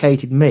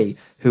educated me,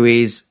 who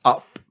is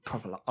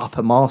probably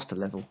upper master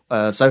level.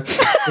 So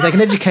if they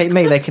can educate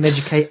me, they can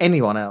educate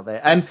anyone out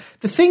there. And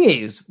the thing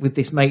is with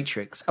this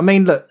matrix, I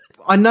mean, look,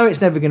 I know it's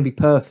never going to be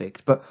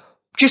perfect, but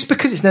just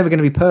because it's never going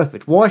to be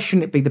perfect, why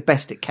shouldn't it be the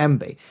best it can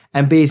be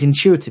and be as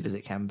intuitive as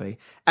it can be?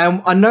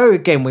 And I know,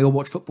 again, we all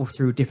watch football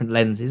through different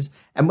lenses,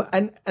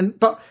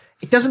 but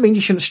it doesn't mean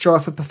you shouldn't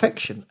strive for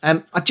perfection.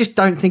 And I just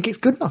don't think it's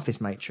good enough,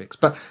 this matrix.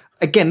 But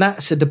again,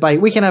 that's a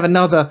debate. We can have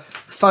another.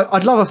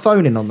 I'd love a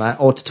phone in on that,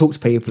 or to talk to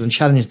people and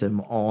challenge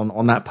them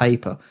on that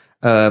paper,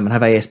 and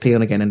have ASP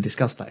on again and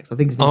discuss that. 'Cause I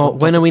think it's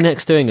when are we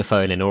next doing a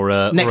phone in,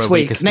 or next or a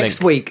week? weakest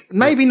Next link? week,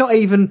 maybe not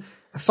even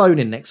a phone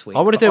in next week.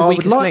 I want to do a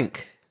weakest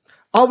link.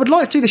 I would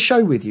like to do the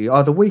show with you,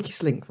 either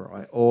weakest link,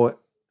 right, or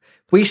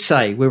we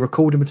say we're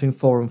recording between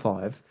 4 and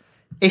 5.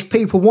 If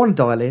people want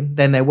to dial in,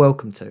 then they're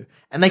welcome to,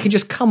 and they can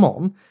just come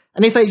on.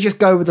 And if they just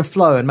go with the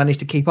flow and manage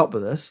to keep up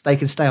with us, they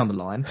can stay on the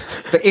line.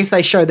 But if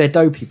they show their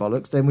dopey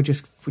bollocks, then we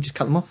just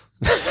cut them off.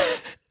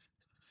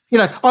 You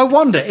know, I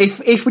wonder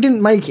if we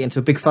didn't make it into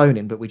a big phone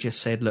in, but we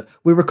just said, look,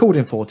 we're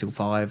recording 4 till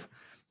 5.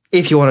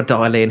 If you want to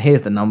dial in,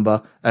 here's the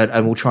number,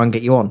 and we'll try and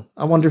get you on.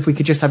 I wonder if we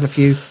could just have a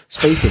few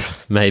speakers.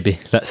 Maybe.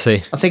 Let's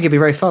see. I think it'd be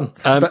very fun.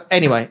 But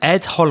anyway.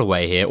 Ed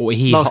Holloway here, or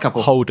Last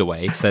couple.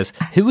 Holdaway, says,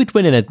 who would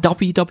win in a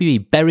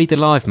WWE Buried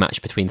Alive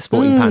match between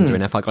Sporting Panda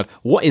and FI God?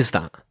 What is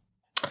that?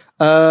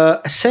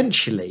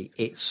 Essentially,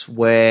 it's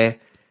where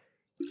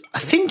I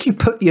think you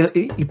put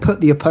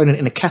the opponent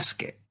in a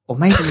casket, or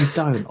maybe you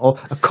don't, or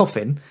a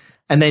coffin,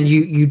 and then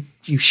you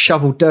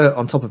shovel dirt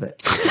on top of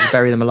it and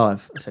bury them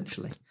alive,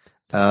 essentially.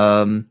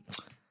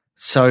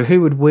 So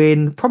who would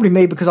win? Probably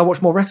me, because I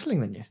watch more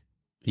wrestling than you.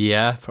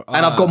 Yeah,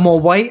 and I've got more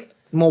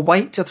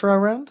weight to throw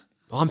around.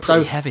 I'm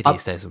pretty heavy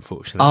these days,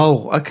 unfortunately.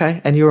 Oh,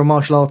 okay. And you're a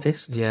martial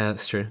artist. Yeah,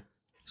 that's true.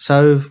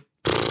 So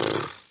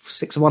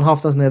 6 of one,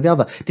 half dozen of the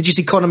other. Did you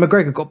see Conor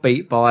McGregor got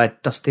beat by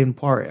Dustin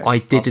Poirier? I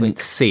didn't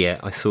see it.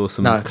 I saw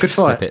some good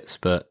fight. snippets,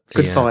 but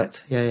good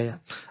fight. Yeah.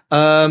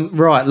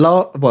 Right.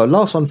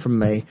 Last one from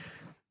me.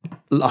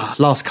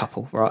 Last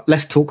couple. Right.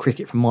 Let's talk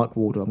cricket from Mike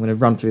Warder. I'm going to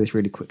run through this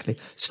really quickly.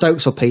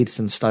 Stokes or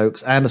Peterson?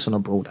 Stokes. Anderson or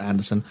Broad?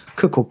 Anderson.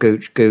 Cook or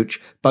Gooch?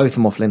 Gooch. Both of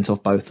them off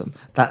Flintoff. Both of them.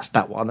 That's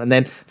that one. And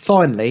then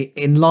finally,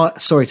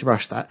 sorry to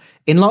rush that.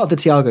 In light of the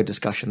Thiago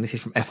discussion, this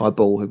is from FI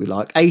Ball, who we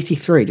like.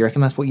 83. Do you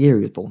reckon that's what year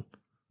he was born?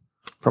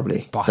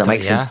 Probably. That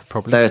makes him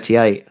probably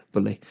 38,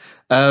 bully.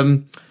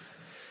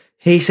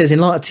 He says, in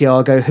light of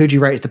Thiago, who do you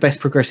rate as the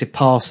best progressive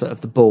passer of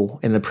the ball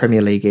in the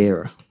Premier League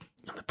era?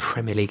 The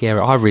Premier League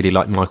era, I really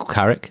like Michael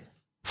Carrick.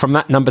 From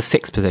that number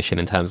 6 position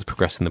in terms of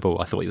progressing the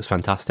ball, I thought he was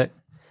fantastic.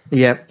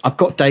 Yeah, I've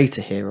got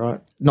data here, right?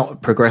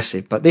 Not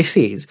progressive, but this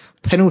is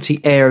penalty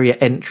area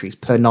entries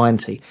per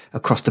 90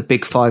 across the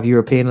big 5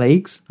 European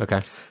leagues.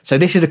 Okay. So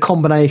this is a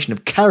combination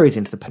of carries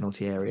into the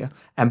penalty area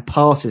and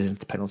passes into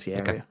the penalty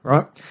area,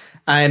 right?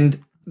 And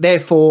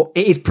therefore,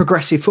 it is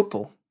progressive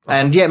football.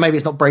 And yeah, maybe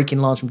it's not breaking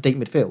lines from deep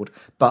midfield,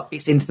 but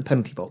it's into the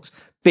penalty box.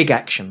 Big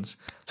actions.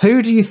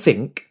 Who do you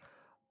think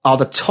are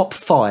the top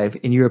 5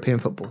 in European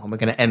football? And we're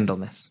going to end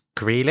on this.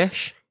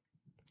 Grealish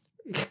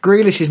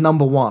is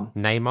number 1.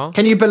 Neymar.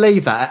 Can you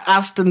believe that? At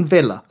Aston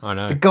Villa. I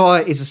know. The guy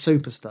is a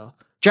superstar.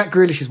 Jack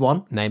Grealish is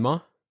 1.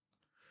 Neymar.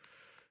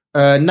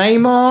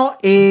 Neymar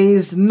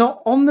is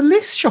not on the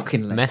list,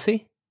 shockingly.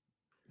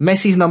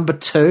 Messi's number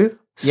 2.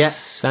 Yeah.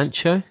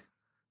 Sancho.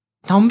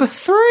 Number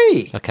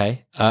 3.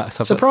 Okay.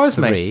 So surprised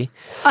me.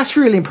 That's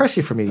really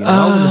impressive from you.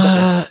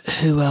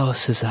 Who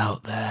else is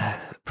out there?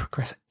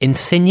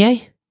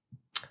 Insigne?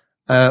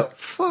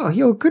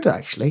 You're good,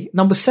 actually.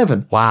 Number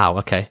 7. Wow.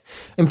 Okay.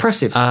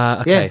 Impressive.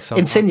 Okay. Yeah. So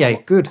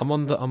Insigne, good. I'm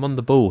on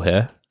the ball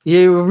here.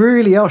 You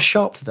really are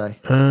sharp today.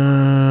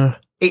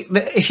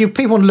 If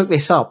people want to look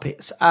this up,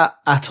 it's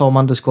at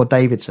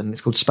Atom_Davidson.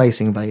 It's called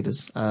Spacing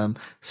Invaders.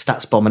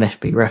 Stats Bomb and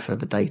FB Ref are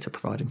the data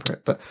providing for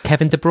it. But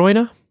Kevin De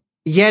Bruyne?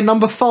 Yeah,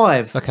 number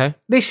 5. Okay.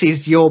 This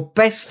is your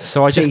best.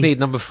 So I just need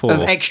number 4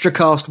 of extra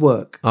cast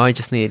work. I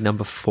just need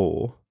number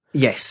 4.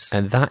 Yes.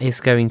 And that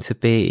is going to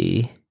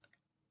be.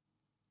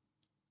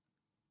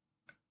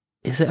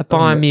 Is it a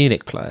Bayern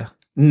Munich player?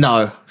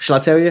 No. Shall I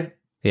tell you?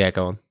 Yeah,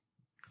 go on.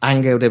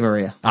 Angel Di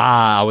Maria.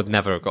 I would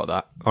never have got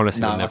that.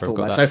 Honestly, I would never have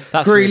got that. So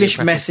that's Grealish,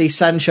 really Messi,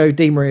 Sancho,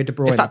 Di Maria, De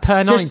Bruyne. Is that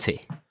per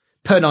 90?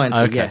 per 90,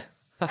 Okay. yeah.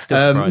 That's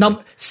still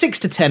surprising. 6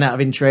 to 10 out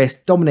of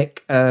interest.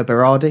 Dominic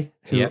Berardi,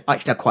 who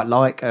actually I quite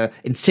like.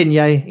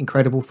 Insigne,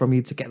 incredible from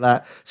you to get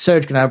that.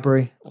 Serge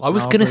Gnabry. I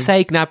was going to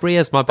say Gnabry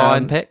as my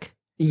Bayern pick.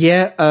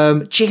 Yeah,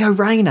 Gio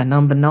Reyna,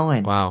 number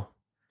 9. Wow.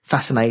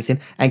 Fascinating.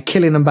 And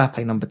Kylian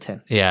Mbappe, number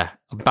 10. Yeah,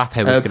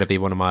 Mbappe was going to be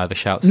one of my other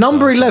shouts.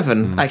 Number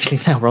 11, actually,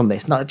 now we're on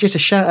this. No, just a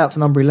shout out to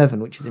number 11,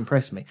 which has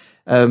impressed me.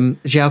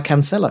 João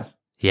Cancelo.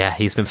 Yeah,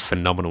 he's been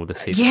phenomenal this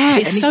season. Yeah,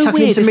 it's and he's so tucking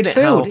weird, into isn't it?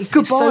 How, midfield.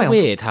 it's so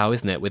weird how,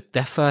 isn't it, with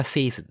their first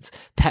seasons,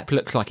 Pep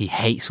looks like he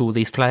hates all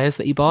these players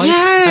that he buys.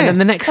 Yeah, and then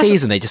the next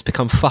season, they just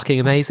become fucking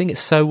amazing.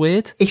 It's so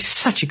weird. He's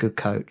such a good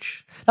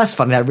coach. That's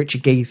funny, that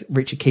Richard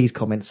Key's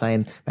comment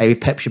saying maybe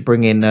Pep should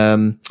bring in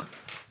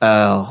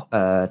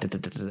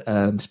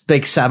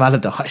big Sam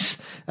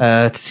Allardyce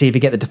to see if he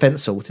get the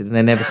defence sorted, and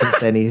then ever since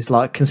then he's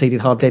like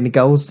conceded hardly any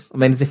goals. I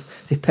mean, as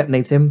if Pep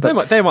needs him.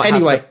 But they might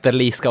anyway, have the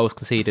least goals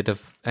conceded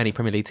of any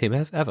Premier League team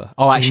ever.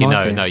 Oh, actually,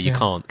 no, you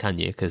can't, can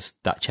you? Because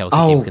that Chelsea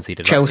team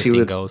conceded Chelsea 15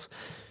 with goals.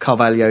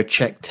 Carvalho,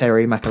 Czech,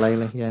 Terry,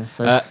 Makalele. Yeah,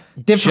 so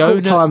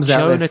difficult times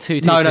out there.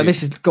 No,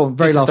 this is gone.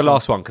 Very last. This is the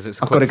last one because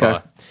it's. I've got to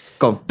go.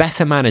 Go on.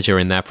 Better manager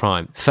in their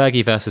prime: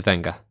 Fergie versus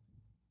Wenger.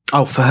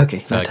 Oh,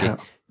 Fergie. No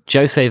doubt.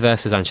 Jose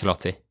versus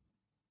Ancelotti.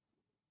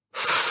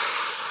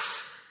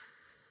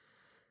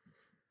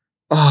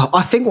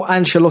 I think what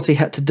Ancelotti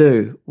had to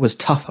do was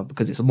tougher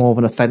because it's more of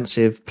an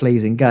offensive,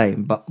 pleasing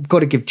game. But I've got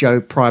to give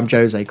prime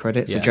Jose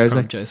credit. So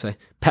Jose.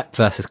 Pep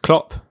versus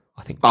Klopp.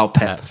 I think.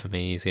 Pep for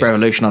me easier.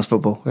 Revolutionised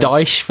football. Yeah.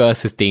 Dyche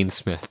versus Dean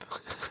Smith.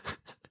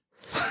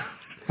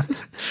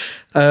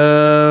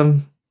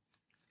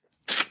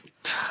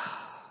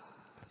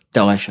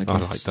 Dyche, I guess. I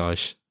like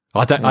Dyche.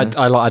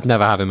 I'd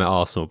never have him at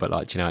Arsenal, but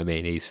do you know what I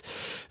mean? He's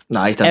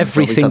done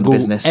every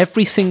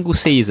single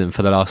season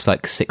for the last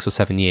 6 or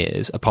 7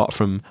 years, apart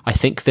from I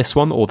think this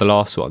one or the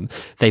last one,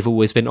 they've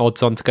always been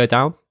odds on to go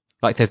down.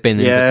 They've been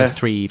in the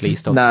 3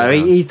 least odds. No,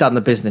 he's done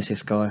the business.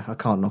 This guy, I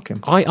can't knock him.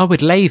 I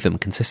would lay them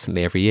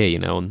consistently every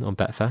year, on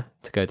Betfair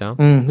to go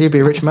down. You'd be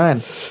a rich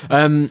man.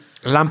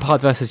 Lampard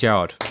versus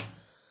Gerrard.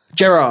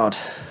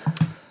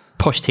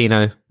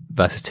 Pochettino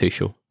versus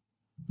Tuchel.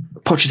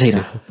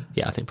 Pochettino.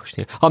 Yeah, I think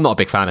Pochettino. I'm not a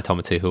big fan of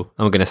Thomas Tuchel.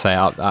 I'm going to say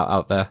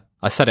out there.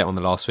 I said it on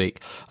the last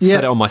week. I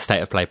said it on my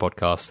State of Play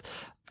podcast.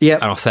 Yeah,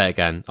 and I'll say it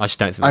again. I just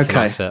don't think that's a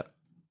nice fit.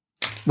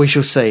 We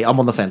shall see. I'm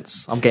on the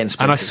fence. I'm getting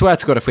sprinted. And I swear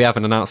to God, if we have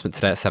an announcement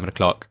today at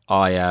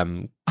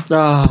 7:00,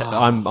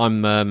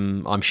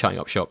 I'm shutting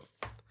up shop.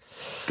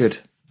 Good.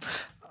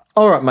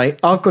 All right, mate.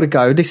 I've got to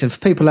go. Listen, for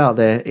people out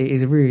there, it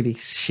is a really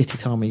shitty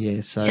time of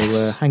year. So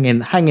hang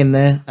in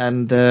there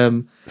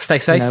and stay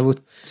safe. We'll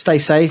stay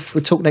safe.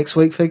 We'll talk next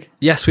week, Fig.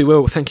 Yes, we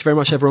will. Thank you very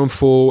much, everyone,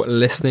 for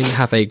listening.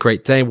 Have a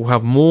great day. We'll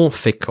have more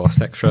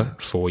Figcast Extra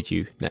for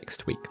you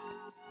next week.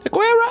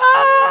 Aguero!